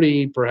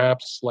security,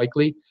 perhaps,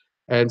 likely,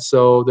 and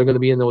so they're going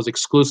to be in those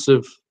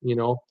exclusive,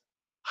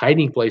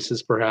 hiding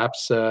places,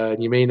 perhaps.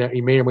 You may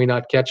or may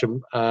not catch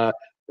them.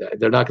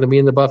 They're not going to be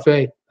in the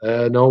buffet.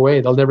 No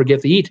way. They'll never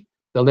get to eat.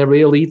 They'll never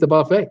be able to eat the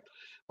buffet.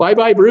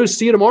 Bye-bye, Bruce.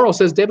 See you tomorrow,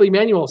 says Debbie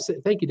Manuel.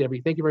 Thank you,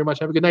 Debbie. Thank you very much.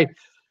 Have a good night.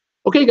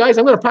 Okay, guys,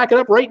 I'm going to pack it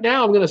up right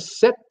now. I'm going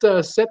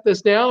to set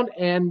this down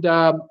and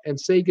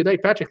say good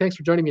night. Patrick, thanks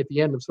for joining me at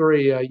the end. I'm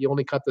sorry you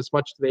only cut this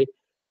much today.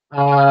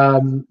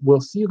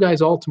 We'll see you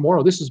guys all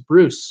tomorrow. This is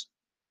Bruce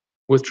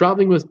with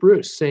Traveling with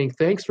Bruce saying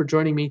thanks for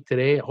joining me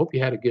today. I hope you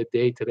had a good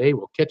day today.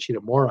 We'll catch you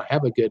tomorrow.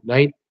 Have a good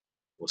night.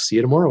 We'll see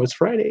you tomorrow. It's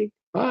Friday.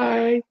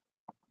 Bye.